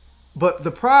 But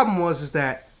the problem was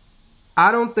that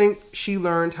I don't think she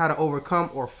learned how to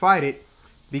overcome or fight it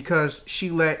because she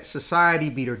let society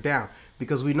beat her down.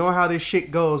 Because we know how this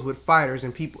shit goes with fighters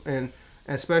and people, and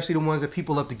especially the ones that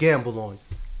people love to gamble on.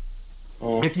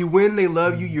 If you win, they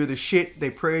love you. You're the shit. They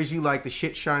praise you like the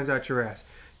shit shines out your ass.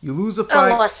 You lose a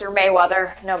fight. Unless you're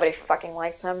Mayweather. Nobody fucking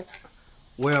likes him.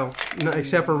 Well, no,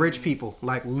 except for rich people.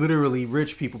 Like literally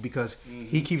rich people, because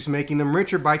he keeps making them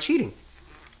richer by cheating.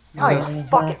 Oh, he's a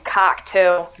fucking cock,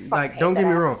 too. Like, don't get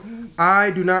me wrong.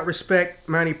 I do not respect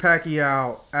Manny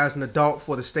Pacquiao as an adult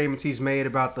for the statements he's made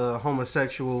about the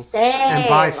homosexual and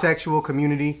bisexual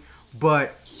community.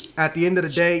 But at the end of the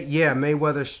day, yeah,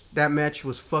 Mayweather, that match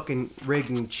was fucking rigged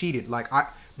and cheated. Like,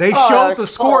 they showed the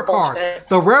scorecards.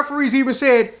 The referees even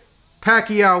said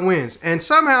Pacquiao wins. And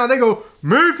somehow they go,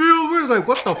 Mayfield wins. Like,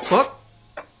 what the fuck?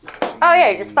 Oh,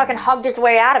 yeah, he just fucking hugged his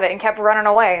way out of it and kept running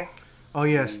away. Oh,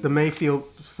 yes, the Mayfield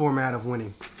format of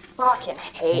winning. Fucking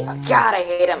hate him. God, I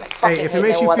hate him. Hey, if it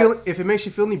makes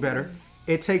you feel any better,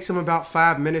 it takes him about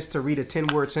 5 minutes to read a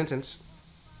 10-word sentence.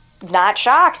 Not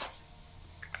shocked.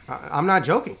 I'm not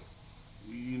joking.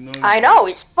 I know,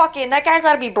 he's fucking, that guy's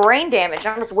gotta be brain damaged.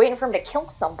 I'm just waiting for him to kill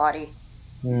somebody.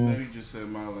 You know, you just said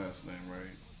my last name,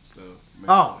 right? So,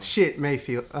 oh, shit,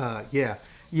 Mayfield. Yeah.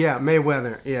 Yeah,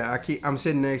 Mayweather. Yeah, I'm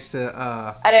sitting next to.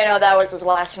 I didn't know that was his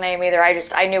last name either.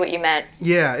 I knew what you meant.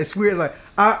 Yeah, it's weird. Like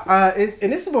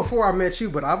and this is before I met you,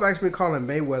 but I've actually been calling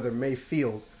Mayweather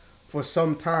Mayfield for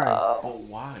some time. Oh,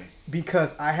 why?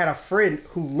 Because I had a friend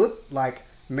who looked like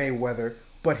Mayweather,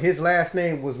 but his last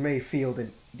name was Mayfield,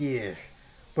 and yeah.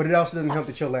 But it also doesn't help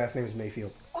that your last name is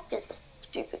Mayfield. Fuck this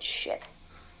stupid shit.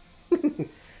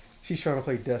 She's trying to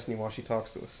play Destiny while she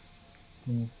talks to us.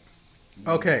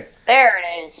 Okay. There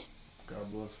it is.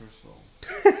 God bless her soul.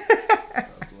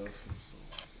 God bless her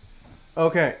soul.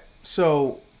 Okay,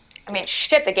 so. I mean,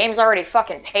 shit, the game's already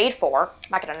fucking paid for. I'm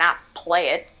not gonna not play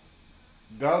it.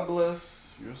 God bless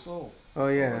your soul. Oh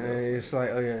yeah, it's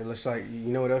like you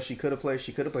know what else she could have played?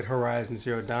 She could have played Horizon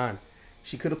Zero Dawn.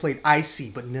 She could have played Icy,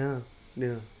 but no.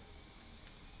 And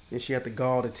she had the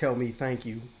gall to tell me thank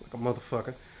you like a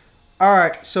motherfucker. All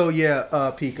right, so yeah,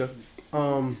 Pika.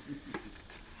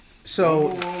 So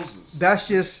No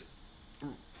roses.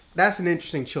 that's an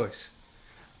interesting choice.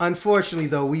 Unfortunately,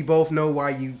 though, we both know why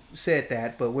you said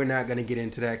that, but we're not going to get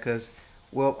into that because,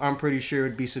 well, I'm pretty sure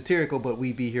it'd be satirical, but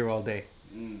we'd be here all day.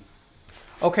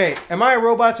 Okay, am I a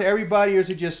robot to everybody, or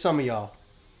is it just some of y'all?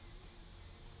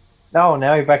 No,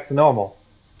 now you're back to normal.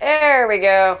 There we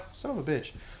go. Son of a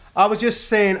bitch. I was just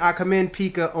saying I commend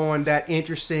Pika on that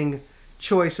interesting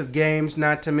choice of games,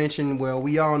 not to mention, well,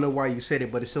 we all know why you said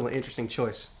it, but it's still an interesting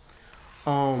choice.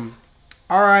 All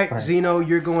right, Zeno,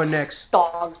 you're going next.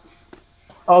 Dogs.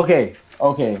 Okay.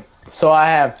 So I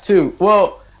have two.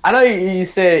 Well, I know you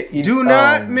said you Do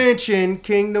not mention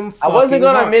Kingdom I fucking wasn't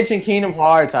gonna Hearts. mention Kingdom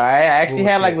Hearts. All right, I actually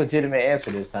had like Bullshit. legitimate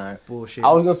answer this time. Bullshit.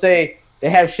 I was gonna say they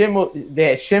had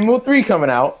Shenmue 3 coming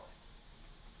out,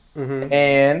 Mm-hmm.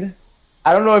 and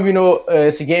I don't know if you know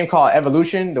it's a game called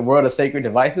Evolution: The World of Sacred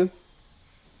Devices.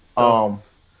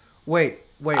 Wait,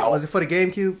 was it for the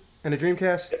GameCube and the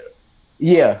Dreamcast?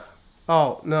 Yeah.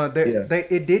 Oh no, Yeah.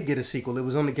 it did get a sequel. It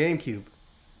was on the GameCube.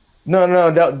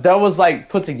 No, that was like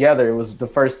put together. It was the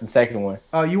first and second one.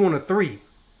 Oh, you want a 3?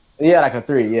 Yeah, like a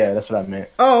 3. Yeah, that's what I meant.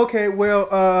 Oh, okay. Well,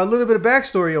 a little bit of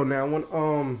backstory on that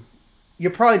one.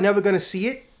 You're probably never gonna see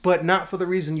it, but not for the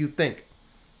reason you think.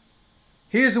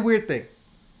 Here's the weird thing.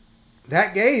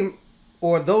 That game,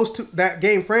 or that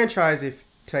game franchise, if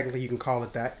technically you can call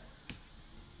it that,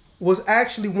 was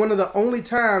actually one of the only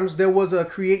times there was a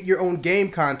create your own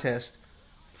game contest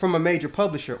from a major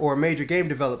publisher or a major game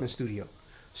development studio.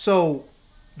 So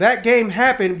that game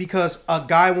happened because a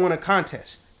guy won a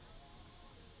contest.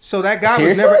 So that guy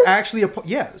was never actually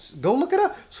yes, go look it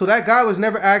up. So that guy was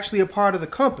never actually a part of the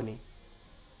company.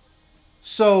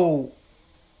 So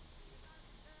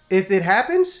if it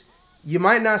happens, you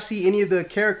might not see any of the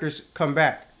characters come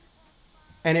back.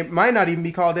 And it might not even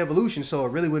be called Evolution, so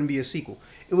it really wouldn't be a sequel.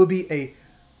 It would be a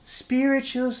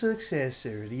spiritual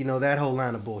successor. You know, that whole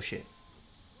line of bullshit.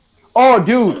 Oh,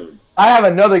 dude, I have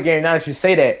another game now that you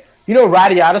say that. You know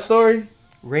Radiata Story?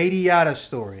 Radiata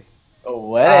Story. Oh,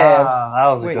 what else? That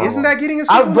was a Wait, good isn't one. that getting a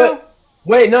sequel now? But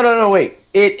wait, no, wait.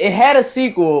 It had a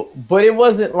sequel, but it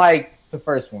wasn't like the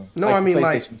first one. No, like I the mean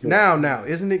like PlayStation 2. now.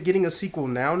 Isn't it getting a sequel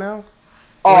now?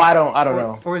 Oh, I don't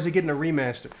know. Or is it getting a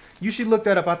remaster? You should look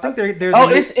that up. I think there's. Oh,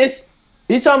 it's.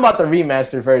 You talking about the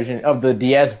remastered version of the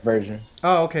DS version?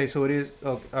 Oh, okay. So it is.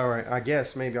 Oh, all right. I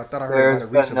guess maybe I thought I heard There's about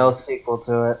it been recently. no sequel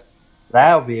to it.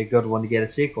 That would be a good one to get a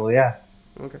sequel, yeah.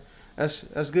 Okay,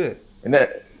 that's good. And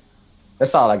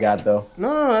that's all I got though.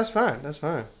 No, that's fine. That's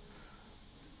fine.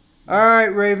 All right,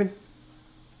 Raven.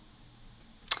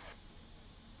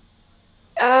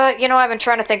 I've been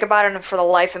trying to think about it, and for the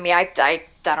life of me, I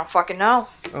don't fucking know.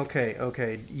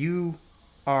 Okay. You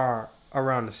are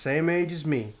around the same age as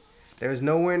me. There's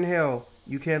nowhere in hell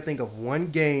you can't think of one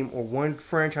game or one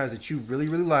franchise that you really,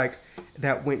 really liked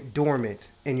that went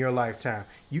dormant in your lifetime.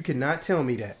 You cannot tell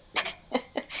me that.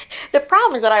 The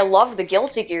problem is that I love the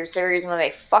Guilty Gear series when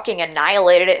they fucking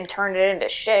annihilated it and turned it into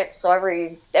shit. So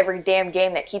every damn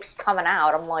game that keeps coming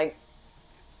out, I'm like,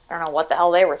 I don't know what the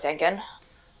hell they were thinking.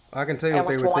 I can tell you I what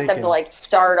they almost were want thinking. them to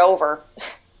start over.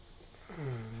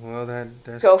 Well,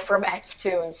 that's Go from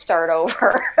X2 and start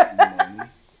over.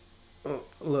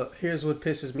 Look, here's what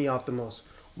pisses me off the most.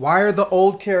 Why are the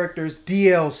old characters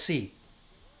DLC?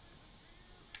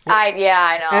 I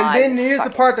know. And then here's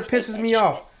the part that pisses me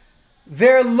off.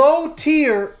 They're low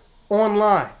tier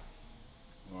online.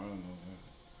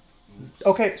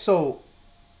 Okay, so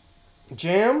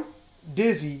Jam,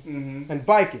 Dizzy, and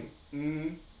Biking.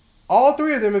 All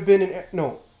three of them have been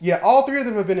all three of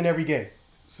them have been in every game.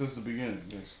 Since the beginning,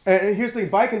 yes. And here's the thing,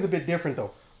 Biking's a bit different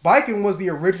though. Biking was the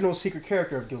original secret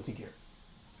character of Guilty Gear.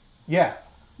 Yeah,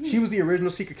 she was the original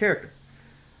secret character.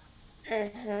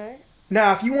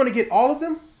 Now, if you want to get all of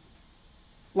them,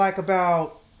 like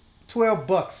about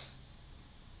 $12.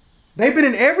 They've been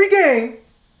in every game,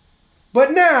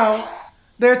 but now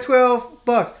they're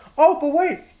 $12. Oh, but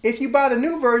wait, if you buy the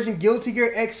new version, Guilty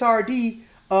Gear XRD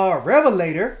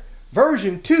Revelator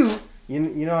version 2, you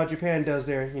know how Japan does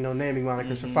their naming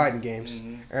monikers for fighting games.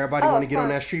 Everybody want to get on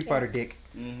that Street Fighter dick.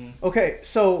 Okay,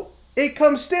 so it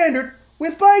comes standard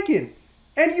with Biking,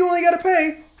 and you only got to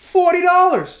pay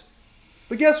 $40.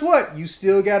 But guess what? You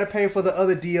still got to pay for the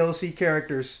other DLC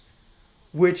characters,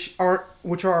 which are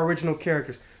original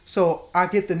characters. So I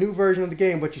get the new version of the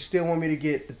game, but you still want me to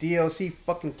get the DLC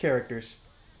fucking characters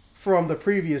from the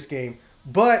previous game.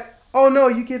 But oh no,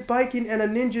 you get Biking and a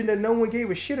ninja that no one gave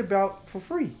a shit about for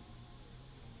free.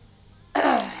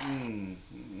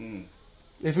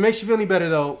 If it makes you feel any better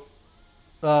though,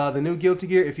 the new Guilty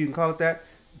Gear, if you can call it that,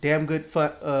 damn good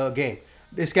game.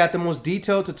 It's got the most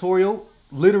detailed tutorial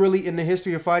literally in the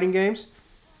history of fighting games.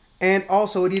 And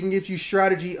also, it even gives you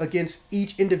strategy against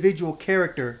each individual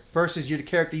character versus the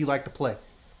character you like to play.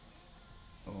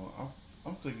 Oh,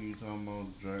 I'm thinking you're talking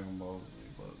about Dragon Ball Z,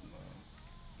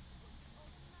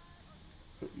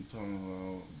 but you're talking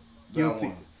about that Guilty.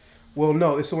 one. Well,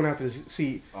 no, it's the one after.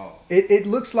 See, Oh. it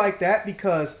looks like that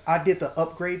because I did the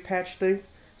upgrade patch thing.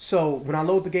 So when I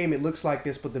load the game, it looks like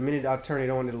this, but the minute I turn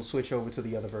it on, it'll switch over to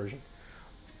the other version.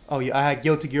 Oh yeah, I had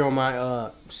Guilty Gear on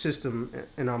my system,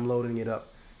 and I'm loading it up.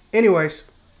 Anyways,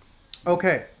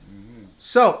 okay.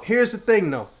 So here's the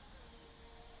thing, though.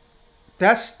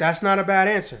 That's not a bad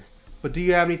answer. But do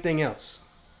you have anything else?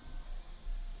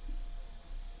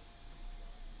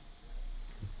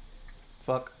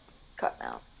 Fuck. Cut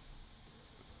out.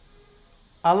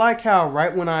 I like how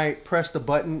right when I press the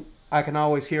button, I can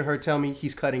always hear her tell me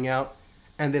he's cutting out,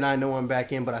 and then I know I'm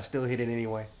back in, but I still hit it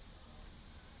anyway.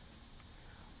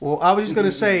 Well, I was just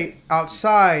gonna say,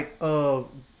 outside of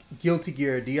Guilty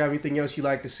Gear, do you have anything else you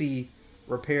like to see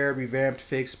repaired, revamped,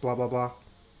 fixed, blah blah blah?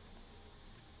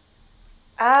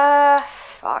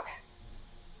 Fuck.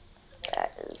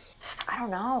 That is, I don't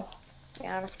know. To be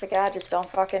honest to God, just don't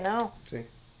fucking know. See,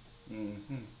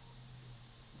 Mm-hmm.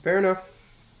 fair enough.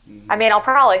 I mean, I'll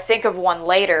probably think of one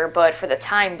later, but for the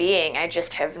time being, I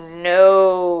just have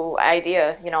no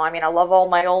idea. You know, I mean, I love all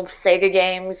my old Sega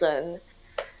games and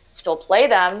still play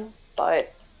them,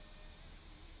 but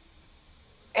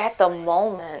at the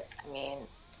moment, I mean,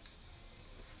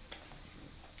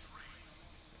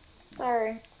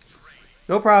 sorry.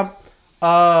 No problem.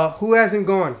 Who hasn't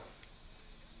gone?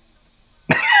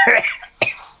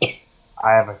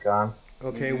 I haven't gone.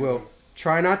 Okay, well,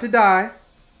 try not to die.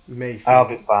 Mayfield. I'll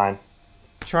be fine.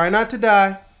 Try not to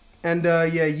die, and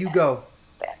yeah, you go.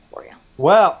 Bad for you.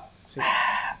 Well,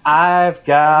 I've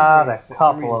got a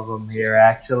couple of them here,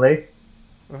 actually.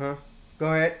 Go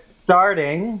ahead.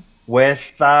 Starting with,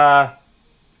 where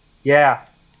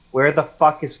the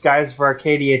fuck is Skies of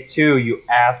Arcadia 2, you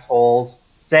assholes?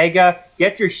 Sega,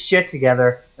 get your shit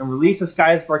together and release the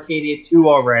Skies of Arcadia 2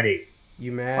 already.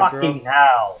 You mad, Fucking bro?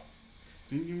 hell.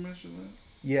 Didn't you mention that?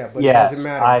 Yeah, but Yes, it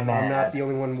doesn't matter. I'm I'm mad. not the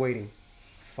only one waiting.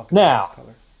 Fucking Now. this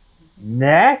color.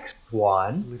 Next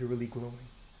one, Literally glowing.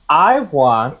 I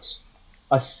want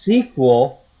a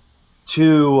sequel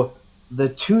to the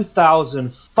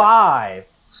 2005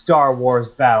 Star Wars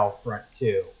Battlefront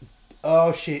 2.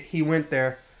 Oh shit, he went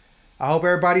there. I hope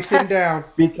everybody's sitting down.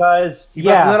 Because, He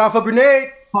about to let off a grenade.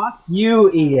 fuck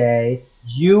you, EA.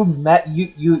 You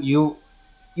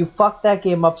fucked that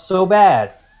game up so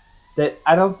bad that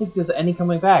I don't think there's any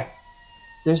coming back.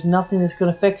 There's nothing that's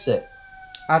gonna fix it.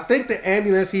 I think the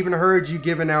ambulance even heard you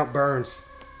giving out burns.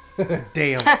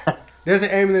 Damn. There's an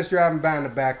ambulance driving by in the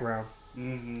background.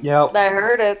 Mm-hmm. Yep. I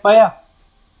heard it. But yeah,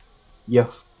 you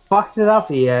fucked it up,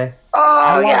 EA.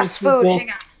 Oh, want yes, a food. sequel. Hang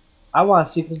on. I want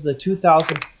a sequel to the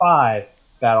 2005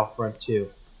 Battlefront 2,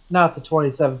 not the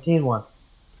 2017 one.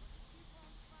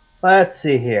 Let's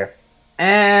see here.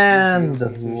 And These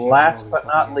DLCs are last shit but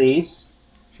all not over least,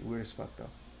 She weird as fuck though.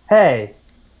 hey,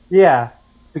 yeah,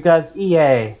 because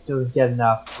EA doesn't get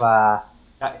enough,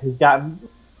 has gotten,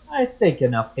 I think,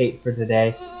 enough hate for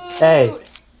today. Hey,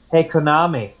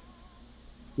 Konami.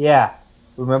 Yeah,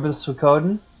 remember the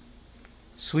Suikoden?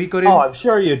 Suikoden? Oh, I'm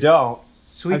sure you don't.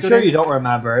 Suikoden? I'm sure you don't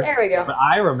remember it. There we go. But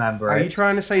I remember Are it. you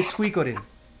trying to say Suikoden?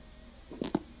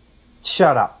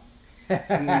 Shut up.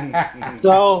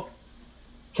 So,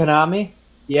 Konami?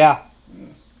 Yeah.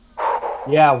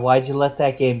 Yeah, why'd you let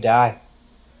that game die?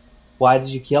 Why did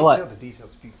you kill Tell it? the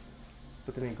details beautiful.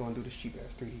 But then ain't gonna do this cheap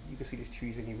ass 3D. You can see these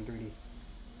trees ain't even 3D.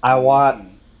 I want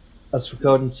a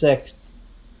Suikoden 6.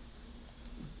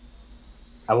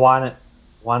 I want it.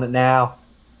 Want it now.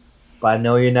 But I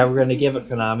know you're never going to give it,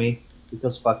 Konami.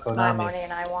 Because fuck It's my Konami. money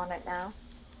and I want it now.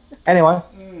 Anyway,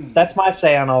 that's my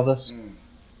say on all this.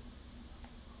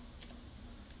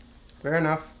 Fair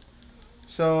enough.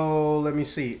 So let me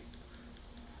see.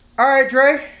 All right,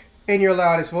 Dre, in your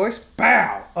loudest voice,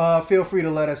 bow. Feel free to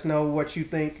let us know what you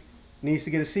think needs to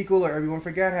get a sequel, or Everyone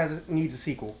Forgot needs a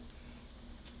sequel.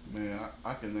 Man,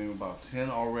 I can name about 10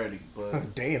 already,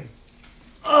 but Damn.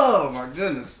 oh my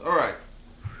goodness! All right,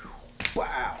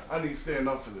 wow, I need to stand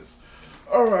up for this.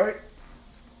 All right.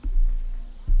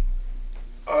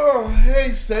 Oh, hey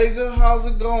Sega, how's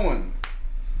it going?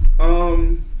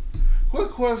 Quick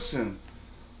question.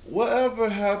 Whatever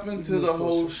happened to the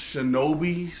whole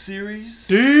Shinobi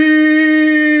series?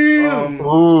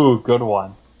 Ooh, good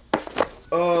one.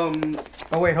 Oh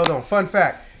wait, hold on. Fun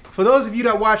fact: for those of you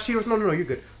that watch Heroes, no, you're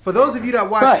good. For those of you that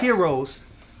watch Heroes,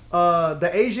 the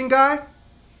Asian guy,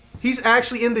 he's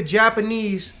actually in the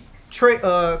Japanese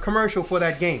commercial for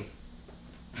that game.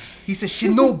 He says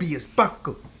Shinobi is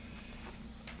Baku.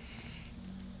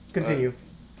 Continue.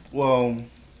 Well,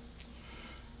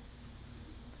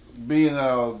 being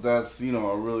out, that's a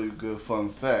really good fun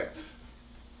fact.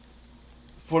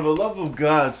 For the love of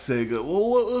God's sake,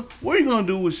 what are you gonna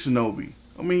do with Shinobi?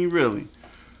 I mean, really,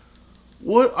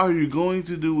 what are you going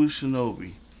to do with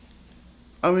Shinobi?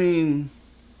 I mean,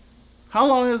 how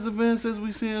long has it been since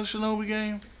we seen a Shinobi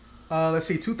game? Let's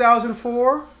see,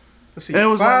 2004. Let's see, And it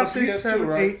was on 5, the 6, PS2, 7,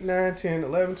 right? 8, 9, 10,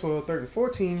 11, 12, 13,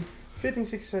 14, 15,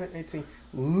 16, 17, 18.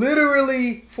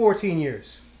 Literally 14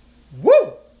 years.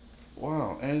 Woo!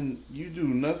 Wow, and you do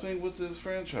nothing with this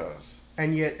franchise.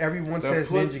 And yet everyone That says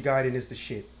put- Ninja Gaiden is the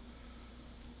shit.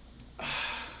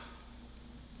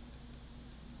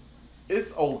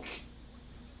 It's okay.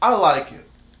 I like it.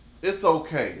 It's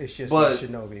okay. It's just but not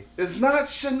Shinobi. it's not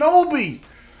Shinobi.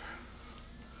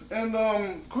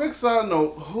 And quick side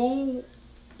note, who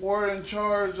were in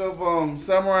charge of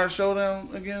Samurai Showdown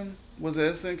again? Was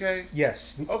it SNK?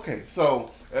 Yes. Okay,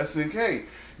 so SNK,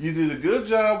 you did a good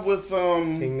job with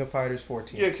King of Fighters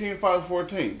 14. yeah, King of Fighters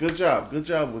 14. Good job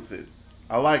with it.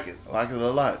 I like it. I like it a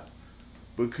lot.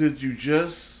 But could you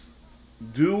just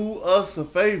do us a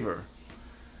favor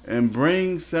and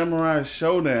bring Samurai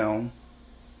Showdown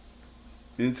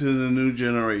into the new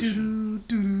generation?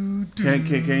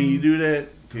 Can you do that?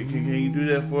 Can you do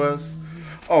that for us?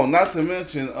 Oh, not to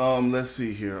mention, let's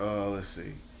see here. Let's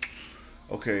see.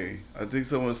 Okay, I think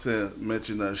someone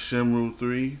mentioned Shenmue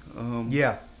 3.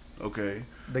 Yeah. Okay.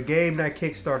 The game that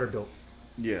Kickstarter built.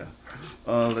 Yeah.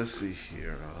 Let's see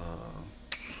here.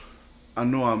 I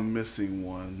know I'm missing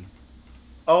one.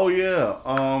 Oh yeah.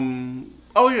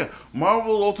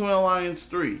 Marvel Ultimate Alliance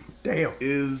 3 Damn.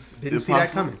 is Didn't see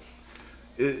that coming.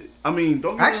 I mean,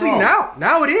 don't get Actually, me wrong.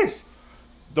 now it is.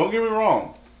 Don't get me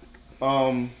wrong.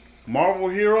 Marvel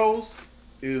Heroes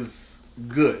is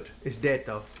good, It's dead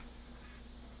though.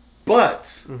 but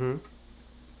Mm-hmm.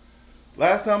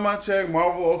 last time I checked,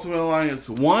 Marvel Ultimate Alliance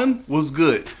 1 was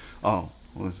good. Oh,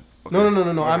 was it? No.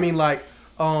 Okay. I mean like,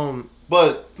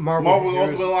 But Marvel Heroes-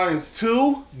 Ultimate Alliance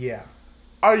 2? yeah.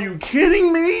 Are you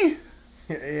kidding me?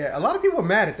 Yeah. A lot of people are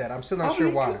mad at that. I'm still not sure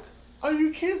why. Are you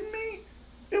kidding me?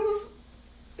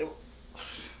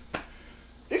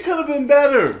 It could have been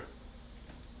better.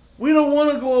 We don't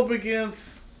want to go up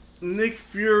against Nick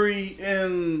Fury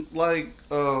and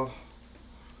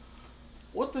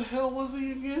what the hell was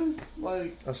he again?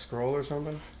 Like A scroll or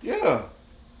something. yeah,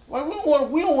 like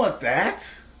we don't want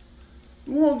that.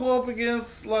 We want to go up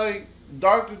against like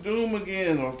Doctor Doom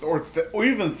again or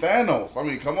even Thanos. I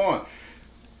mean, come on.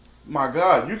 My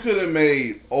God, you could have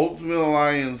made Ultimate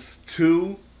Alliance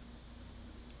 2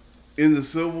 in the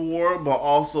Civil War, but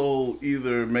also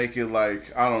either make it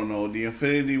like, I don't know, the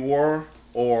Infinity War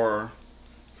or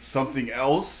something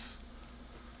else.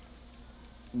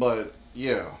 But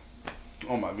yeah.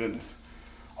 Oh my goodness.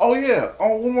 Oh yeah.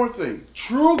 Oh, one more thing.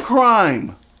 True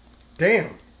crime.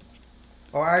 Damn.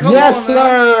 Oh, Yes,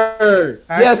 sir.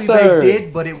 Actually, Yes, sir. they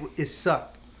did, but it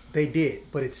sucked. They did,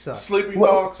 but it sucked. Sleeping What-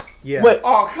 Dogs. Yeah. What?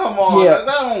 Oh, come on. Yeah. That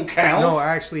don't count. No,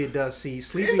 actually, it does. See,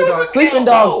 Sleeping doesn't Dogs. Sleeping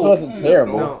Dogs wasn't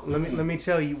terrible. No, let me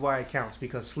tell you why it counts.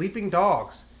 Because Sleeping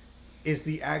Dogs is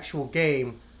the actual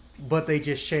game, but they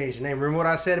just changed the name. Remember what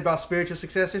I said about spiritual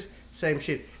successors? Same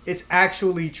shit. It's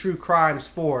actually True Crimes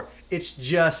 4. It's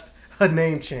just a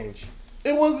name change.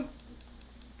 It was.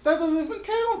 That doesn't even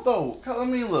count though. 'Cause, I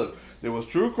mean, look, there was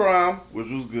True Crime, which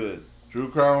was good. True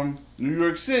Crime, New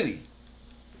York City,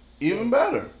 even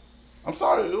better. I'm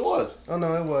sorry, it was. Oh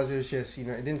no, it was. It was just it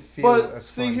didn't feel But as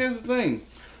see, fun. here's the thing: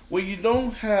 when you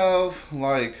don't have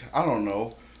like I don't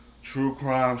know, True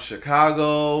Crime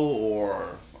Chicago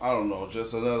or I don't know,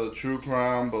 just another True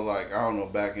Crime, but like I don't know,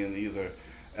 back in either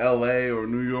L.A. or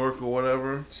New York or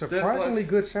whatever. that's Surprisingly like,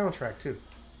 good soundtrack too.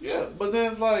 yeah, but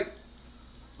then it's like,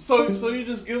 so you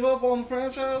just give up on the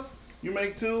franchise? You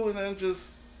make two and then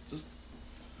just.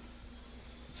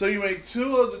 So you make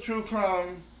two of the True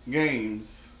Crime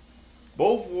games.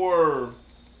 Both were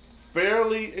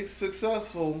fairly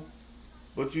successful,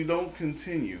 but you don't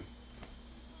continue.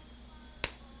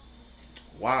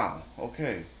 Wow.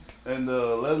 Okay. And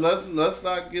let's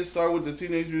not get started with the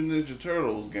Teenage Mutant Ninja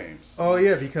Turtles games. Oh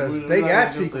yeah, because We're they not got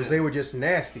gonna do sequels. that. They were just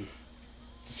nasty.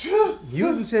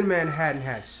 Mutants in Manhattan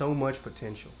had so much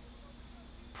potential.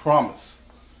 Promise.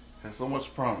 Had so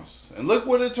much promise. And look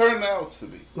what it turned out to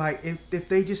be. Like if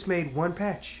they just made one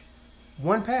patch,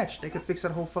 they could fix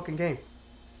that whole fucking game.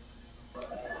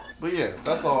 But yeah,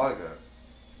 that's all I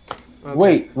got.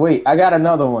 Okay. Wait, I got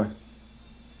another one.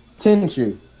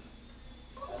 Tenchu.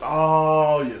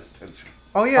 Oh, yes, Tenchu.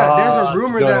 Oh yeah, there's a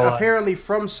rumor good that one. apparently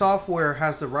From Software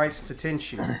has the rights to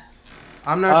Tenchu.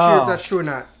 I'm not sure if Oh. that's true or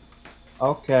not.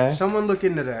 Okay. Someone look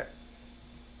into that.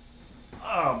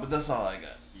 But that's all I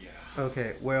got. Yeah.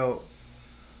 Okay, well,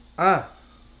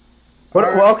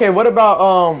 Well, okay, what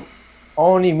about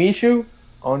Onimusha?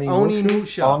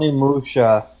 Onimusha.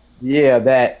 Onimusha. Yeah,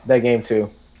 that game too.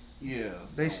 Yeah.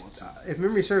 If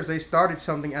memory serves, they started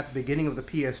something at the beginning of the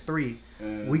PS3.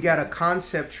 We got a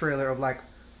concept trailer of like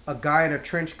a guy in a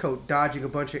trench coat dodging a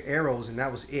bunch of arrows, and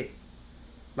that was it.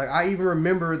 Like I even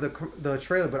remember the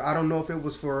trailer, but I don't know if it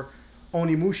was for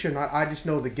Onimusha or not. I just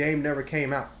know the game never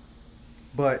came out.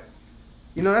 But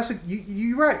you know,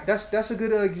 you're right. That's a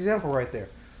good example right there.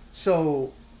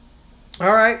 So,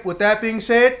 all right. With that being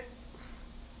said,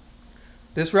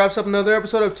 this wraps up another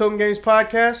episode of Token Games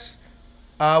Podcast.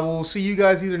 I will see you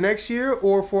guys either next year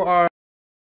or for our